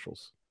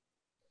commercials.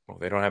 Well,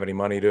 they don't have any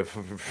money to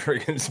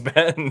freaking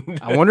spend.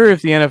 I wonder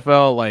if the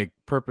NFL like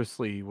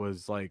purposely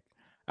was like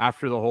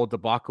after the whole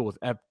debacle with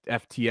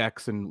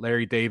FTX and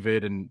Larry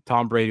David and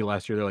Tom Brady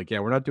last year. They're like, yeah,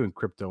 we're not doing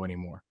crypto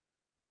anymore.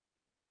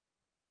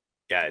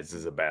 Yeah, this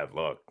is a bad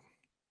look.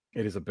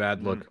 It is a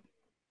bad look.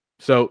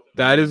 So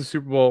that is a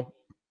Super Bowl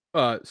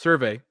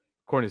survey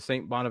according to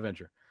St.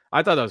 Bonaventure.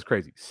 I thought that was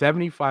crazy.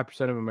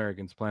 75% of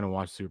Americans plan to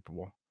watch Super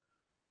Bowl.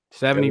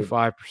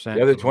 75%.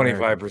 The other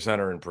 25%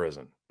 are in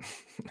prison.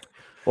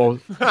 Well,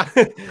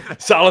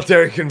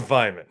 solitary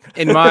confinement.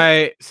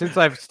 Since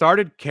I've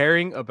started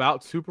caring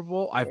about Super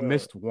Bowl, I've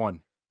missed one.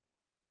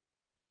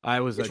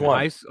 I was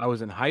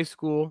in high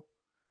school,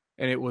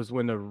 and it was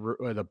when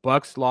the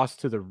Bucks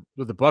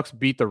the Bucks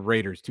beat the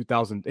Raiders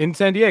 2000 in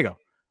San Diego.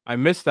 I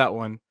missed that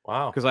one.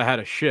 Wow. Because I had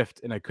a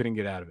shift and I couldn't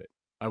get out of it.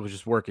 I was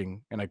just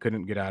working and I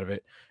couldn't get out of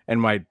it. And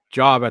my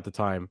job at the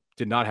time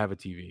did not have a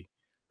TV.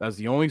 That was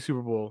the only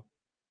Super Bowl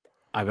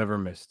I've ever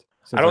missed.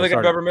 I don't think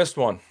I've ever missed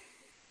one.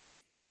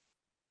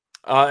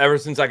 Ever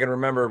since I can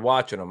remember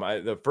watching them.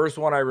 The first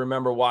one I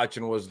remember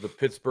watching was the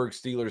Pittsburgh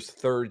Steelers'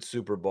 3rd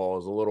Super Bowl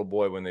as a little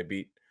boy when they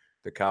beat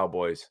the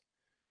Cowboys.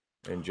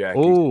 And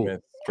Jackie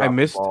Smith dropped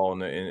the ball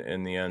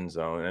in the end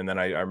zone. And then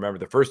I remember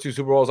the first 2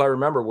 Super Bowls I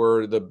remember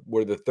were the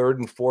 3rd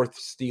and 4th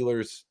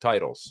Steelers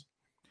titles.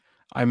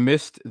 I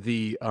missed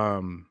the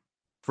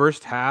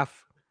first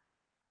half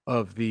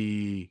of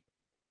the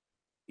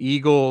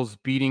Eagles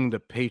beating the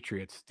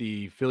Patriots,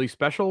 the Philly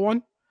special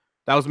one.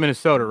 That was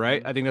Minnesota,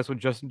 right? I think that's when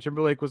Justin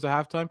Timberlake was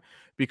at halftime.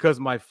 Because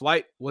my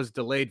flight was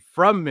delayed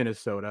from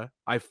Minnesota,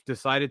 I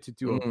decided to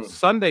do a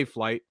Sunday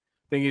flight,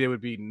 thinking there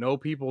would be no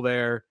people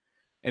there.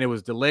 And it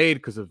was delayed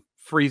because of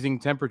freezing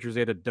temperatures.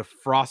 They had to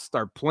defrost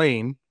our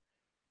plane.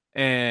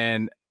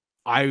 And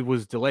I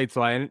was delayed,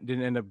 so I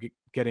didn't end up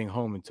getting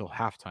home until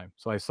halftime.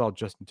 So I saw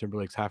Justin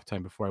Timberlake's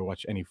halftime before I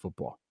watched any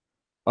football.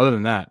 Other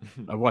than that,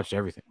 I watched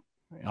everything.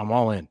 I'm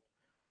all in.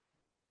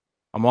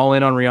 I'm all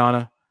in on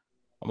Rihanna.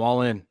 I'm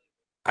all in.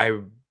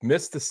 I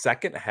missed the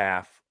second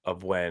half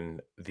of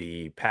when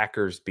the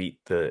Packers beat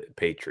the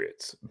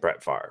Patriots,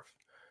 Brett Favre,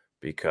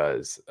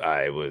 because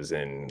I was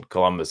in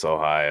Columbus,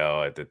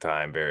 Ohio at the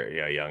time,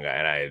 very young guy,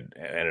 and I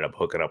ended up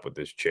hooking up with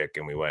this chick,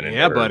 and we went in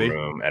her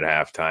room at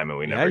halftime, and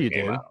we never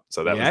came out.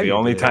 So that was the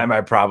only time I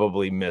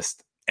probably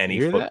missed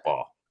any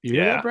football. You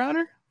hear that,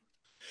 Browner?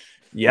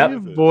 Yep. Your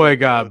boy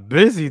got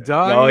busy,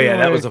 dog. Oh yeah,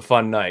 that was a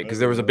fun night because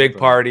there was a big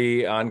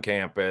party on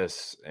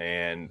campus,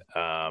 and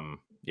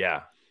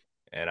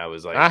and I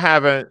was like, I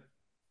haven't.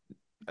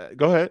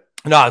 Go ahead.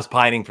 No, I was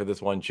pining for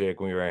this one chick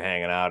when we were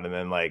hanging out, and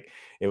then like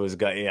it was,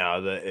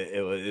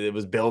 it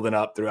was building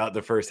up throughout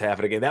the first half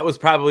of the game. That was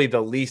probably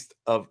the least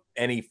of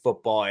any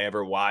football I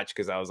ever watched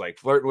because I was like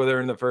flirting with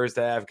her in the first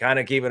half, kind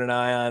of keeping an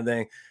eye on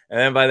thing, and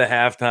then by the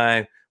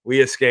halftime,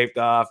 we escaped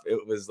off.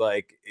 It was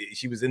like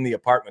she was in the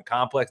apartment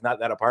complex, not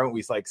that apartment.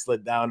 We like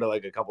slid down to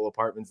like a couple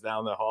apartments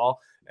down the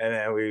hall, and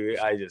then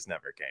I just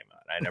never came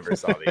out. I never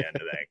saw the end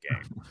of that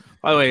game.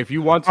 By the way, if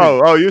you want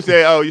to, you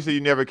say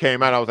you never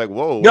came out. I was like,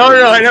 whoa. No,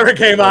 I never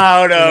came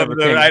out.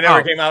 I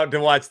never came out to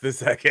watch the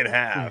second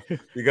half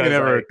because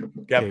I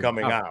kept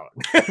coming out.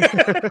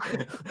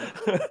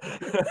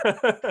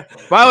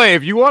 By the way,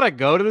 if you want to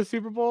go to the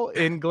Super Bowl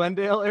in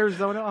Glendale,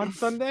 Arizona on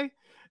Sunday,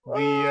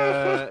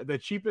 the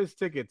cheapest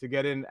ticket to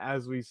get in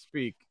as we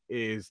speak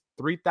is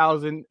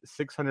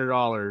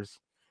 $3,600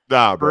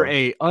 for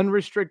a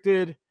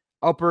unrestricted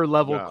upper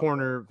level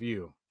corner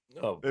view.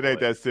 Oh, it ain't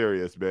that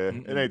serious,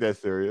 man. It ain't that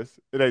serious.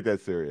 It ain't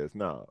that serious.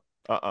 No.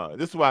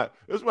 This is why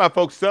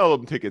folks sell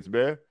them tickets,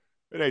 man.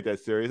 It ain't that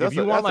serious. That's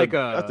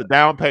a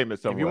down payment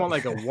somewhere. If you want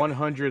like a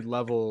 100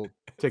 level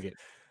ticket,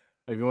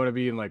 if you want to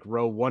be in like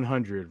row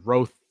 100,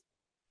 row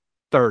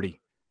 30,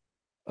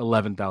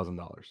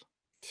 $11,000.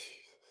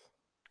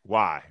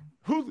 Why?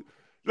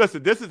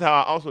 Listen, this is how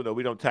I also know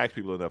we don't tax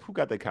people enough. Who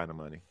got that kind of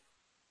money?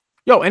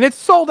 Yo, and it's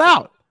sold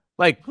out.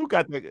 Like who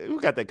got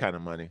that kind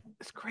of money?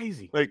 It's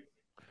crazy. Like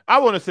I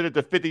want to sit at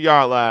the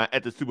 50-yard line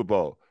at the Super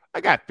Bowl.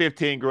 I got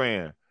 15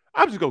 grand.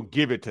 I'm just gonna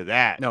give it to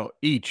that. No,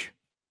 each.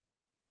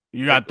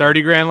 You got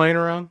 30 grand laying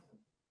around?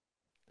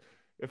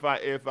 If I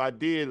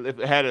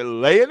had it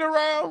laying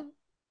around,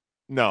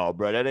 No,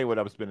 bro, that ain't what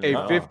I'm spending.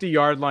 A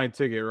 50-yard line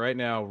ticket right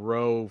now,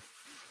 row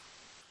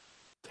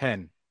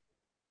 10,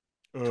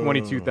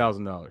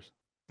 $22,000.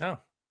 No.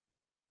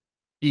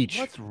 Each.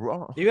 What's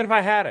wrong? Even if I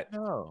had it.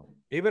 No.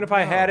 Even if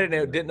I had it and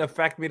it didn't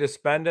affect me to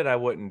spend it, I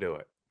wouldn't do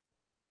it.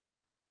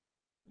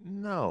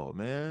 No,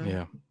 man.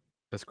 Yeah,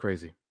 that's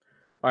crazy.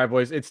 All right,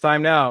 boys, it's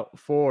time now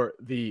for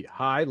the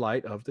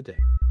highlight of the day.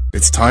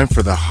 It's time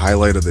for the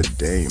highlight of the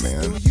day,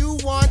 man. Do you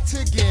want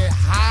to get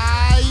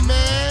high,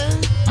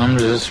 man? I'm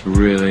just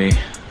really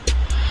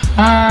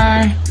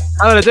high.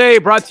 Highlight of the day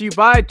brought to you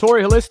by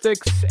Torrey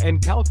Holistics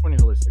and California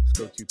Holistics.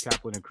 Go to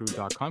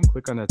kaplanandcrew.com.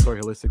 Click on that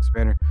Torrey Holistics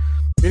banner.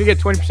 You're going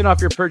to get 20%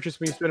 off your purchase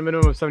when you spend a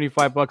minimum of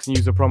 $75 and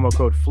use the promo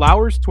code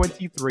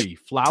FLOWERS23.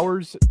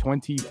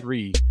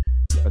 FLOWERS23.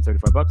 Spend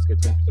 $75. Get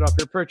 20% off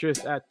your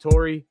purchase at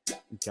Torrey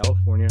and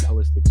California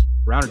Holistics.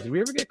 Browner, did we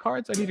ever get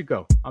cards? I need to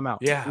go. I'm out.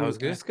 Yeah, I was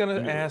just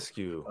going to ask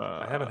you.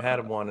 I haven't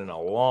had one in a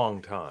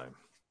long time.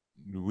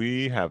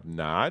 We have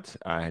not.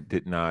 I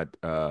did not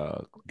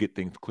get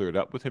things cleared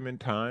up with him in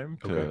time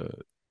to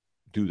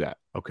do that.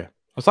 Okay. I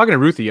was talking to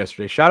Ruthie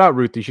yesterday. Shout out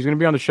Ruthie. She's going to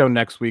be on the show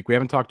next week. We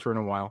haven't talked to her in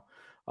a while.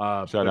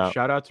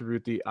 Shout out to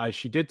Ruthie.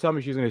 She did tell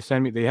me she's going to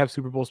send me. They have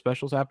Super Bowl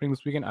specials happening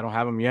this weekend. I don't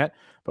have them yet,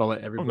 but I'll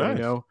let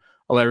everybody know.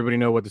 I'll let everybody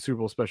know what the Super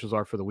Bowl specials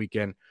are for the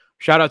weekend.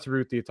 Shout out to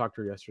Ruthie. I talked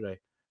to her yesterday.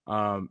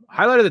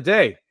 Highlight of the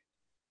day.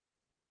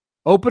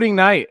 Opening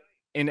night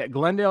in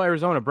Glendale,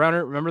 Arizona.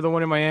 Browner, remember the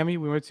one in Miami?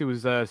 We went to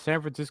was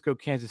San Francisco,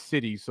 Kansas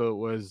City. So it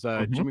was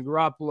Jimmy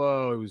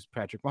Garoppolo. It was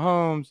Patrick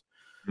Mahomes.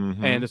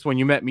 And that's when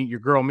you met your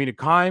girl, Mina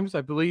Kimes,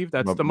 I believe.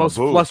 That's the most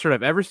flustered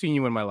I've ever seen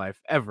you in my life.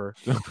 Ever.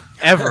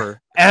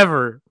 ever.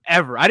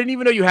 I didn't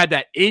even know you had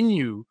that in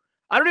you.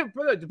 I don't even,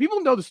 brother, do people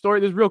know the story?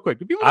 This real quick.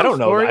 Do people know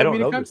the story? I don't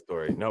know the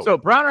story. No. So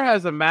Browner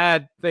has a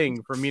mad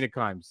thing for Mina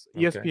Kimes.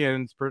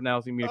 ESPN's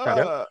personality, Mina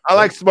Kimes. I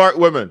like smart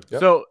women.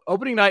 So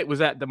opening night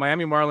was at the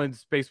Miami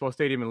Marlins baseball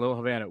stadium in Little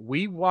Havana.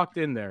 We walked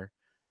in there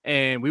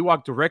and we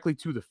walked directly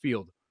to the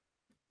field.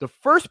 The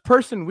first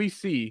person we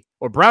see,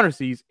 or Browner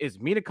sees, is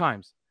Mina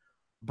Kimes.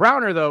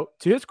 Browner, though,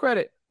 to his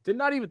credit, did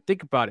not even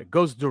think about it.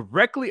 Goes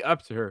directly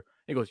up to her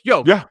and goes,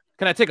 "Yo, can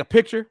I take a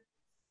picture?"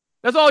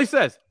 That's all he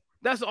says.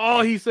 That's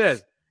all he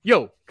says.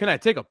 "Yo, can I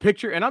take a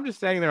picture?" And I'm just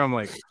standing there. I'm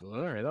like,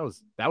 all right,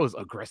 that was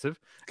aggressive.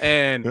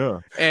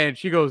 And and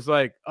she goes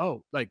like,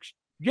 "Oh, like,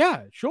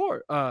 yeah,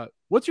 sure.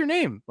 What's your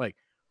name?" Like,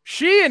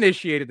 she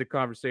initiated the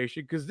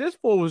conversation because this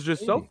fool was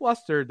just so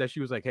flustered that she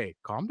was like, "Hey,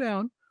 calm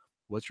down.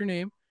 What's your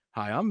name?"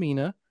 "Hi, I'm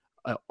Mina.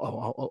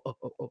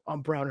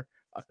 I'm Browner.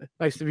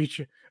 Nice to meet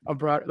you. I'm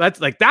Browner."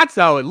 That's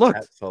how it looked.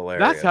 That's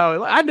hilarious. That's how it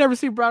looked. I'd never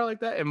seen Browner like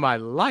that in my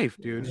life,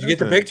 dude. Did you get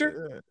the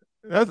picture?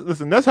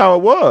 That's how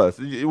it was.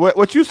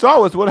 What you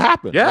saw was what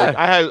happened. Yeah,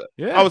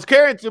 like I was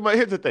carrying too much.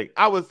 Here's the thing.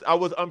 I was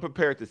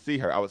unprepared to see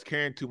her. I was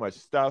carrying too much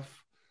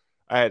stuff.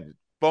 I had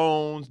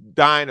phones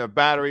dying of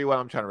battery while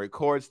I'm trying to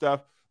record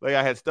stuff. Like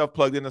I had stuff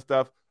plugged in and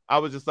stuff. I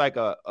was just like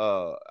I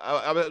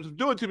was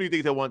doing too many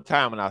things at one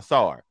time, and I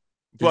saw her.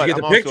 Did you get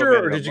the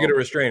picture or did you get a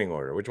restraining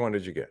order? Which one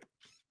did you get?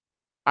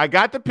 I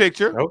got the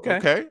picture.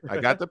 Okay. I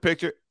got the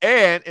picture.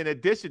 And in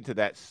addition to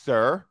that,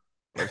 sir,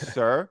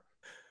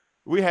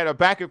 we had a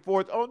back and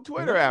forth on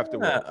Twitter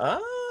afterwards.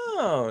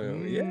 Oh,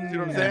 yeah. You know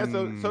what I'm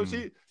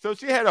saying? So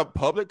she had a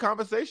public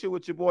conversation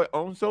with your boy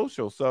on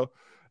social. So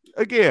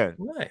again,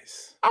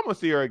 nice. I'm gonna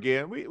see her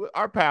again.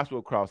 Our paths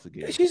will cross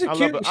again. She's a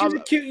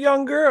cute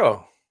young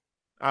girl.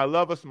 I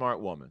love a smart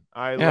woman.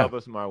 I love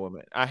a smart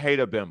woman. I hate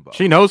a bimbo.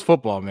 She knows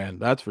football, man.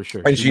 That's for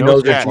sure. And she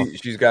knows that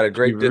she's got a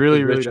great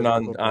disposition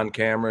on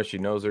camera. She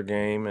knows her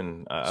game.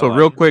 And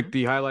real quick,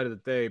 the highlight of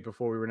the day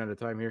before we run out of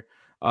time here.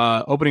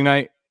 Opening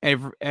night,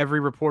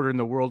 every reporter in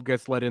the world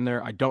gets let in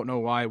there. I don't know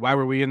why. Why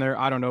were we in there?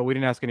 I don't know. We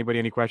didn't ask anybody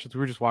any questions. We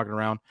were just walking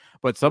around.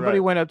 But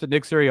somebody went up to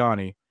Nick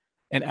Sirianni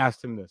and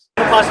asked him this.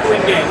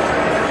 Must-win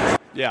game.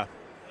 Yeah.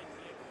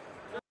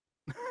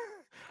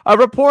 A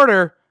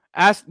reporter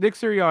asked Nick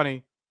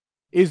Sirianni,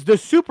 "Is the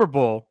Super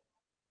Bowl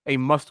a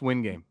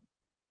must-win game?"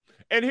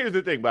 And here's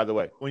the thing, by the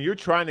way, when you're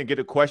trying to get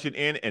a question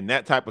in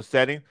that type of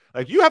setting,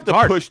 like you have to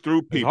push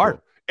through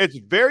people. It's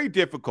very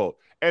difficult.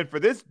 And for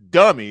this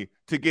dummy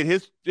to get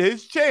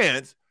his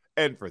chance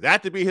and for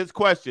that to be his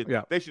question,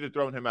 they should have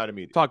thrown him out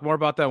immediately. Talk more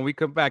about that when we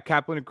come back.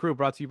 Kaplan and Crew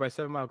brought to you by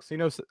 7 Mile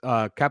Casinos,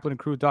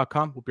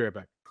 kaplanandcrew.com. We'll be right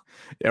back.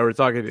 Yeah, we're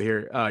talking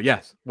here.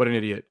 Yes, what an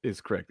idiot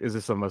is correct. Is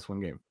this a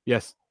must-win game?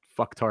 Yes,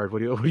 fucktard. What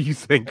do you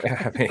think?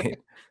 I mean...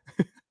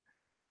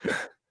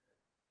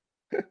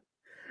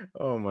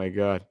 Oh my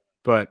god.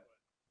 But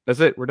that's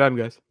it. We're done,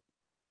 guys.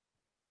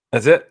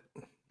 That's it.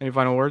 Any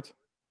final words?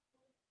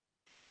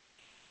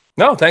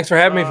 No, thanks for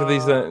having me for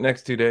these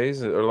next 2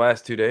 days or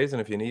last 2 days.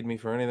 And if you need me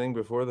for anything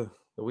before the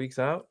week's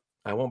out,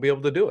 I won't be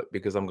able to do it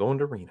because I'm going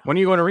to Reno. When are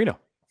you going to Reno?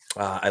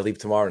 I leave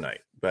tomorrow night,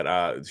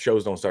 but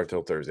shows don't start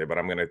till Thursday. But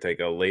I'm going to take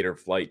a later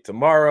flight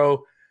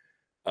tomorrow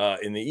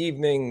in the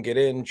evening, get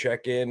in,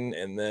 check in,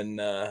 and then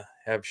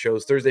have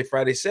shows Thursday,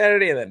 Friday,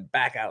 Saturday, and then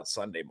back out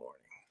Sunday morning.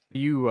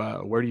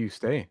 Where do you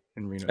stay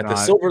in Reno? At the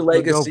Silver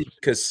Legacy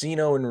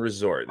Casino and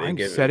Resort. I'm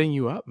setting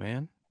you up,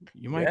 man.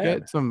 You might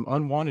get some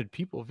unwanted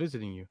people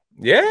visiting you.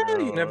 Yeah,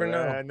 you never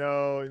know.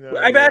 No,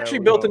 I've actually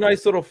built a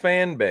nice little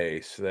fan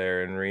base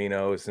there in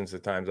Reno since the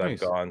times I've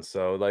gone.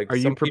 So, like, are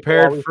you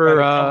prepared for?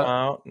 Come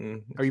out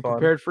and are you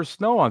prepared for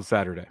snow on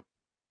Saturday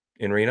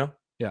in Reno?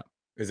 Yeah.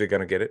 Is it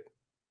gonna get it?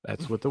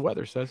 That's what the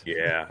weather says.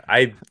 Yeah,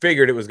 I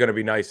figured it was going to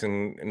be nice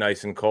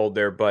and cold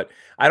there, but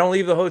I don't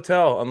leave the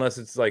hotel unless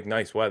it's like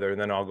nice weather,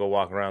 and then I'll go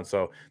walk around.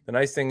 So the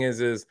nice thing is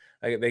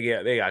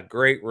they got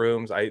great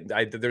rooms.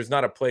 There's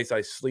not a place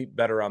I sleep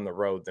better on the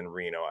road than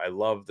Reno. I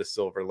love the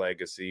Silver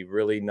Legacy.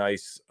 Really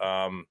nice.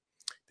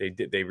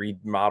 They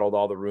remodeled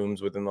all the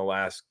rooms within the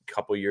last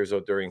couple years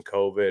during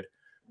COVID.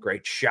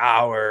 Great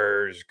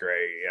showers,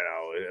 great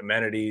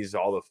amenities.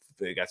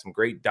 They got some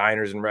great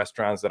diners and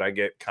restaurants that I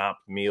get comp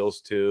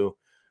meals to.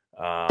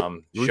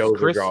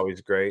 Shows are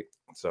always great.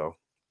 So,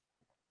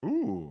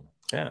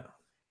 yeah.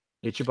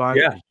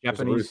 Ichiban,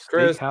 Japanese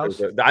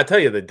steakhouse. I tell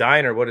you, the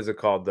diner. What is it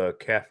called? The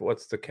cafe.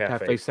 What's the cafe?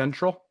 Cafe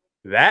Central.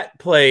 That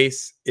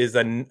place is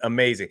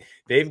amazing.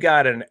 They've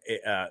got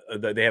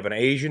they have an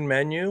Asian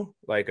menu,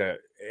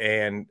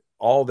 and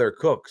all their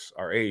cooks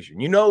are Asian.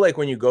 Like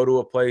when you go to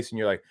a place and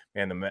you're like,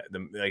 man,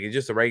 like it's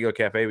just a regular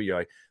cafe, but you're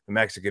like, the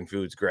Mexican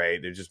food's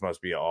great. There just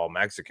must be all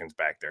Mexicans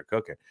back there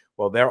cooking.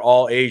 Well, they're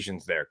all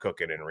Asians there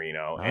cooking in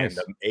Reno. Nice.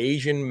 And the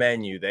Asian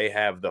menu, they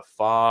have the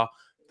pho,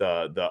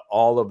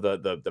 all of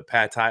the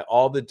pad thai,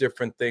 all the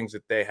different things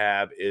that they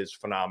have is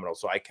phenomenal.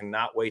 So I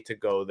cannot wait to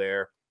go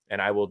there,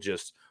 and I will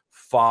just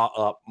pho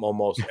up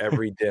almost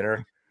every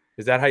dinner.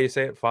 Is that how you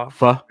say it? Pho?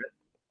 Pho.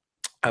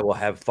 I will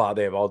have pho.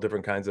 They have all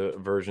different kinds of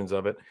versions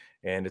of it,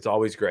 and it's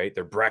always great.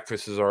 Their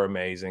breakfasts are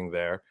amazing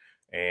there.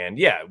 And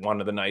yeah, one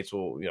of the nights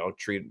will,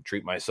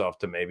 treat myself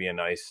to maybe a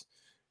nice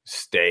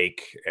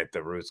steak at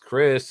the Ruth's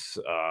Chris.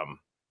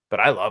 But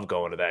I love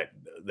going to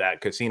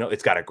that casino.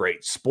 It's got a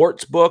great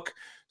sports book.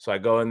 So I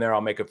go in there,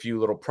 I'll make a few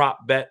little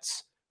prop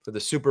bets for the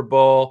Super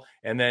Bowl.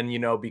 And then,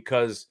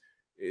 because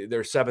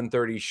there's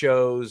 7:30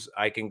 shows,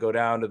 I can go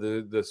down to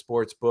the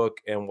sports book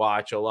and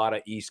watch a lot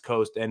of East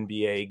Coast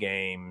NBA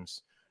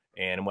games.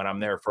 And when I'm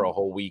there for a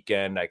whole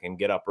weekend, I can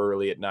get up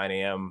early at 9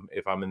 a.m.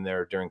 if I'm in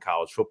there during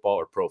college football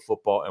or pro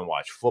football and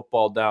watch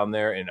football down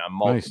there and on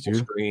multiple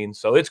screens.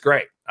 So it's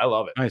great. I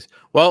love it. Nice.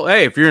 Well,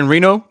 hey, if you're in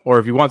Reno or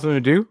if you want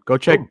something to do, go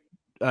check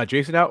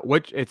Jason out.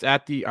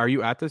 Are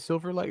you at the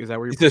Silver Lake? Is that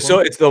where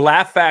you're it's the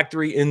Laugh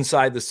Factory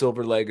inside the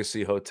Silver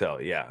Legacy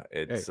Hotel. Yeah.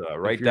 It's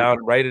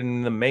right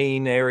in the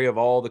main area of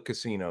all the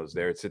casinos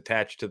there. It's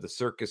attached to the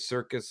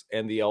Circus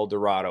and the El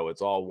Dorado.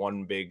 It's all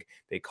one big,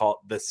 they call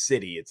it the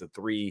city. It's a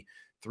three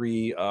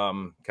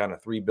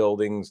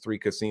buildings, 3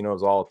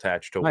 casinos all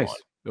attached to one.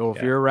 Well,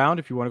 if you're around,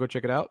 if you want to go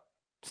check it out,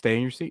 stay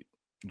in your seat.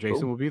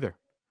 Jason will be there.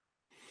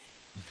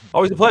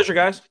 Always a pleasure,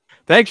 guys.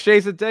 Thanks,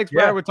 Jason. Thanks,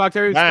 Brian. We'll talk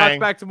to you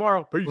back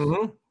tomorrow. Peace.